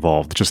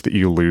involved, just that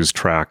you lose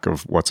track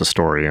of what's a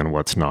story and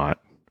what's not.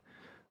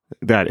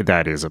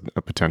 That is a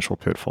potential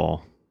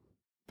pitfall.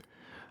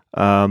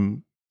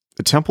 The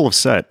Temple of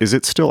Set, is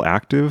it still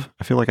active?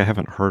 I feel like I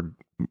haven't heard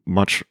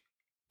much.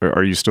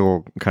 Are you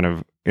still kind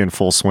of in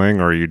full swing,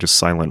 or are you just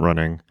silent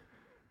running?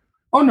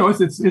 Oh no,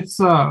 it's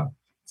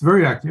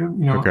very active.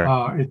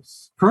 Okay.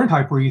 Its current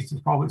high priest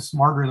is probably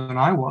smarter than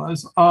I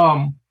was.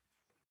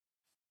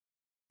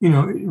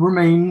 It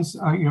remains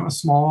a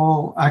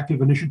small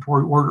active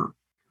initiatory order.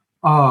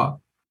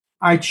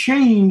 I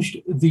changed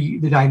the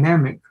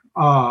dynamic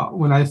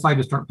when I decided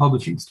to start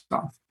publishing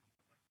stuff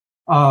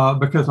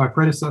because my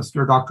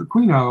predecessor, Dr.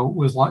 Quino,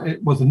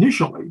 was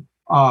initially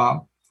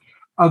of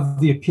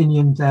the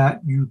opinion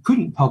that you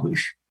couldn't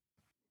publish.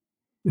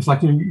 It's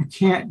like you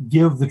can't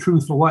give the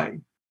truth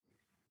away,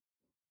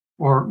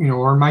 or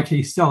in my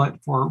case, sell it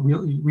for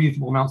really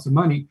reasonable amounts of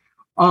money.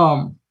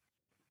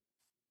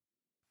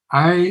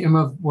 I am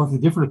of a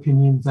different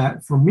opinion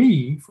that for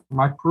me, for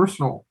my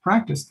personal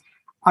practice,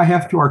 I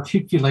have to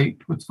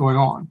articulate what's going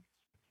on.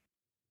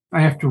 I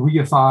have to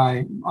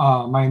reify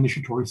my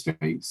initiatory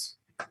states.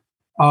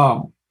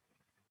 There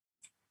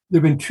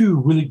have been two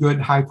really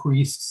good high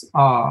priests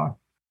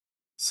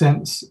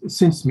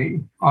since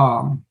me,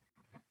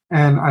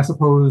 and I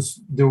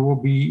suppose there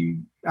will be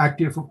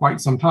active for quite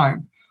some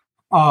time.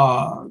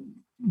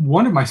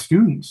 One of my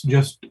students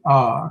just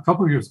a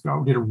couple of years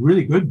ago did a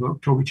really good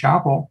book, Toby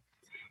Chappell,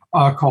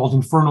 called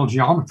Infernal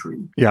Geometry.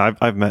 Yeah,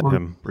 I've met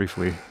him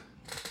briefly.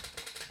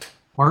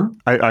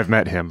 Pardon? I've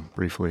met him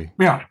briefly.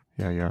 Yeah.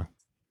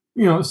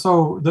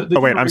 So the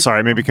wait, I'm sorry.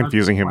 I may be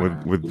confusing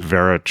him with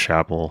Vera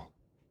Chappell.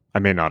 I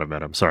may not have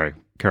met him. Sorry.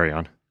 Carry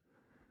on.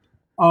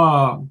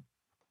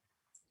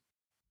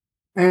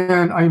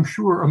 And I'm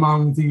sure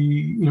among the,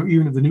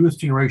 even of the newest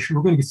generation,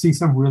 we're going to see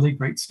some really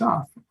great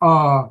stuff.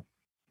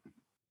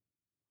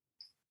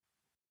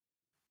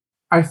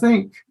 I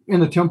think in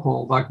the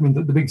temple,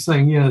 the big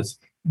saying is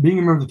being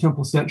a member of the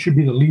temple set should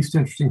be the least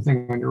interesting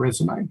thing on your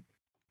resume.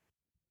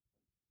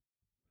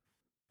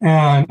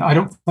 And I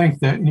don't think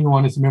that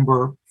anyone is a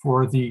member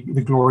for the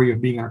glory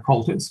of being an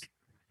occultist.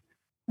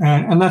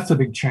 And that's a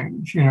big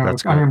change. I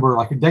remember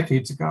like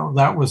decades ago,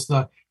 that was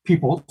the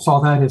people saw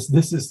that as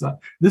this is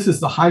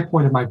the high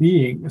point of my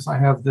being, as I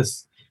have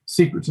this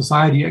secret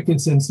society I can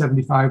send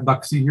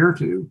 $75 a year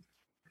to,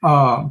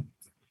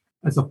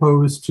 as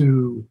opposed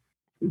to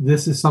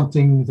this is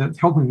something that's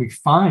helping me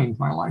find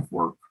my life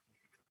work.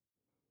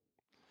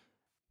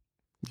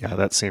 Yeah,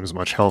 that seems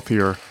much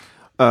healthier.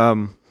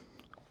 One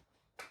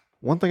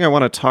thing I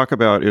want to talk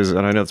about is,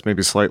 and I know it's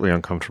maybe slightly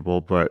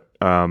uncomfortable, but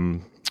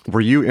were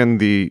you in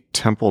the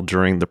temple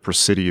during the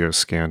Presidio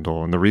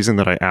scandal? And the reason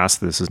that I ask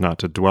this is not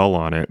to dwell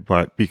on it,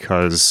 but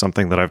because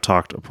something that I've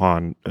talked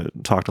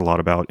a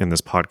lot about in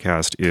this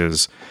podcast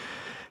is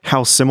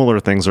how similar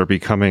things are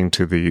becoming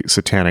to the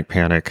Satanic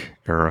Panic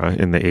era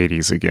in the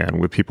 80s again,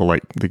 with people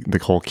like the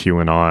whole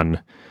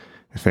QAnon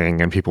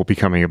thing and people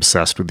becoming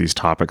obsessed with these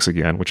topics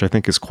again, which I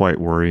think is quite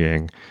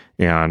worrying.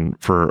 And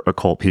for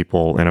occult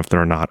people, and if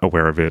they're not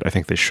aware of it, I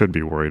think they should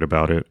be worried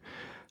about it.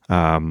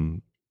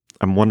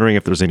 I'm wondering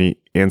if there's any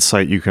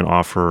insight you can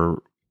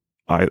offer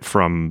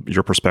from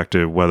your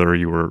perspective, whether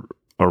you were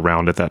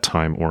around at that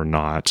time or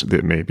not,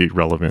 that may be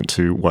relevant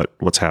to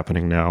what's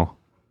happening now.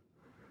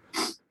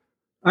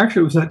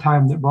 Actually, it was that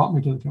time that brought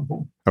me to the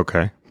temple.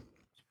 Okay.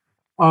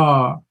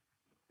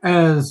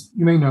 As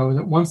you may know,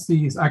 that once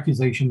these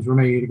accusations were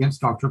made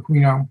against Dr.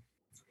 Aquino,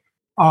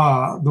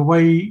 the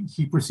way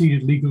he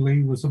proceeded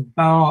legally was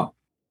about,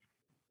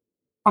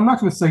 I'm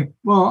not going to say,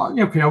 well,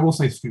 okay, I will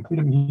say stupid.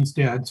 I mean, he's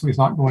dead, so he's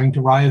not going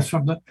to rise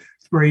from the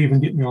grave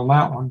and get me on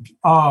that one.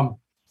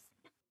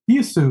 He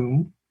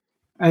assumed,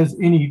 as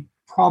any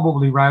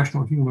probably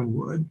rational human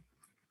would,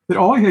 that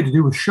all he had to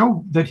do was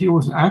show that he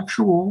was an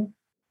actual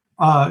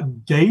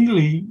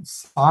daily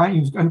sign. He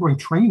was undergoing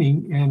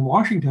training in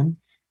Washington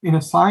in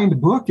a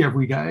signed book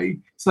every day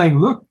saying,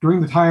 look,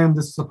 during the time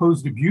this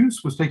supposed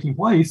abuse was taking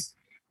place,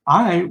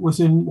 I was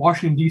in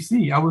Washington,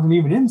 D.C. I wasn't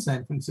even in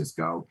San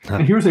Francisco.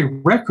 And here's a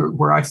record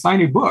where I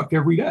sign a book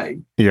every day.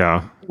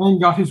 Yeah.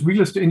 And got his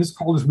real estate, and this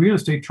called his real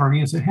estate attorney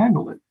and said,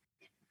 handle it.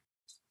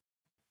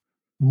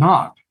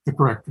 Not the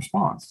correct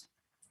response.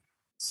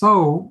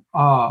 So,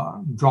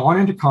 drawn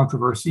into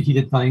controversy, he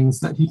did things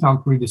that he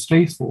found pretty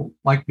distasteful,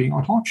 like being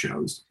on talk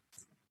shows.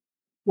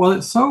 Well,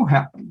 it so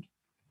happened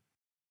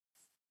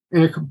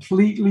in a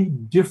completely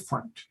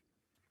different,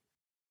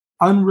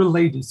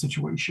 unrelated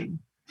situation.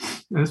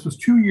 Now, this was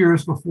 2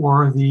 years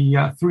before the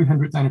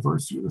 300th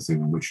anniversary of the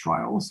Salem witch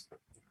trials.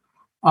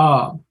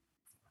 I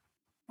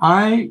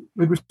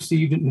had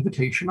received an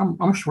invitation. I'm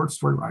a short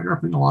story writer.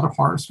 I've written a lot of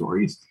horror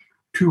stories,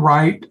 to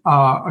write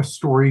a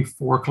story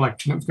for a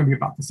collection that was going to be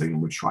about the Salem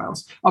witch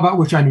trials, about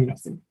which I knew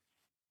nothing.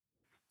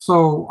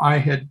 So I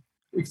had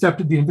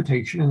accepted the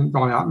invitation and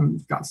gone out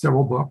and got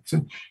several books.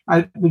 And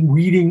I'd been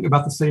reading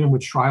about the Salem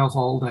witch trials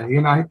all day.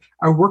 And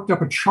I worked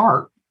up a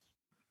chart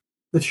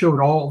that showed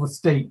all the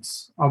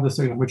states of the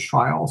Salem witch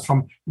trials,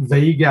 from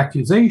vague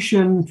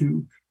accusation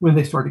to when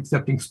they started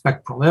accepting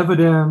spectral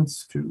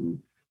evidence, to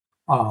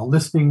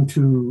listening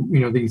to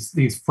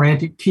these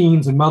frantic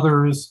teens and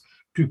mothers,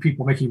 to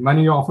people making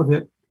money off of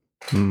it.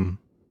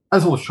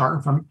 As a little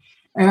chart from,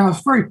 and I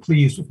was very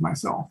pleased with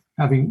myself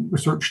having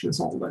researched this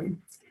all day.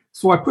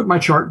 So I put my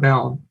chart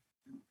down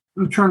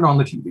and turned on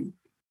the TV.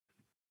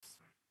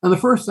 And the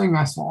first thing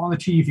I saw on the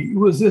TV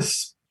was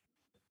this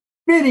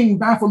spitting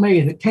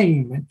Baphomet that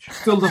came and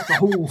filled up the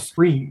whole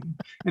screen.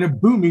 And a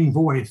booming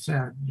voice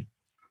said,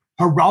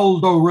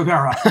 Geraldo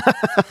Rivera.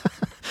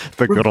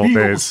 The good old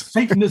days.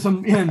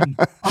 Satanism in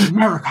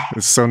America.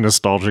 It's so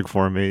nostalgic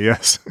for me,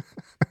 yes.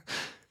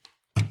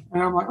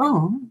 And I'm like,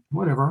 oh,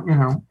 whatever,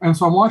 And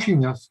so I'm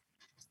watching this.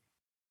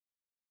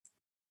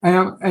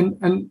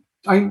 And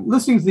I'm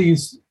listening to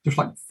these, there's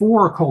like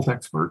 4 occult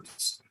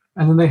experts.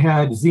 And then they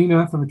had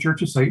Zena from the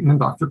Church of Satan and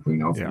Dr.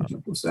 Aquino from the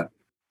Temple Set.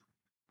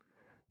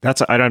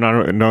 I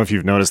don't know if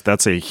you've noticed,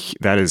 that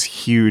is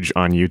huge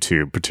on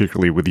YouTube,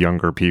 particularly with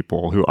younger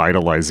people who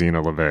idolize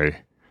Zena LaVey,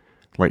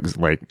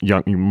 like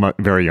young,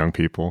 very young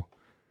people.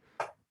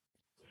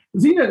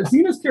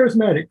 Zena's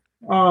charismatic.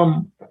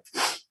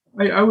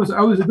 I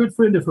was a good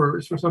friend of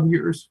hers for some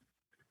years,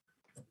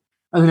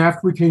 and then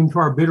after we came to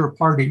our bitter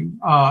parting,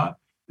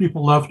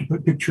 people love to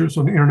put pictures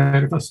on the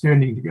internet of us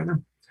standing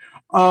together.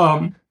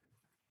 And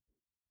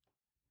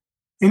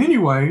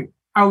anyway,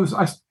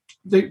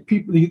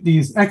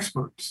 these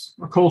experts,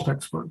 occult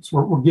experts,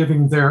 were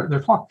giving their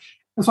talk,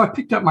 and so I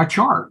picked up my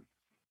chart,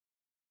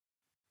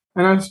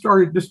 and I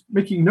started just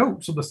making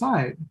notes on the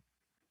side.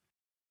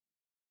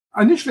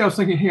 Initially, I was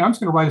thinking, hey, I'm just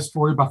going to write a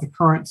story about the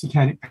current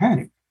Satanic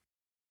Panic.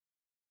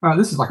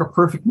 This is like a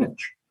perfect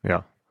niche.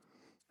 Yeah.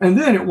 And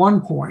then at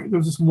one point, there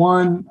was this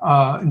one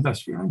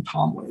investigator named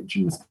Tom Wedge,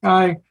 and this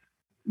guy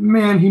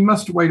Man, he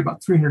must have weighed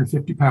about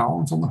 350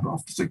 pounds on the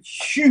hoof. He's a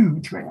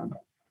huge man.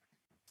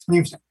 And he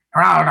was saying,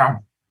 I don't know.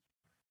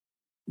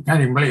 You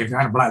can't even believe the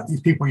kind of blood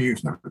these people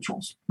use in their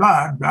rituals.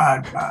 Blood,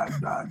 blood, blood,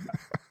 blood.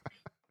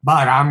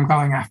 But I'm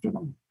going after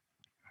them.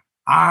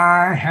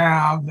 I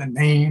have the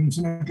names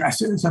and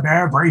addresses of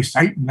every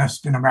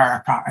Satanist in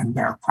America and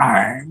their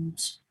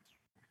crimes.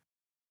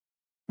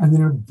 And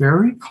in a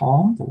very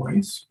calm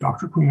voice,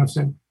 Dr. Aquino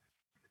said,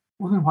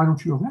 well, then why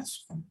don't you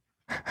arrest them?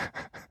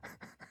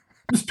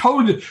 Just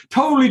totally,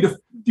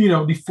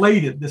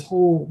 deflated this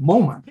whole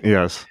moment.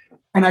 Yes.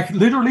 And I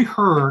literally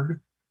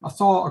I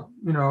saw,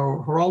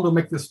 Geraldo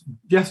make this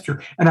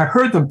gesture, and I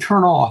heard them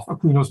turn off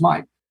Aquino's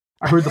mic.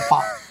 I heard the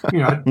pop.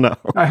 No.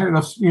 I had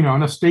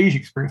enough stage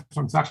experience.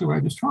 That's exactly what I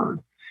just heard.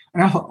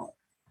 And I thought,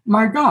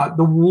 my God,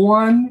 the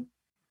one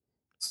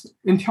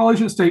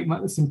intelligent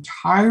statement this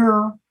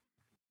entire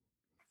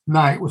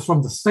night was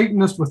from the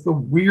Satanist with the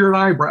weird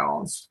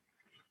eyebrows.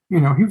 He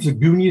was the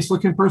gooniest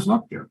looking person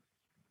up there.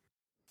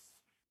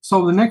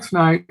 So the next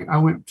night I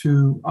went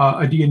to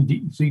a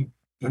D&D, see,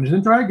 Dungeons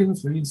and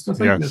Dragons leads to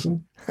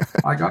Satanism. Yes.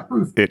 I got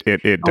proof. It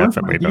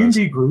definitely does.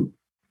 D&D group,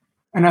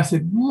 and I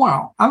said,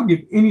 wow, I would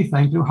give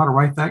anything to know how to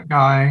write that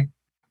guy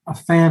a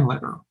fan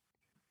letter.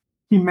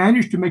 He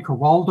managed to make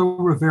Geraldo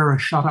Rivera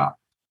shut up.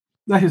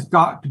 That has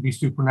got to be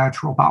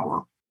supernatural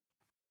power.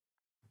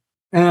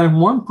 And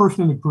one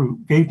person in the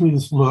group gave me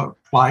this look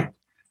like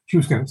she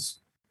was going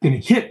to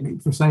hit me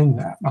for saying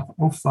that. And I thought,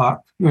 oh,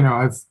 fuck.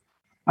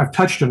 I've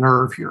touched a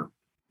nerve here.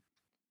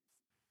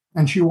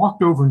 And she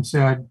walked over and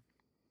said,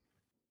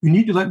 you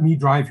need to let me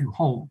drive you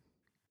home.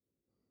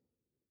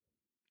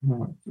 And I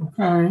went,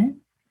 okay.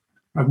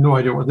 I have no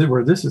idea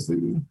where this is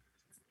leading.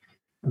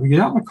 And we get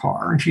out in the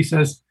car, and she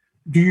says,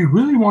 do you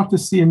really want to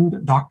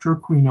send Dr.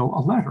 Aquino a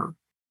letter?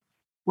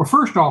 Well,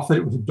 first off, that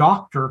it was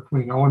Dr.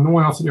 Aquino, and no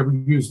one else had ever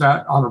used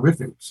that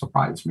honorific,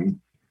 surprised me.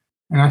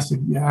 And I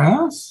said,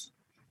 yes.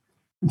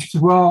 And she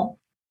said, well,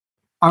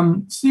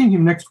 I'm seeing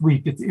him next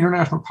week at the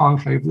International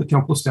Conclave of the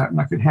Temple of Set, and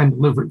I could hand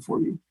deliver it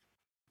for you.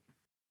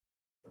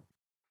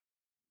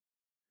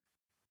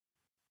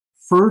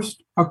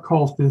 First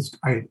occultist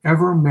I had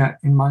ever met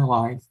in my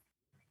life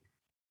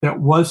that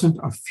wasn't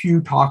a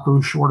few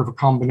tacos short of a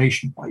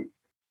combination plate.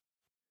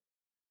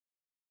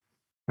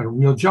 Had a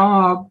real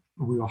job,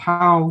 a real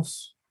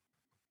house,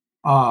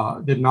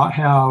 did not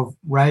have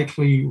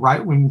radically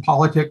right-wing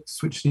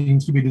politics, which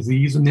seems to be a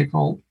disease in the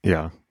occult.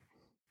 Yeah.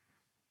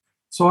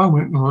 So I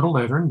went and wrote a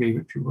letter and gave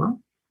it to her.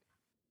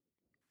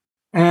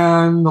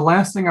 And the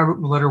last thing I wrote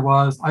in the letter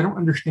was, I don't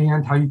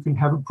understand how you can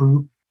have a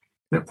group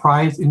that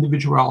prize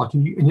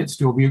individuality and yet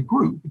still be a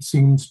group. It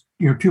seems,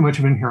 too much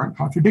of an inherent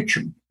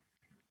contradiction.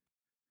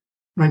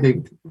 And I gave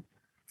it to her.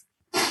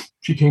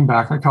 She came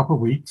back in a couple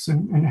of weeks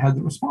and had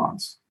the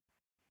response.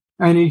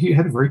 And he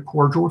had a very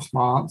cordial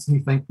response, and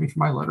he thanked me for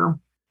my letter.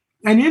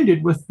 And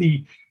ended with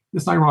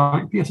this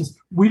ironic PS,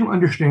 we don't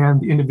understand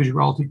the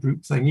individuality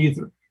group thing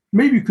either.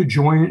 Maybe you could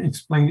join it and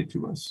explain it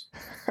to us.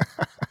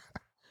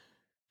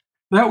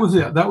 That was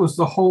it. That was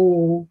the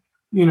whole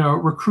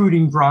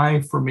recruiting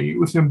drive for me. It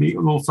was going to be a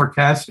little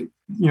sarcastic,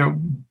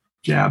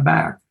 jab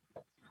back.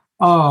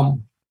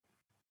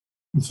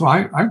 And so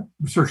I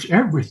researched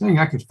everything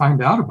I could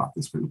find out about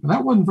this group. And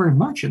that wasn't very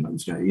much in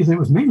those days. It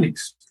was mainly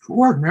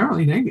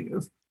extraordinarily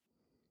negative.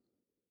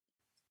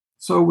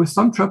 So with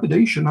some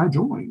trepidation, I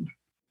joined.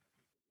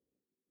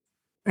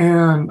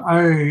 And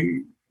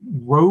I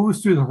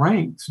rose through the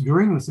ranks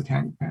during the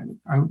Satanic Panic.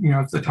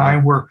 It's the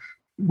time where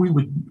we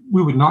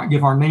would not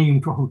give our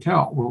name to a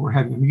hotel where we're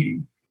having a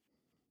meeting,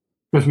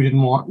 because we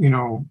didn't want,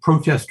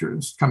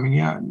 protesters coming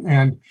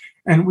in.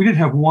 And we did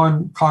have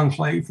one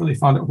conclave where they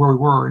found out where we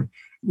were. And,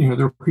 there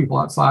were people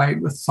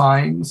outside with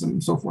signs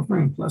and so forth,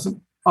 very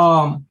unpleasant.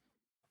 No,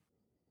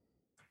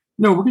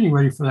 we're getting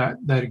ready for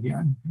that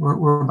again.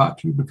 We're about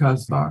to,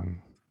 because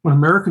when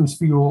Americans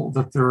feel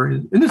that there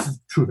is, and this is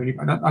true of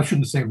anybody, I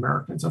shouldn't say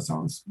Americans, that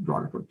sounds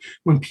derogatory.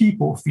 When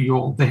people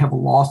feel they have a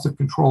loss of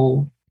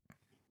control,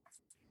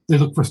 they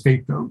look for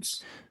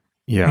scapegoats.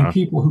 Yeah. And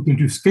people who can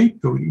do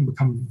scapegoating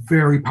become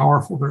very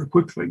powerful very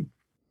quickly.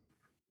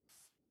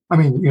 I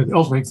mean, the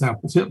ultimate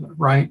example is Hitler,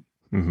 right?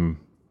 Mm-hmm.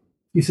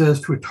 He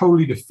says to a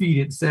totally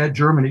defeated, sad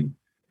Germany,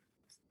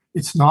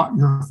 it's not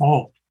your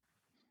fault.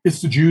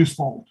 It's the Jews'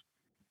 fault.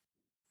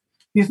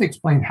 He doesn't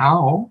explain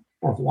how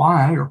or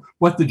why or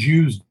what the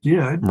Jews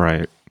did.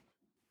 Right.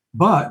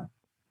 But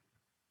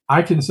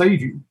I can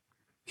save you.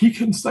 He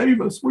can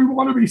save us. We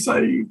want to be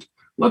saved.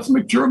 Let's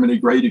make Germany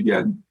great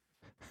again.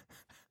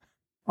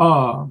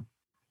 There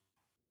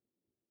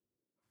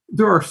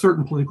are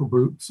certain political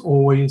groups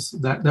always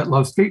that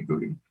love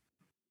scapegoating.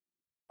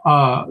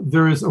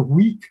 There is a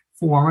weak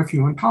form of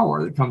human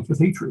power that comes with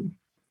hatred.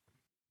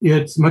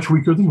 It's much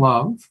weaker than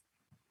love,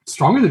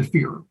 stronger than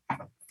fear.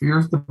 Fear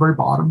is at the very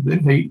bottom, then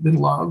hate, then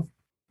love,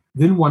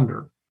 then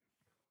wonder.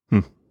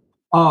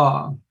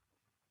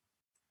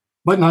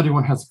 But not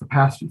everyone has the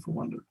capacity for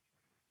wonder.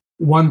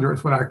 Wonder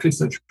is what actually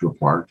sets you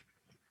apart.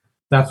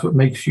 That's what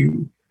makes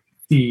you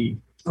the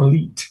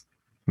elite.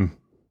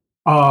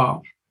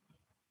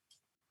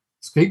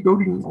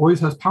 scapegoating always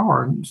has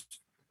power, and there's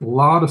a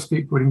lot of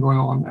scapegoating going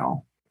on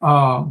now.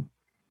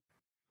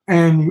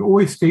 And you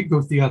always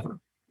scapegoat the other.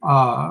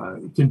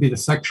 It can be the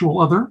sexual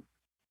other,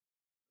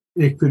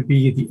 it could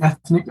be the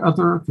ethnic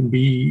other, it can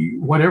be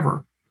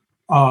whatever.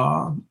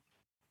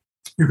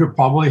 You could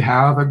probably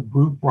have a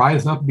group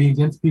rise up being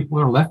against people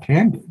that are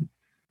left-handed,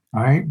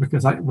 right?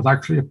 Because that was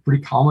actually a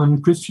pretty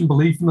common Christian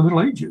belief in the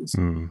Middle Ages.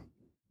 Mm.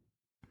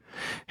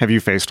 Have you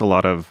faced a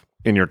lot of,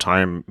 in your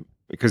time,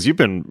 because you've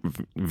been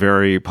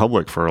very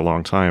public for a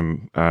long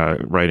time,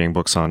 writing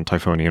books on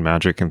Typhonian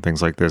magic and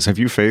things like this. Have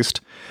you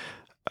faced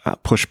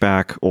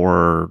pushback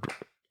or,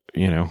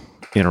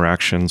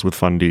 interactions with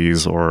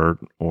fundies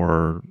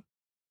or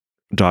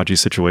dodgy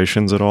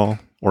situations at all,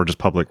 or just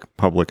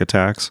public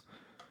attacks?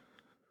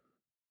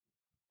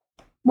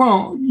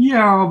 Well,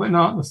 yeah, but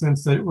not in the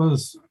sense that it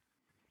was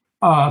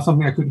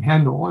something I couldn't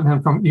handle, and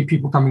have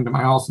people coming to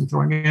my house and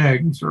throwing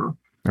eggs or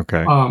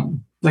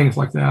things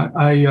like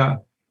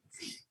that.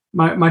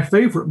 My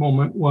favorite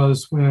moment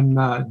was when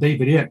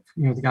David Icke,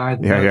 the guy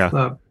that does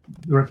the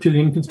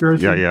reptilian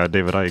conspiracy. Yeah,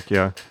 David Icke,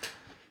 yeah.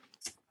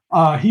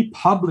 He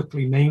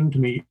publicly named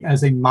me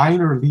as a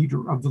minor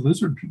leader of the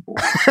lizard people.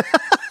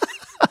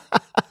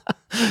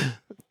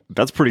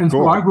 That's pretty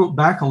cool. So I wrote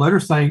back a letter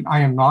saying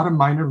I am not a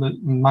minor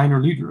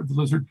leader of the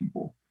lizard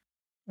people.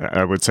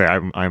 I would say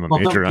I'm a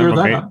major.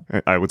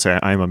 I would say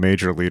I'm a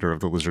major leader of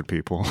the lizard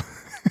people.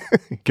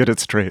 Get it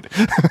straight.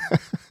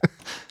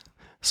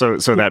 So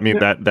that means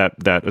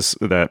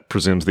that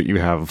presumes that you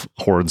have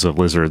hordes of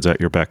lizards at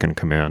your beck and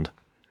command.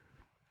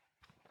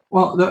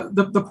 Well,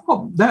 the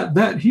problem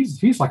that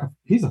he's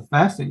a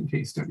fascinating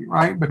case study,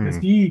 right? Because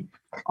he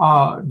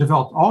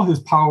developed all his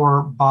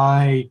power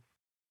by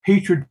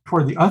hatred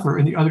toward the other,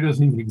 and the other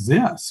doesn't even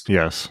exist.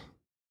 Yes.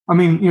 I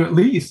mean, at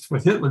least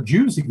with Hitler,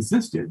 Jews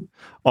existed.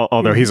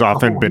 Although he's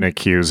often been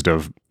accused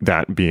of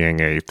that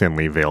being a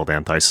thinly veiled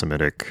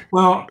anti-Semitic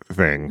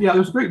thing. Yeah,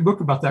 there's a great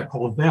book about that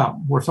called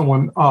Them, where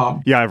someone...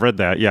 yeah, I've read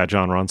that. Yeah,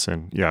 John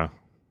Ronson. Yeah.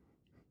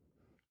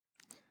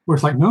 Where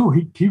it's like, no,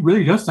 he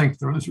really does think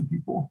they're lizard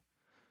people.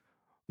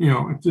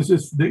 It's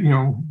just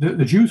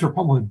the Jews are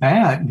probably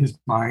bad in his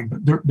mind,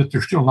 but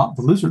they're still not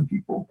the lizard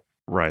people.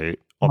 Right.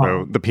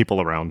 Although the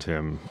people around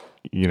him,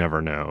 you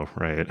never know,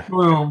 right?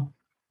 Well,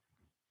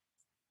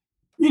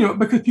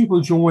 because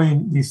people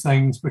join these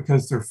things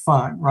because they're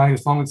fun, right?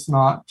 As long as it's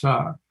not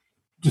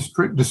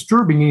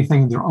disturbing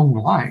anything in their own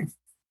life,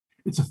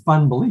 it's a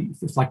fun belief.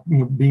 It's like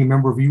being a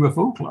member of a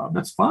UFO club.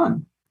 That's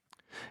fun.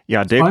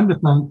 Yeah, it's fun to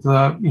think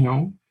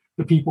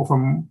the people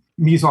from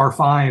Mizar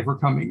 5 are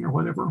coming or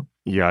whatever.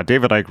 Yeah,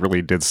 David Icke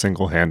really did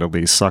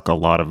single-handedly suck a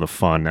lot of the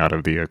fun out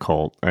of the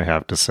occult, I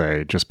have to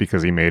say, just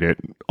because he made it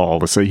all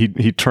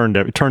he turned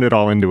it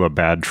all into a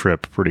bad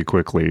trip pretty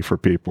quickly for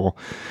people,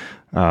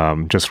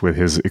 just with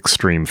his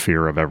extreme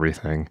fear of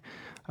everything.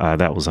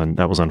 That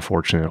was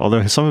unfortunate.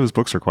 Although some of his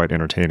books are quite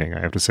entertaining,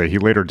 I have to say. He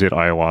later did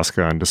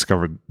ayahuasca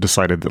and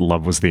decided that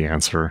love was the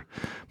answer,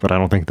 but I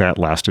don't think that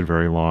lasted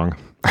very long.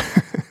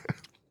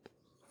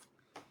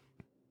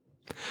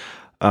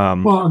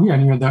 Well,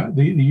 yeah,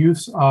 the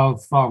use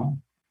of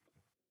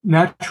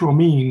natural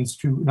means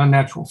to an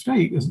unnatural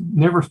state is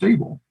never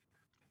stable.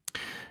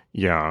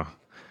 Yeah.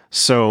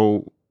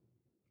 So,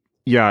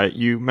 yeah,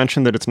 you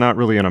mentioned that it's not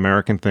really an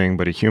American thing,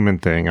 but a human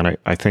thing. And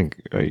I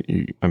think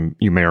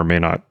you may or may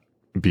not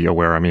be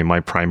aware. I mean, my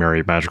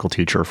primary magical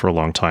teacher for a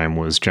long time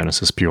was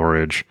Genesis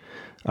Peorage,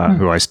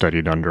 who I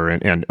studied under.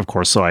 And of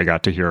course, so I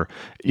got to hear,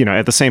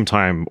 at the same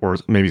time, or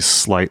maybe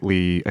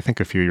slightly, I think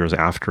a few years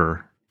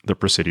after the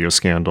Presidio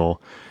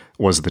scandal,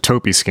 was the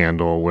Topi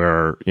scandal,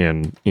 where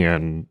in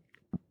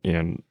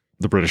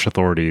the British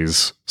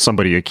authorities,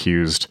 somebody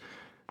accused,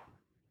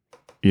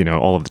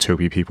 all of the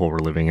Topi people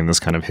were living in this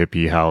kind of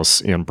hippie house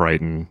in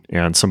Brighton,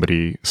 and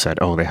somebody said,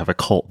 oh, they have a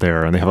cult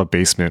there, and they have a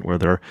basement where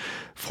they're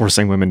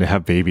forcing women to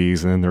have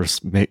babies, and then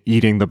they're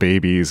eating the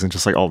babies, and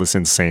just like all this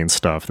insane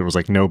stuff. There was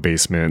like no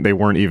basement. They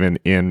weren't even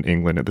in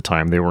England at the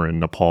time. They were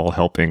in Nepal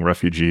helping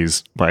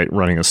refugees by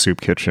running a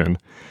soup kitchen,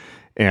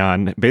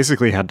 and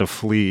basically had to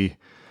flee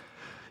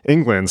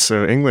England.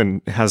 So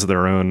England has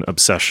their own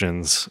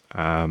obsessions,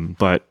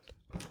 but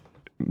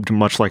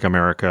much like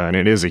America, and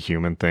it is a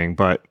human thing.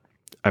 But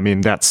I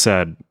mean, that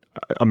said,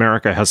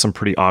 America has some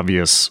pretty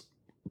obvious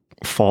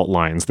fault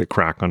lines that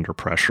crack under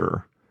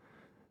pressure.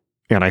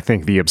 And I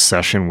think the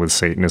obsession with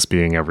Satanists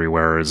being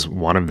everywhere is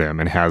one of them,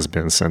 and has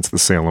been since the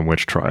Salem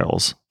witch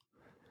trials,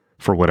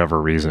 for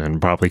whatever reason,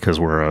 probably because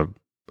we're a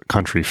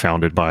country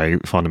founded by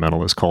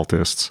fundamentalist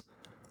cultists.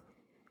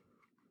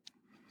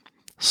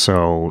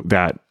 So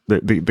that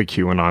the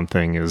QAnon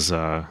thing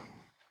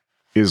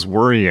is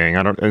worrying.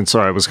 And so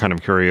I was kind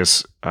of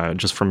curious,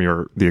 just from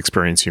the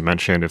experience you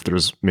mentioned, if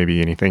there's maybe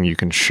anything you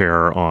can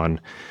share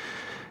on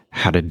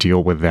how to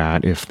deal with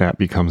that if that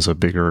becomes a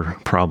bigger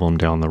problem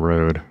down the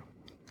road.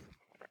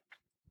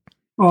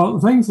 Well,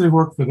 the things that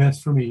work the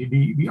best for me: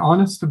 be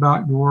honest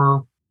about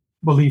your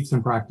beliefs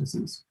and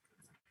practices.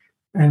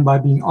 And by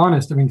being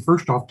honest, I mean,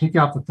 first off, pick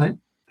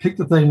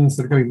the things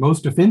that are going to be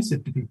most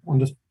offensive to people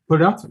and just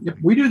put it out there. Yep,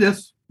 we do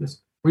this.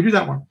 We do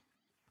that one.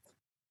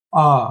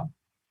 Uh,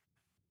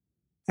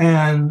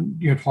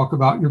 and talk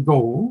about your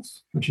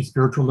goals, which is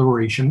spiritual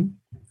liberation,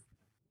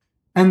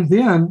 and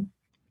then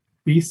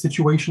be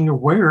situationally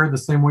aware the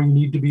same way you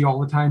need to be all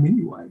the time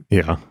anyway.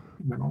 Yeah.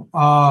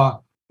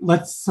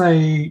 Let's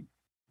say,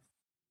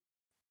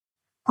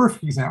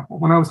 perfect example,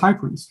 when I was high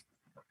priest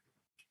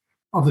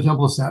of the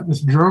Temple of Set,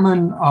 this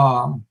German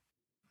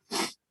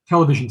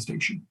television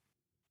station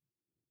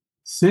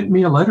sent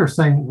me a letter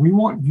saying, we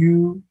want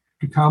you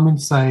to come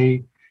and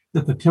say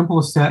that the Temple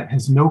of Set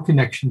has no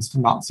connections to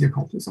Nazi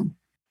occultism.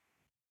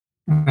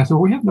 And I said,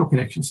 well, we have no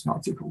connections to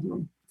Nazi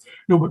occultism.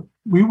 No, but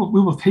we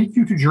will take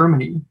you to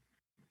Germany,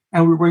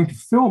 and we're going to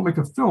make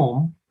a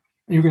film,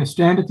 and you're going to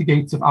stand at the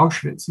gates of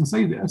Auschwitz and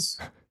say this.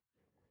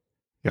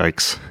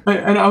 Yikes.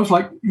 And I was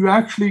like, you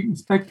actually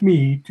expect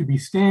me to be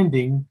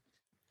standing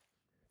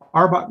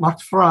Arbeit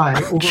macht frei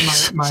over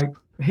my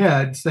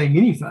head saying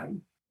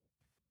anything?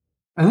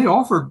 And they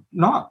offered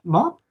not,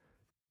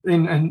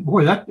 and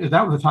boy, that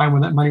was a time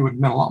when that money would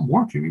have meant a lot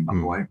more to me, by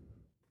the way.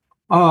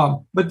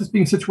 But just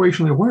being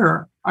situationally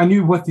aware, I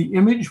knew what the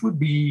image would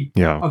be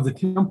of the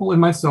temple and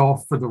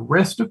myself for the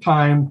rest of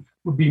time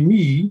would be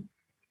me.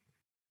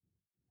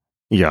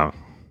 Yeah.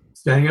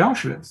 Standing at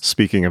Auschwitz.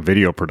 Speaking of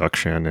video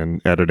production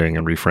and editing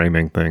and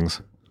reframing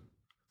things.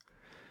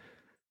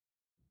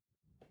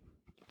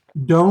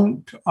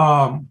 Don't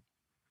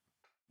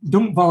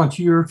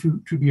volunteer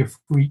to be a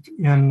freak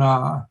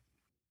in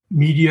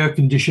media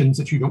conditions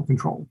that you don't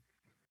control.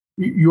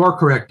 You are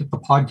correct that the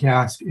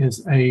podcast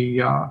is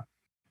a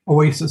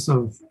oasis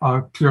of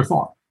clear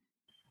thought.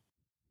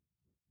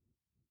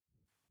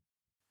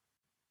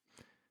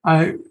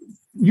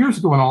 Years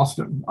ago in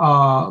Austin,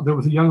 there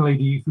was a young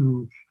lady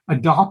who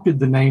adopted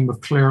the name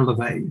of Claire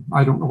LeVay.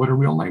 I don't know what her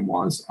real name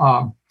was.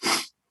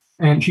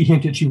 And she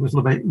hinted she was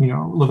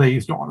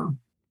LeVay's daughter,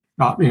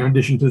 not in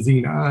addition to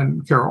Zena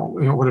and Carol,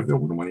 whatever the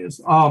older one is.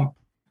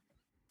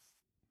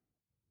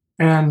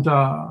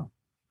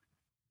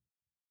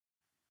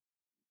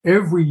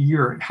 Every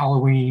year at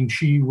Halloween,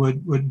 she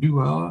would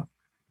do a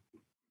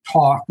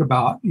talk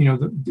about,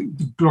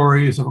 the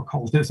glories of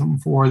occultism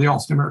for the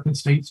Austin American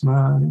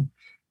Statesman.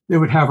 They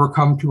would have her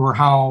come to her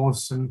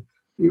house, and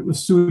it was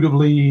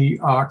suitably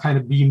kind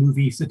of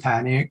B-movie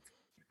satanic,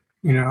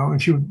 and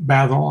she would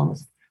babble on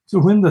this. So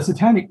when the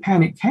satanic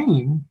panic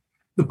came,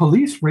 the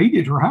police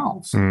raided her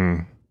house.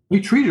 They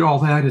treated all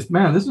that as,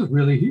 man, this is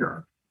really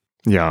here.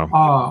 Yeah.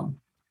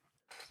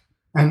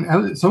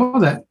 And some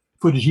of that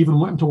footage even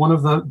went into one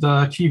of the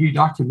TV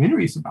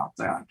documentaries about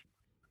that.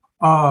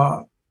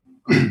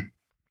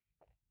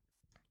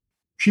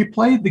 She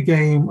played the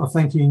game of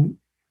thinking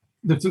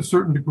there's a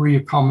certain degree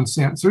of common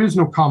sense. There is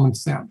no common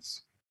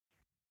sense.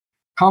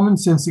 Common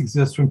sense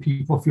exists when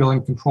people feel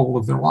in control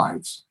of their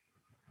lives.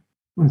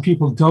 When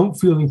people don't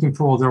feel in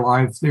control of their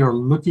lives, they are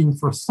looking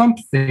for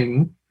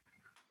something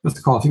that's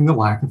causing the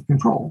lack of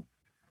control.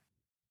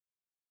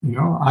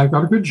 I've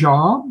got a good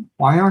job.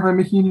 Why aren't I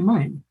making any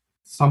money?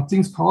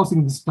 Something's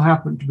causing this to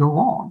happen, to go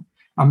wrong.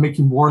 I'm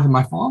making more than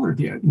my father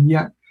did, and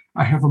yet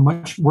I have a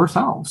much worse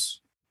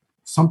house.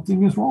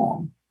 Something is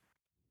wrong.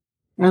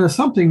 And the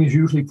something is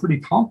usually pretty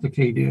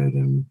complicated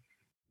and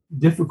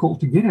difficult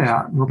to get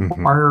at and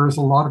requires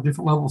a lot of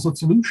different levels of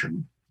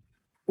solution.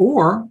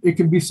 Or it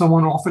can be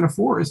someone off in a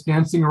forest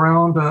dancing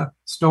around a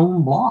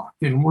stone block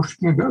and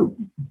worshiping a goat.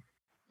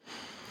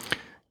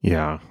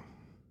 Yeah.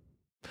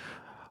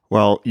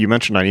 Well, you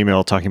mentioned on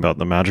email talking about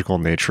the magical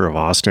nature of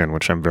Austin,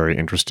 which I'm very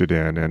interested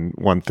in. And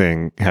one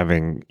thing, I've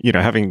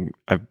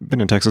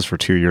been in Texas for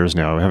 2 years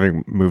now,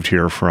 having moved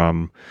here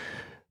from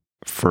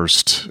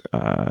first,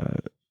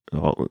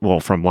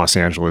 from Los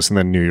Angeles and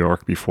then New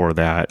York before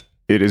that,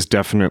 it is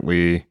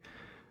definitely,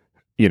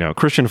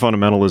 Christian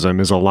fundamentalism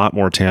is a lot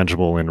more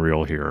tangible and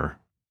real here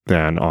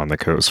than on the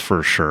coast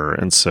for sure.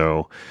 And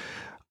so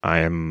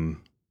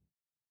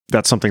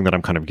that's something that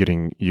I'm kind of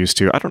getting used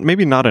to.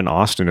 Maybe not in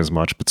Austin as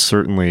much, but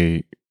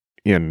certainly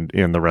in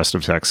the rest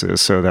of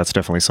Texas. So that's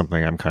definitely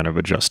something I'm kind of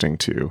adjusting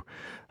to.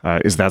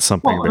 Is that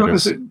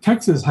something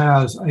Texas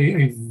has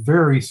a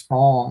very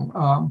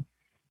strong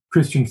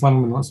Christian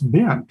fundamentalist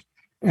bent.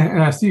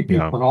 And I see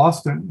people in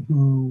Austin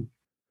who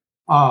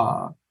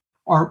are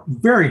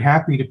very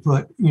happy to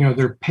put,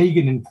 their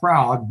pagan and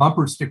proud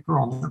bumper sticker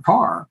on their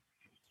car.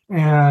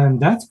 And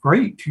that's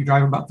great. You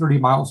drive about 30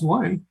 miles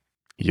away.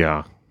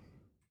 Yeah.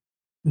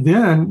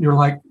 Then you're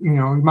like, you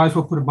might as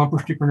well put a bumper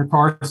sticker in your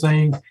car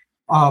saying,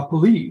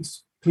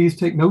 please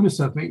take notice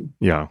of me.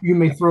 Yeah. You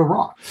may throw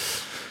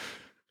rocks.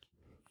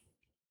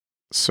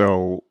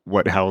 So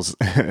how's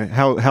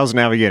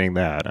navigating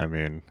that? I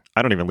mean,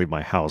 I don't even leave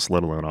my house,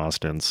 let alone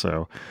Austin.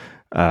 So,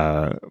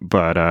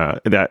 but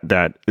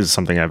that is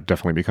something I've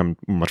definitely become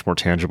much more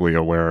tangibly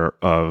aware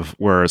of.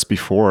 Whereas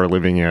before,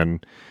 living in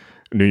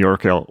New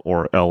York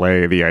or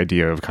LA, the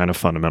idea of kind of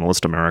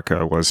fundamentalist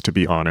America was, to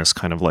be honest,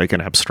 kind of like an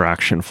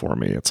abstraction for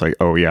me. It's like,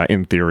 oh yeah,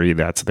 in theory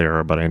that's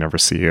there, but I never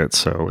see it,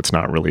 so it's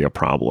not really a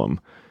problem.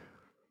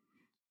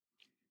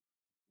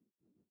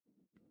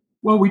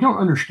 Well, we don't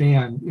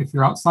understand, if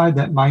you're outside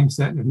that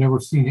mindset and have never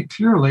seen it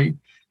clearly,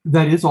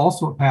 that is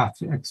also a path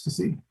to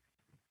ecstasy.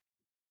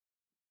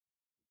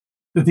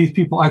 that these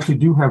people actually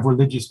do have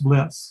religious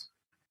bliss.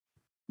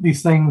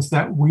 These things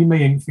that we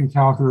may have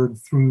encountered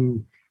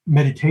through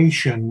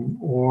meditation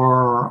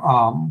or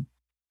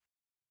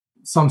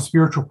some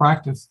spiritual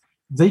practice,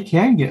 they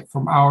can get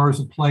from hours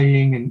of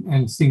playing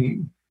and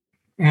singing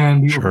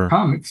and be Sure.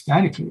 overcome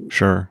ecstatically.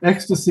 Sure.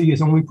 Ecstasy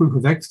is only proof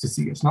of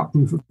ecstasy. It's not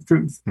proof of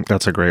truth.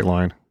 That's a great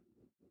line.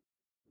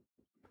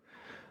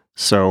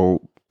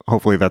 So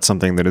hopefully that's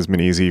something that has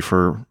been easy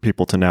for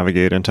people to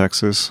navigate in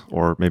Texas,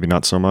 or maybe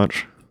not so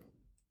much.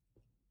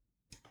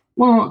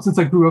 Well, since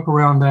I grew up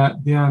around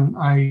that, then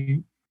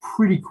I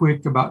pretty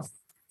quick about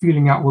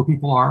feeling out where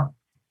people are.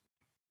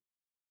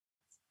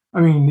 I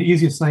mean, the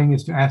easiest thing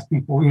is to ask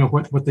people,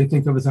 what they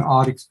think of as an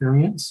odd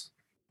experience,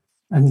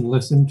 and then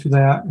listen to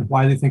that and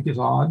why they think it's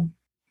odd.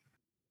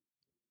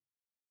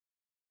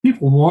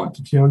 People want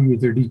to tell you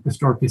their deepest,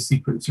 darkest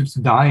secrets. It's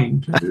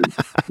dying to do.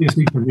 They just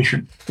need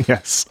permission.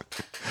 Yes.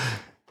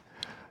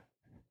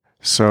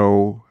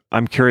 So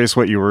I'm curious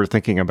what you were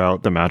thinking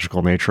about the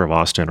magical nature of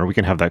Austin, or we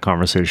can have that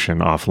conversation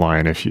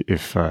offline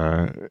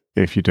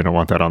if you didn't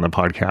want that on the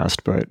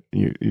podcast. But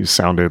you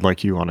sounded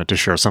like you wanted to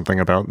share something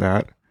about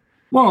that.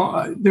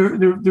 Well, there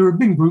have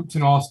been groups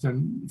in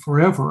Austin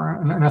forever,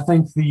 and I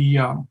think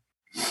the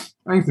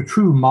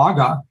true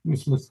MAGA,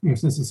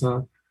 since this is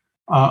a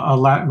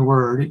Latin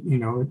word,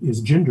 it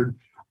is gendered.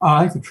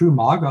 I think the true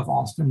MAGA of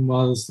Austin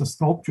was the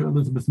sculptor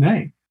Elizabeth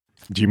Ney.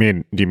 Do you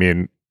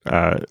mean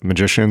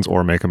magicians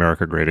or Make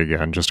America Great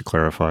Again? Just to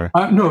clarify.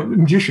 No,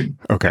 magician.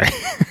 Okay.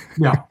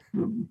 Yeah.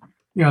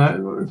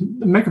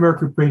 Make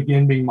America Great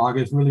Again being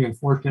MAGA is really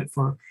unfortunate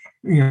for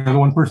the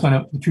one person,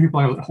 the two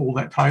people I know that hold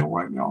that title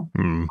right now.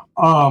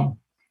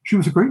 She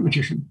was a great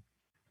magician,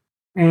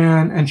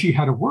 and she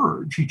had a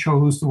word. She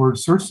chose the word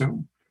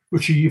sursum,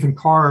 which she even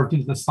carved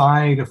into the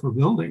side of her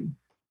building.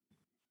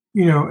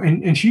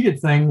 And she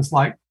did things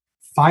like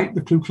fight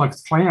the Ku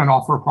Klux Klan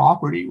off her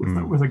property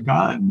with a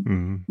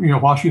gun.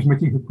 While she was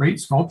making her great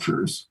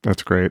sculptures.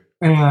 That's great.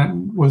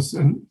 And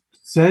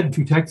said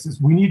to Texas,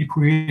 "We need to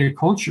create a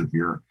culture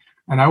here,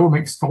 and I will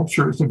make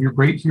sculptures of your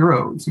great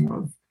heroes,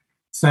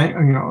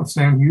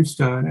 Sam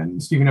Houston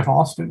and Stephen F.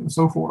 Austin and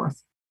so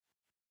forth.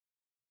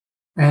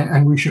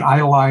 And we should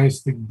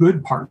idolize the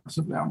good parts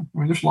of them. I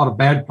mean, there's a lot of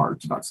bad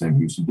parts about Sam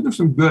Houston, but there's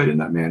some good in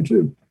that man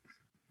too.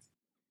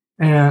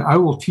 And I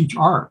will teach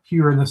art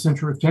here in the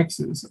center of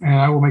Texas, and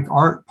I will make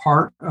art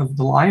part of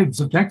the lives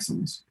of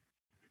Texans.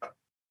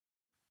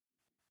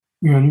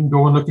 And you can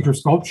go and look at her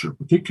sculpture,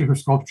 particularly her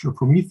sculpture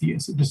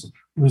Prometheus. It just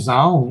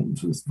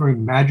resounds with this very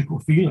magical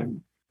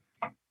feeling.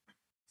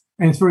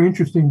 And it's very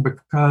interesting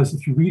because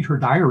if you read her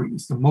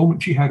diaries, the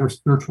moment she had her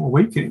spiritual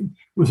awakening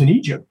was in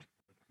Egypt.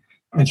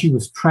 And she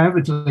was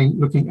traveling,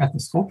 looking at the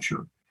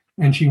sculpture.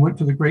 And she went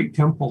to the great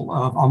temple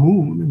of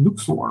Amun in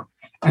Luxor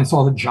and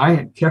saw the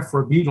giant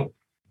Kefra beetle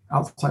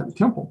outside the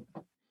temple.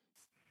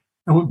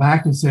 And went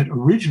back and said,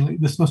 originally,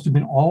 this must have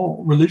been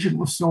all religion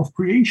was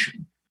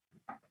self-creation.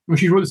 When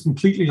she wrote this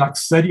completely like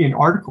Setian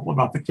article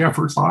about the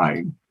Kefir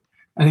sign,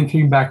 and then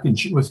came back and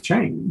she was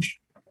changed.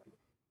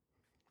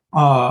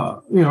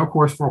 Of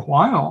course, for a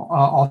while,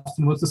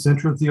 Austin was the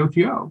center of the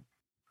OTO.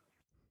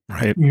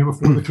 Right.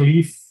 Before the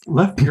Caliph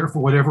left here for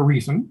whatever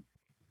reason,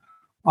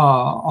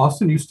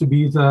 Austin used to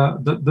be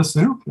the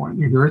center point.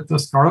 You hear it, the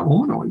Scarlet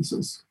Woman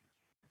Oasis.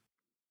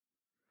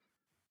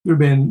 There have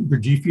been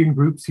Brigifian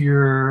groups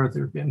here.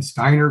 There have been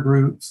Steiner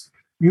groups.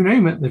 You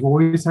name it, they've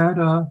always had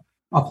a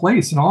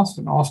place in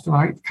Austin.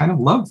 Austinites kind of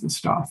love this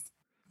stuff.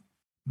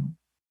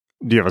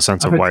 Do you have a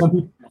sense of why?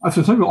 Some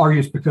people argue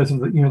it's because of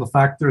the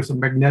fact there's a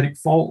magnetic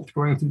fault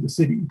going through the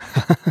city.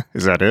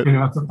 Is that it?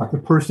 It's like the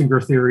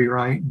Persinger theory,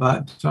 right?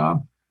 But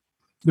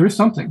there is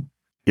something.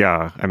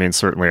 Yeah, I mean,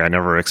 certainly I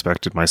never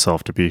expected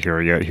myself to be here,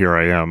 yet here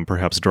I am,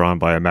 perhaps drawn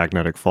by a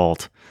magnetic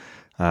fault.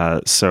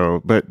 But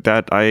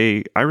that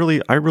I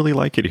really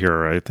like it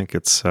here. I think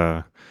it's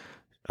I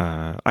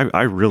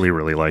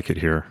really like it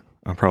here.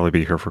 I'll probably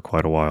be here for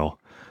quite a while.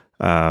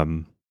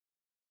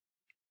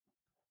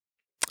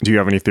 Do you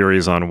have any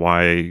theories on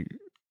why?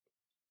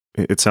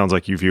 It sounds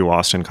like you view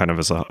Austin kind of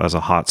as a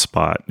hot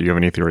spot. Do you have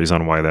any theories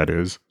on why that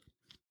is,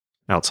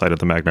 outside of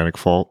the magnetic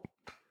fault?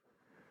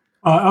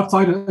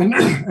 Outside of, and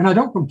I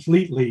don't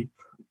completely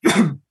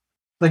think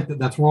that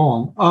that's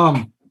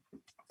wrong.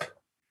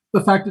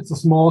 The fact it's a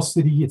small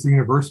city, it's a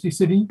university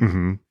city,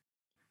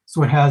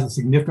 so it has a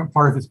significant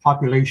part of its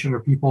population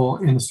of people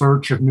in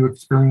search of new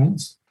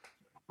experience.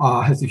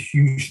 Has a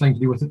huge thing to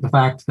do with it. The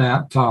fact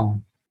that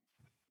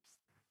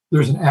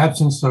there's an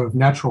absence of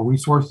natural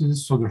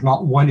resources, so there's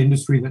not one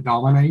industry that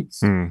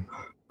dominates. A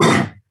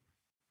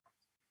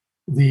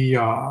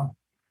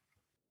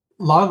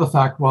lot of the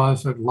fact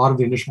was that a lot of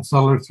the initial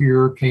settlers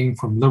here came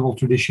from liberal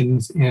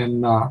traditions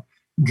in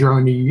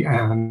Germany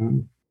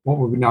and what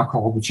we would now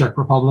call the Czech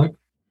Republic.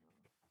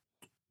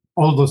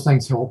 All of those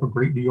things help a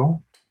great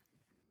deal.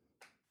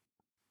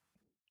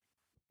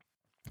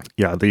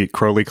 Yeah, the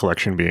Crowley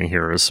collection being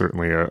here is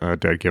certainly a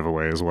dead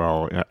giveaway as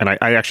well. And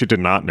I actually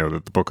did not know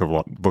that the Book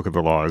of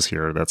the Law is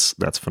here.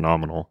 That's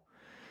phenomenal.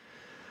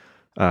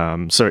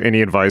 So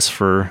any advice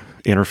for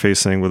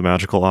interfacing with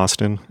magical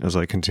Austin as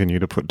I continue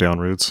to put down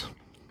roots?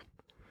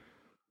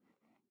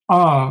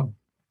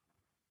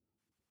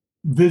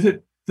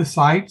 Visit the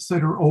sites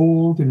that are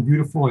old and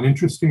beautiful and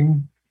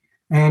interesting,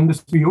 and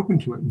just be open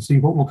to it and see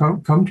what will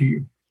come to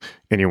you.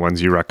 Any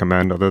ones you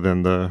recommend other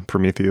than the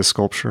Prometheus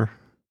sculpture?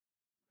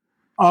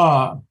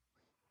 I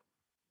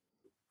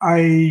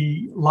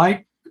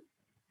like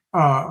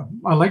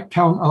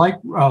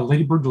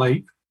Lady Bird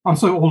Lake. I'm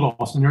so old,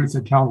 Austin. I already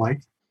said Town Lake.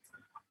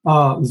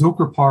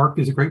 Zilker Park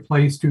is a great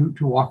place to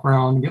walk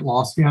around and get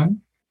lost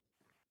in.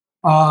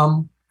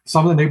 Some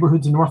of the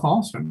neighborhoods in North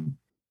Austin,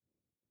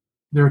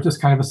 there's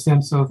just kind of a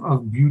sense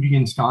of beauty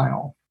and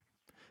style.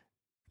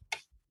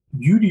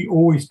 Beauty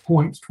always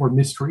points toward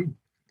mystery.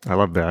 I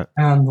love that.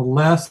 And the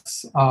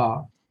less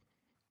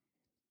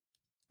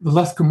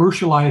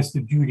commercialized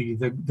the beauty,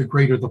 the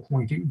greater the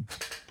pointing.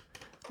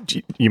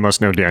 You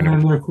must know Daniel.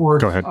 And then, of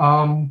course, go ahead.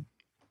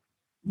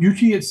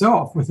 UT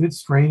itself with its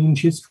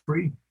strange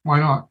history. Why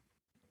not?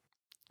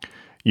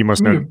 You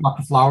must know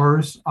Dr.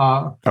 Flowers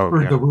heard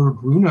the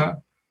word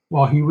Runa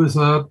while he was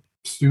a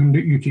student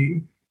at UT.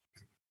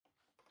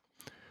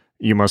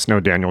 You must know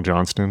Daniel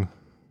Johnston.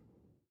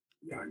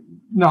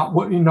 Not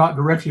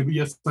directly, but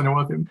yes, I know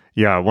of him.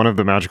 Yeah, one of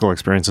the magical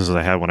experiences that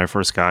I had when I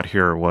first got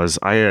here was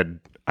I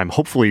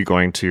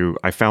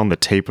found the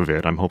tape of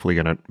it. I'm hopefully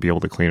going to be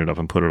able to clean it up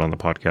and put it on the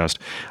podcast.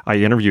 I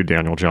interviewed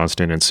Daniel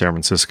Johnston in San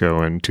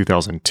Francisco in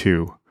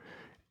 2002,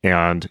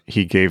 and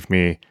he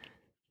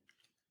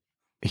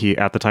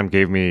at the time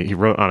he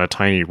wrote on a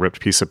tiny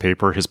ripped piece of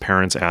paper his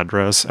parents'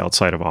 address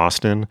outside of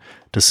Austin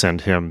to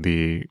send him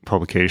the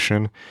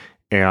publication.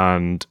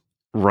 And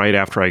right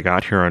after I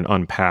got here and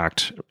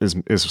unpacked,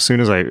 as soon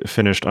as I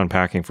finished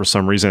unpacking, for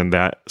some reason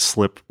that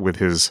slip with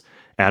his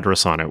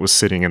address on it was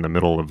sitting in the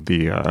middle of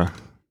the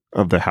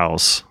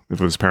house with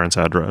his parents'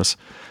 address.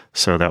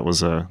 So that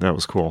was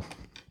cool.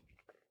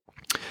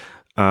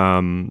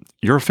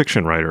 You're a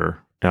fiction writer,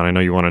 and I know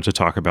you wanted to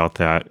talk about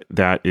that.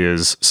 That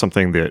is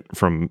something that,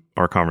 from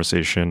our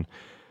conversation,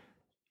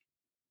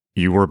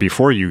 you were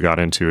before you got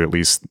into at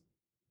least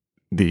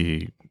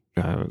the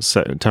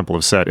Temple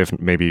of Set, if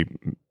maybe.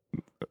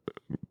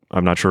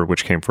 I'm not sure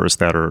which came first,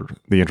 that or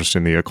the interest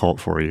in the occult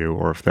for you,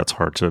 or if that's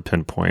hard to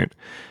pinpoint.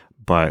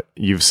 But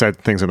you've said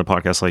things in the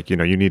podcast like, you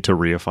need to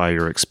reify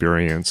your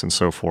experience and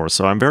so forth.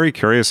 So I'm very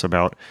curious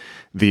about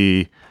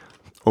the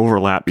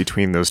overlap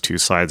between those two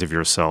sides of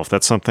yourself.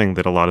 That's something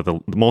that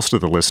most of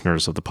the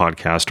listeners of the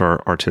podcast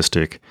are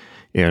artistic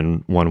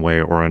in one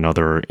way or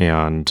another.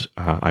 And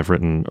I've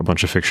written a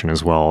bunch of fiction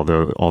as well,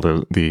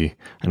 and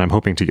I'm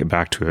hoping to get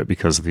back to it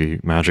because the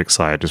magic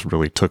side just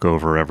really took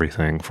over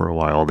everything for a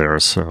while there.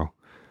 So.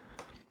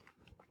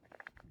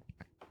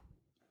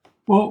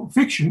 Well,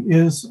 fiction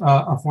is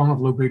a form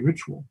of low-grade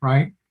ritual,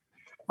 right?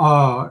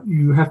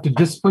 You have to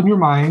discipline your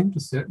mind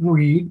to sit and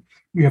read.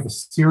 You have a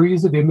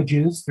series of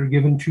images that are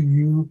given to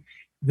you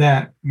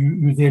that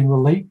you then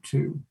relate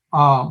to.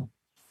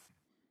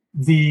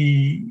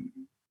 The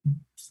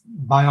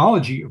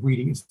biology of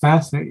reading is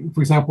fascinating.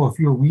 For example, if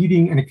you're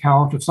reading an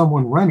account of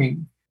someone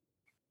running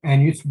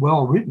and it's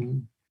well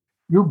written,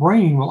 your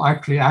brain will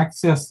actually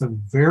access the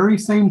very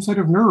same set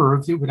of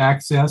nerves it would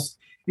access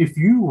if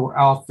you were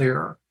out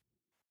there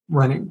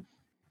running.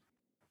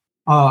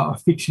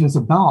 Fiction is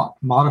about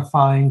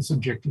modifying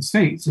subjective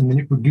states, and then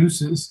it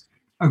produces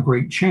a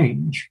great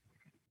change.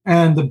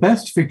 And the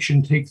best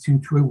fiction takes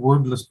you to a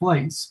wordless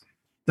place.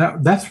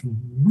 That's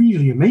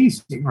really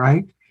amazing,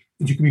 right?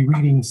 That you can be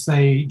reading,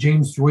 say,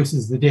 James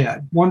Joyce's The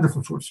Dead,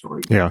 wonderful short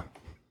story. Yeah.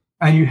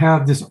 And you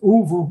have this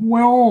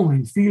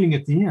overwhelming feeling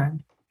at the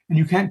end, and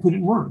you can't put it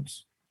in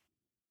words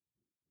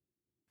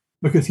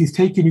because he's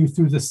taken you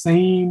through the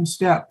same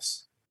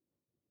steps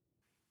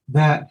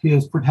that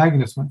his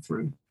protagonist went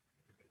through.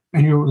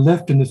 And you're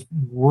left in this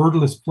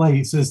wordless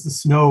place as the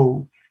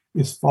snow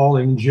is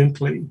falling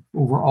gently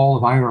over all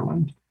of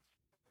Ireland.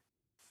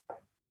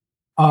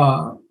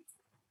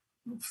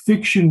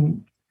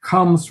 Fiction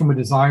comes from a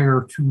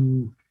desire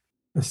to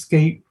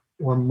escape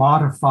or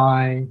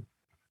modify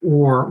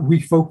or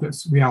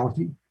refocus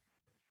reality.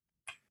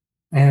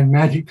 And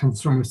magic comes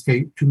from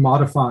escape, to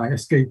modify,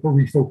 escape, or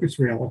refocus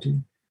reality.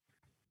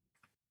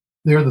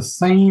 They're the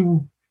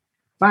same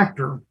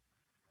factor,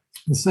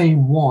 the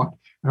same want,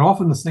 and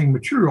often the same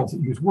materials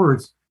that use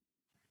words.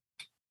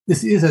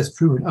 This is as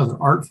true in other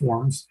art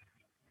forms.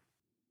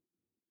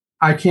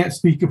 I can't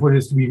speak of what it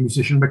is to be a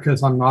musician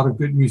because I'm not a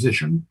good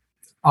musician,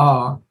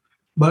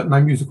 but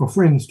my musical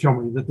friends tell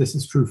me that this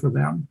is true for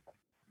them.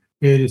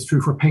 It is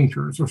true for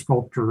painters or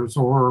sculptors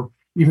or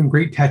even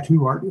great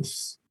tattoo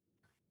artists.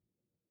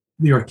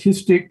 The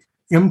artistic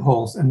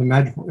impulse and the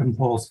magical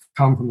impulse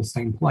come from the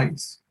same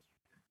place.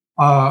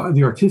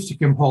 The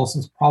artistic impulse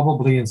is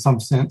probably in some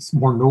sense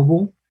more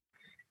noble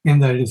in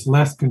that it is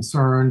less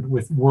concerned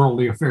with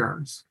worldly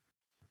affairs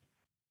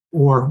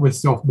or with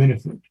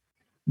self-benefit.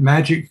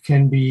 Magic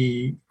can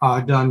be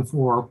done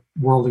for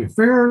worldly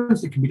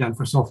affairs. It can be done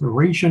for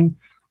self-liberation.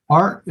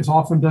 Art is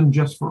often done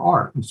just for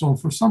art. And so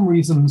for some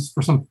reasons,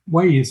 for some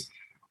ways,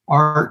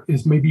 art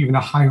is maybe even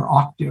a higher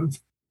octave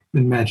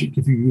than magic,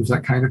 if you use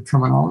that kind of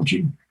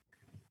terminology.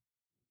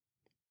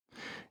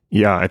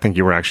 Yeah, I think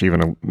you were actually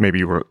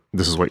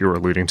this is what you were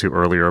alluding to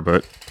earlier,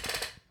 but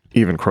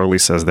even Crowley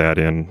says that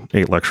in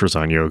 8 Lectures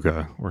on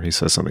Yoga, where he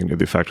says something to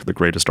the effect of the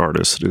greatest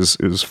artist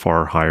is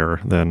far higher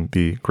than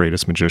the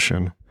greatest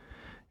magician.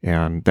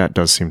 And that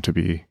does seem to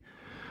be,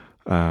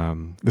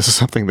 this is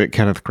something that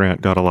Kenneth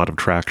Grant got a lot of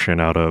traction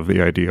out of,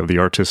 the idea of the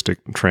artistic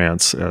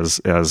trance as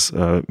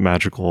a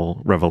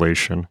magical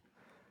revelation.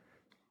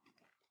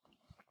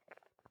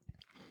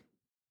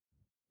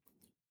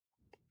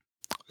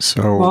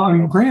 So, well, I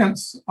mean,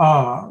 Grant's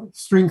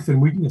strength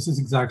and weakness is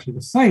exactly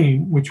the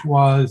same, which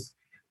was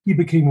he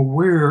became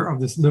aware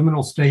of this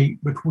liminal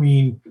state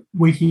between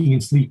waking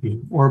and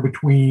sleeping, or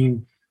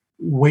between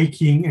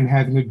waking and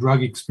having a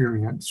drug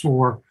experience,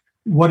 or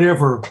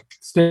whatever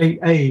state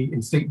A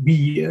and state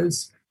B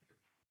is.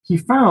 He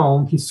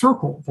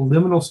circled the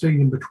liminal state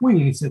in between.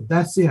 He said,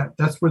 that's it.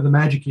 That's where the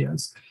magic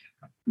is.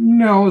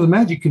 No, the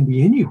magic can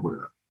be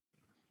anywhere,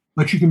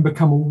 but you can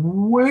become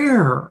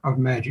aware of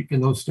magic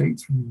in those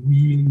states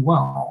really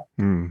well.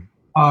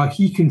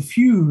 He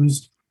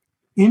confused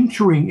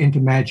entering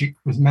into magic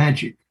with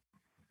magic.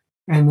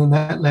 And then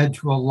that led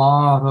to a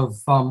lot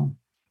of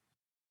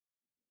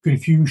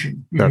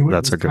confusion.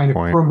 That's a good kind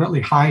point. Of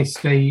permanently high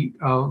state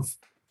of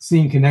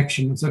seeing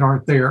connections that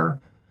aren't there,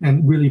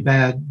 and really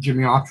bad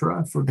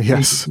gematria for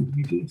yes.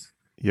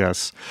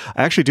 Yes.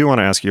 I actually do want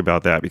to ask you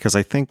about that, because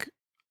I think,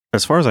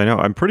 as far as I know,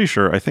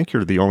 I think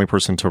you're the only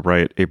person to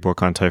write a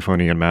book on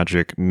Typhonian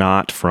magic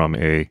not from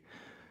a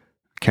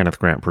Kenneth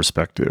Grant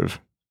perspective.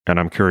 And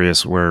I'm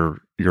curious where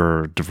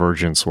your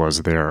divergence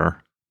was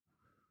there,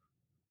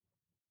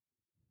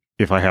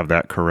 if I have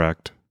that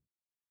correct.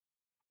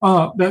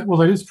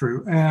 That is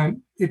true.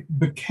 And the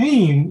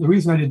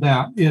reason I did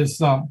that is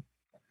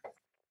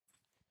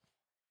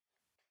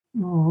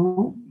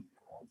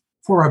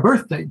for our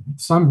birthday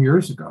some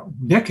years ago,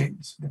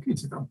 decades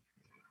ago,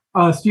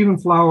 Stephen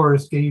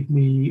Flowers gave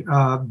me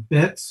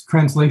Bett's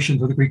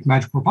translations of the Greek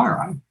magical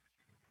papyri.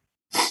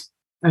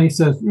 And he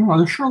says,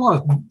 there's sure a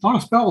lot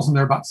of spells in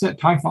there about Set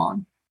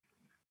Typhon,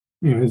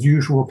 his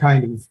usual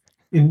kind of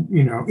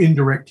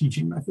indirect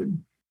teaching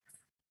method.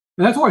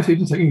 And that's why he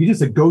just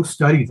said, go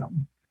study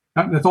them.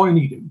 That's all he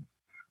needed,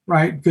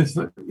 right? Because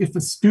if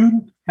the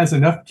student has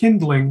enough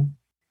kindling,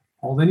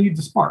 all they need is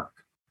a spark.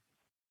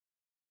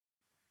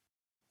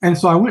 And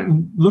so I went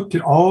and looked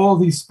at all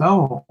these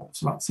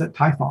spells about Set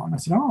Typhon. I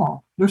said,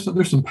 oh, there's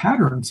some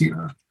patterns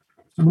here,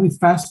 some really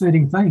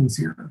fascinating things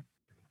here.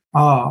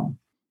 And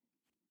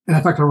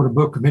in fact, I wrote a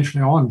book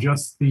eventually on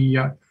just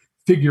the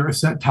figure of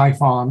Set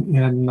Typhon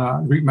in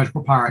Greek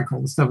magical papyri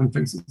called The Seven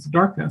Faces of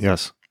Darkness.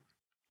 Yes.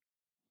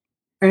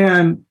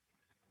 And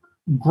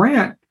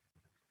Grant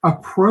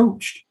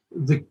approached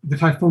the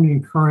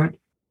Typhonian current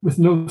with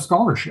no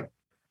scholarship,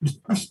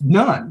 just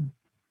none.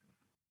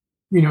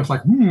 It's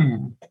like,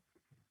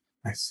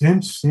 I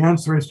sense the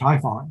answer is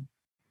Typhon.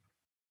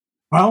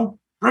 Well,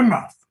 good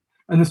enough.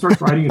 And then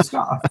starts writing his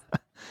stuff.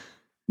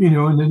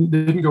 And then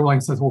didn't go like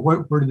and says, well,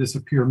 where did this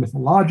appear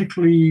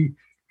mythologically?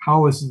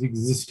 How has it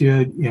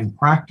existed in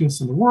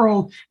practice in the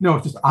world? No,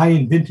 it's just, I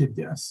invented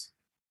this.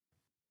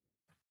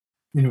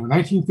 In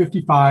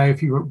 1955,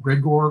 he wrote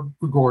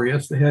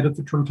Gregorius, the head of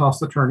the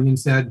Trinitas Saturni, and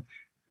said,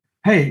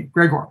 hey,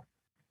 Gregor,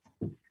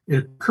 it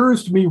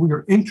occurs to me we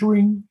are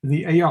entering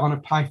the Aeon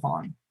of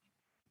Typhon.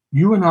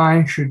 You and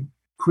I should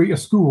create a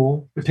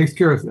school that takes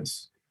care of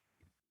this.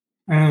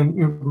 And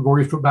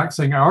Gregorius wrote back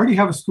saying, I already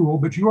have a school,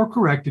 but you are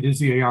correct. It is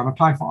the Aeon of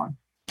Typhon.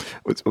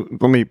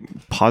 Let me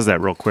pause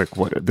that real quick.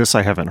 This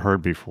I haven't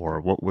heard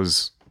before. What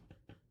was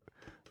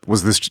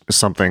this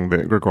something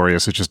that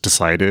Gregorius had just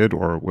decided,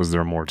 or was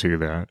there more to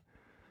that?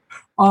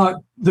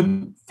 From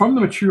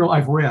the material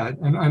I've read,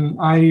 and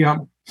I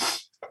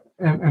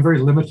am very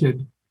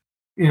limited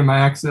in my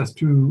access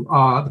to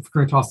the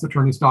Trinitas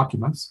Saturni's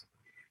documents.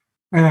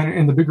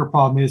 And the bigger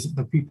problem is that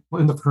the people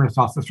in the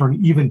Trinitas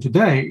Saturni, even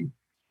today,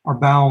 are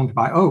bound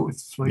by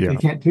oaths. So they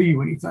can't tell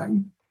you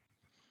anything.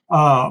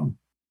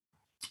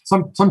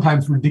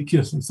 Sometimes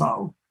ridiculously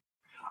so.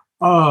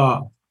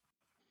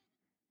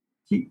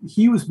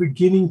 He was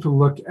beginning to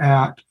look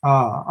at,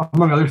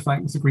 among other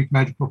things, the Greek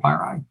magical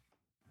papyri.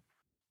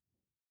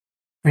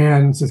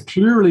 And says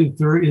clearly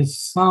there is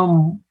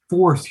some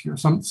force here,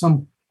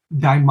 some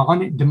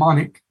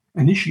demonic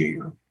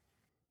initiator.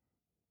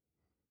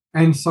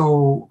 And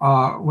so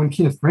when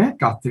Kenneth Grant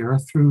got there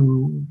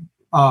through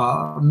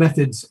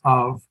methods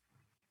of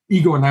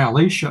ego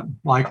annihilation,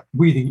 like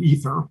breathing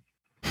ether,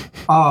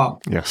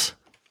 yes,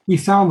 he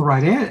found the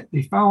right end.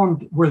 He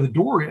found where the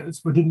door is,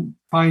 but didn't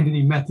find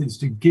any methods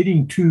to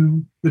getting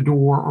to the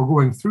door or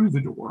going through the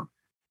door.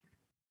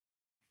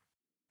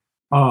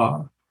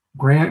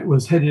 Grant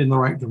was headed in the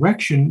right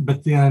direction,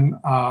 but then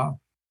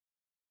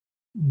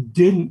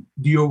didn't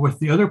deal with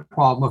the other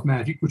problem of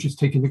magic, which is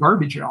taking the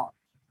garbage out.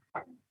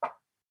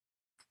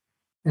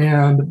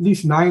 And at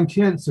least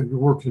 9/10 of your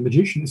work as a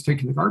magician is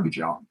taking the garbage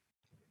out.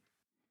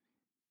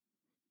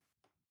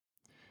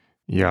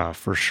 Yeah,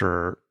 for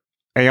sure.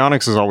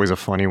 Aeonics is always a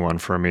funny one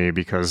for me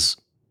because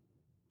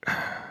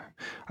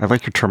I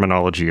like your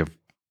terminology of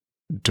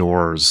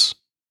doors,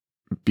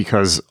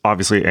 because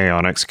obviously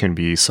Aeonics can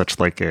be such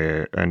like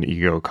an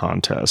ego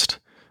contest.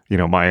 You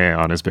know, my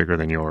Aeon is bigger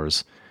than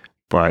yours,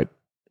 but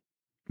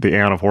the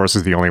Aeon of Horus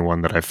is the only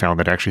one that I've found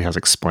that actually has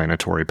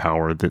explanatory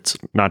power. That's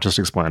not just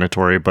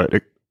explanatory,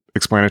 but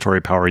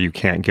explanatory power you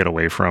can't get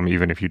away from,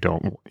 even if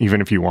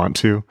you want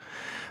to.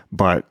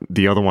 But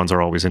the other ones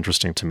are always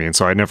interesting to me, and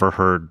so I never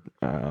heard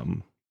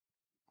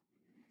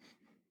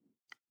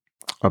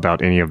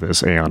about any of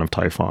this Aeon of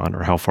Typhon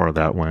or how far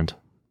that went,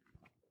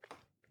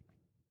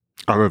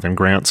 other than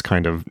Grant's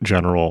kind of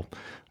general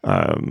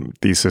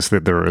thesis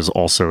that there is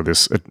also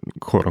this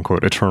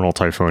quote-unquote eternal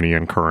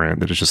Typhonian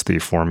current that is just the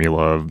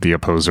formula of the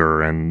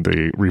opposer and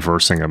the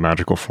reversing a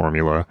magical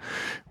formula,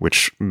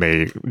 which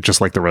may, just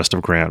like the rest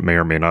of Grant, may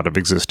or may not have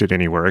existed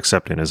anywhere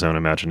except in his own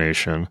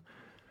imagination.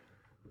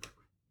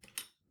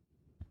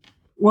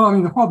 Well, I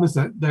mean, the problem is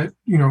that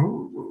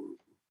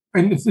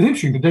and it's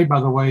interesting. Today,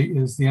 by the way,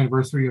 is the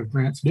anniversary of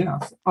Grant's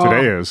death.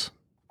 Today is.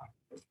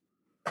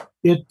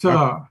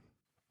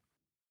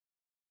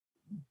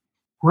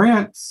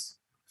 Grant's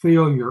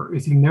failure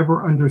is he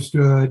never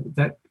understood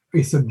that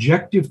a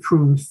subjective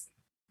truth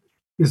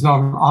is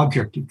not an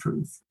objective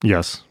truth.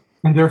 Yes.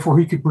 And therefore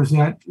he could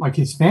present like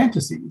his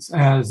fantasies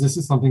as this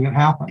is something that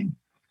happened.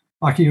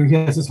 Like, he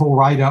has this whole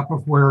write-up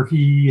of where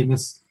he and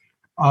this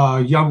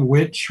young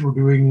witch were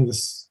doing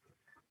this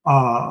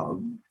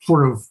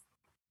sort of,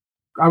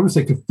 I would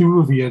say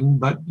Cthulhuian,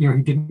 but he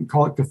didn't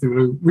call it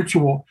Cthulhu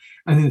ritual.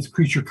 And then this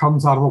creature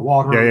comes out of the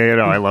water. Yeah.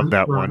 No, I love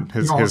that one.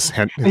 His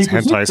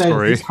hentai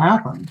story. This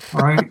happened,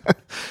 right?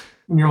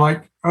 And you're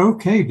like,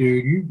 okay,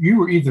 dude, you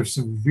were either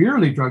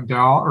severely drugged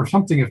out or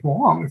something is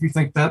wrong if you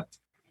think that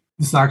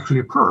this actually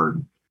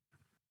occurred.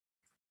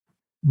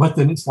 But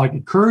then it's like, it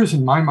occurs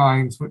in my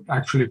mind what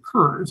actually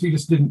occurs. He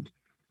just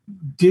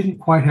didn't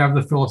quite have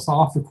the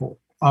philosophical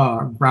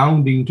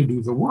grounding to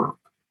do the work.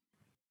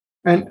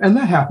 And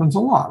that happens a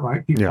lot,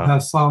 right? People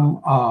have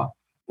some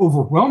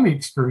overwhelming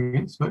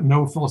experience, but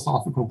no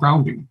philosophical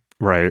grounding.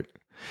 Right.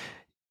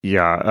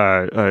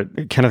 Yeah.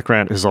 Kenneth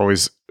Grant has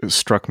always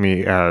struck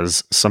me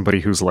as somebody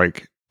who's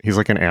like, he's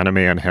like an anime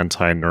and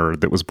hentai nerd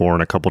that was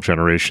born a couple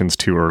generations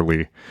too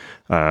early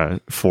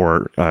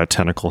for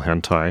tentacle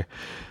hentai.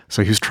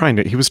 So he was trying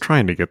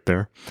to get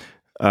there.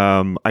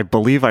 I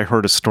believe I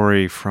heard a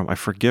story from, I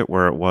forget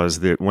where it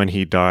was, that when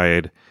he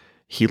died,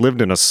 he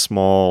lived in a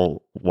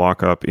small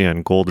walk-up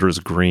in Golders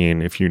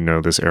Green, if you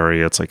know this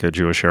area. It's like a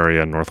Jewish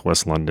area in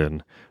northwest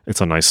London. It's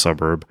a nice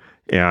suburb.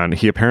 And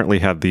he apparently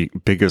had the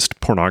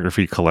biggest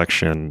pornography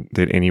collection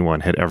that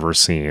anyone had ever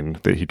seen,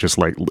 that he just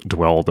like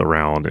dwelled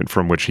around, and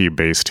from which he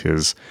based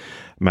his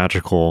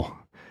magical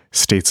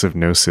states of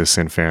gnosis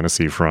and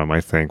fantasy from,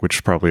 I think,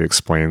 which probably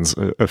explains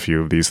a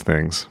few of these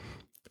things.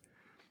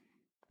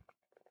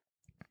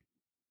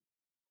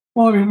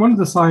 Well, I mean, one of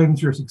the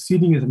signs you're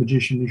succeeding as a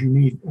magician is you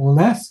need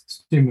less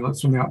stimulus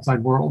from the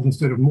outside world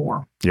instead of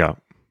more. Yeah.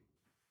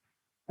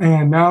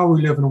 And now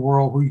we live in a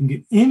world where you can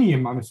get any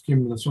amount of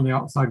stimulus from the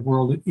outside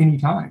world at any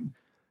time.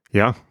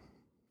 Yeah.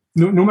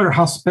 No matter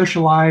how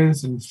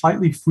specialized and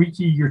slightly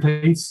freaky your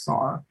tastes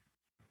are.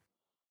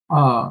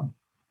 About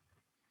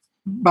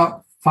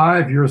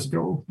 5 years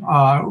ago,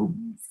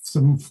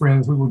 some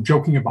friends, we were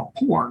joking about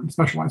porn,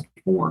 specialized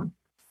porn.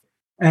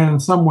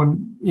 And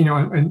someone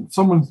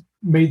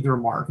made the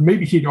remark.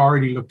 Maybe he'd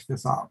already looked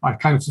this up. I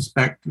kind of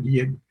suspect that he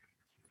had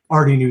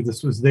already knew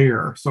this was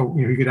there, so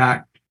he could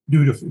act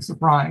dutifully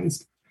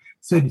surprised.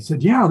 He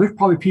said, yeah, there's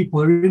probably people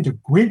that are into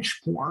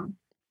Grinch porn.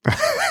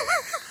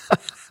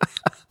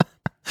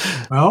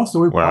 Well, so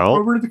we walked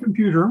over to the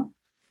computer,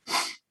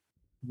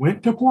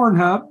 went to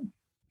Pornhub,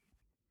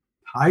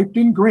 typed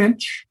in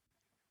Grinch,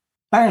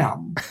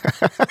 bam.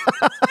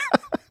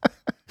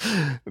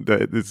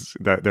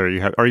 There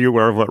you have. Are you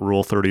aware of what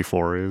Rule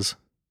 34 is?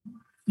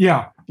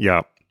 Yeah.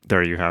 Yeah,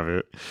 there you have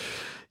it.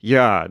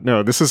 Yeah,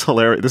 no, this is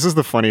hilarious. This is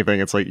the funny thing.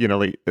 It's like,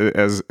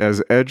 as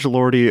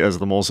edgelordy as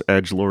the most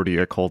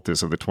edgelordy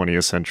occultists of the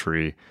 20th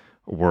century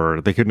were,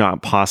 they could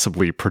not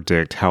possibly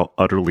predict how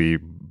utterly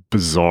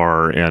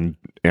bizarre and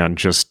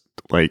just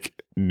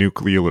like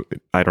nuclear,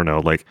 I don't know,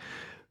 like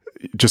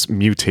just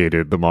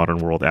mutated the modern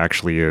world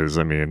actually is.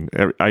 I mean,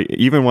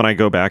 even when I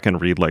go back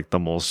and read like the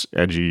most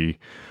edgy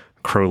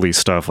Crowley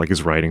stuff, like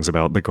his writings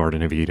about the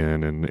Garden of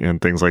Eden and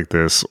things like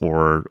this,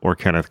 or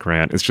Kenneth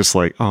Grant, it's just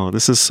like, oh,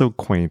 this is so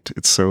quaint.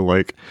 It's so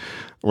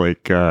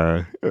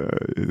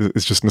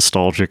it's just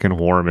nostalgic and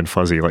warm and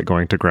fuzzy, like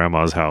going to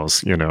grandma's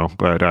house,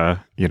 but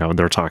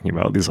they're talking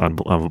about these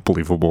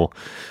unbelievable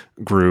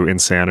Gru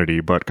insanity,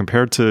 but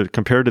compared to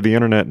the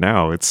internet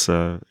now, it's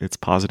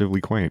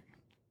positively quaint.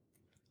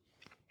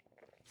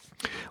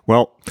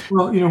 Well,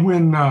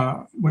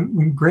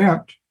 when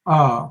Grant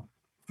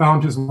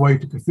found his way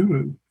to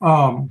Cthulhu,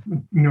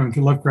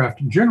 into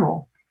Lovecraft in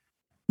general,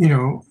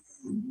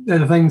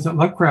 the things that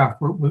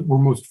Lovecraft were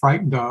most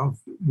frightened of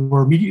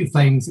were immediate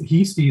things that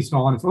he seized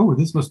on as, oh,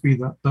 this must be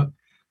the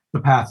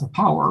path of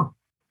power.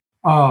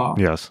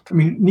 Yes. I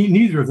mean,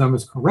 neither of them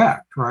is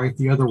correct, right?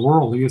 The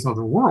otherworldly is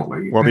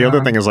otherworldly. Well, the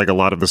other thing is like a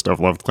lot of the stuff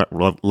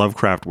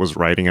Lovecraft was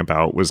writing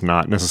about was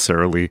not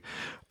necessarily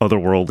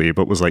otherworldly,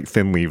 but was like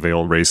thinly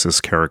veiled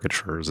racist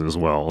caricatures as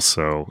well.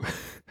 So,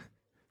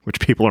 which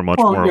people are much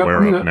more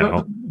aware of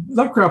now.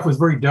 Lovecraft was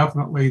very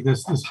definitely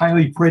this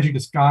highly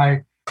prejudiced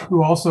guy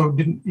who also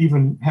didn't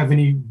even have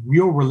any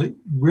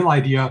real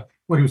idea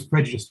what he was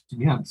prejudiced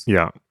against.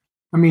 Yeah.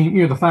 I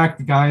mean, the fact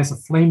the guy is a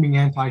flaming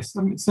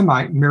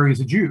anti-Semite marries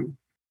a Jew,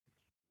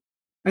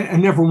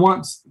 and never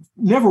once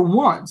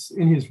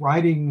in his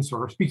writings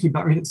or speaking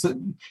about it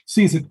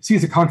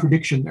sees a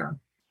contradiction there.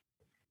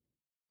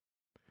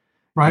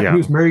 Right? Yeah. He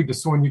was married to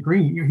Sonia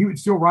Green. He would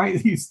still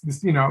write these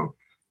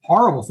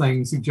horrible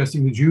things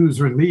suggesting the Jews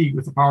are in league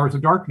with the powers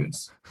of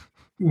darkness.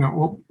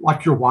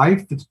 Like your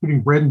wife that's putting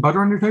bread and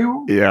butter on your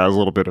table. Yeah, there's a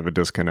little bit of a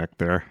disconnect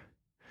there.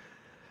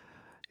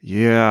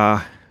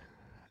 Yeah.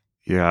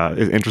 Yeah,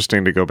 it's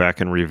interesting to go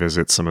back and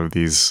revisit some of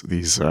these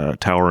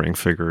towering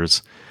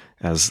figures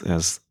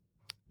as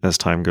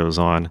time goes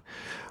on.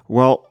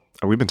 Well,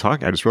 we've been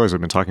talking. I just realized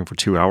we've been talking for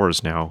 2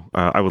 hours now.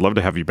 I would love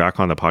to have you back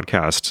on the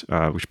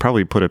podcast. We should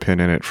probably put a pin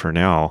in it for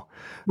now.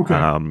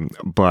 Okay.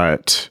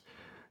 But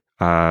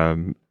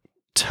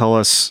tell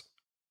us,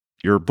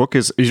 your book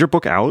is your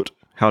book out?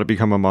 How to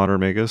Become a Modern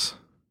Magus?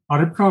 How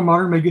to Become a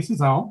Modern Magus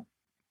is out.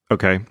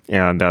 Okay,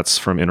 and that's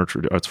from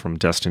it's from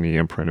Destiny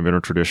imprint of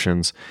Inner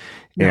Traditions,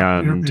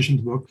 Inner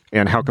Traditions book.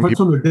 And how can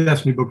people? Some of the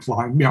Destiny books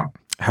line, yeah.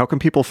 How can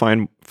people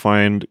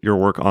find your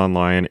work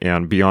online?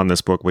 And beyond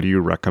this book, what do you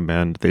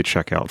recommend they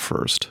check out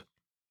first?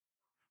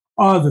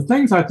 The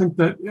things I think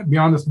that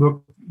beyond this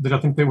book that I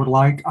think they would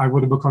like, I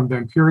wrote a book on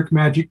vampiric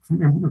magic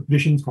from Inner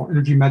Traditions called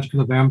Energy Magic of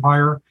the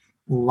Vampire.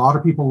 A lot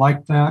of people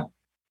like that.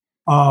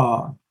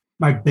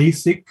 My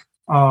basic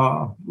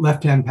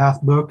left-hand path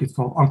book is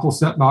called Uncle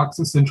Setnock's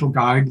Essential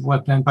Guide to the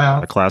Left-Hand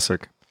Path. A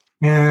classic.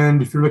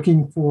 And if you're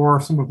looking for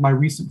some of my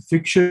recent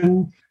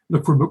fiction,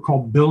 look for a book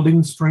called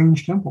Building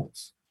Strange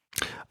Temples.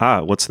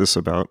 What's this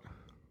about?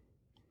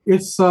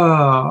 It's a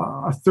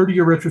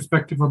 30-year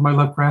retrospective of my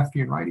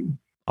Lovecraftian writing.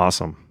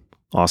 Awesome.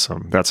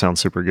 That sounds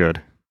super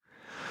good.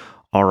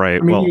 All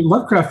right. I mean,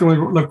 Lovecraft only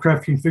wrote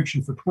Lovecraftian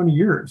fiction for 20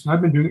 years, and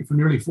I've been doing it for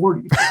nearly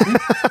 40.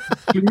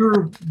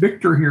 Your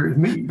victor here is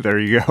me. There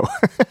you go.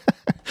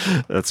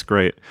 That's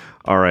great.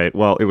 All right.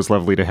 Well, it was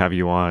lovely to have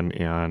you on,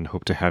 and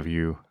hope to have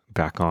you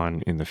back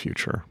on in the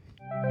future.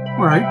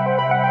 All right.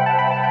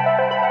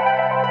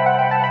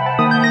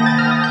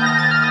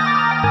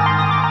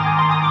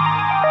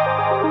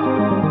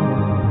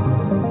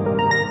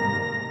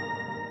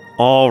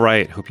 All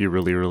right. Hope you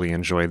really, really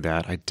enjoyed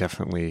that. I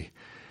definitely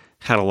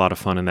had a lot of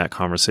fun in that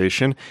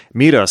conversation.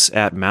 Meet us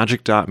at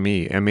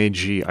magick.me,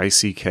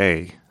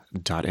 magick.me,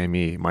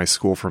 my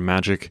school for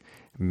magic,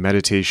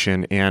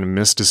 meditation, and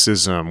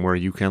mysticism, where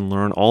you can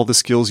learn all the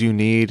skills you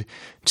need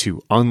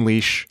to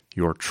unleash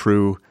your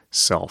true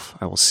self.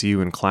 I will see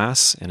you in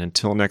class, and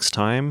until next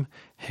time,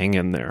 hang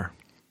in there.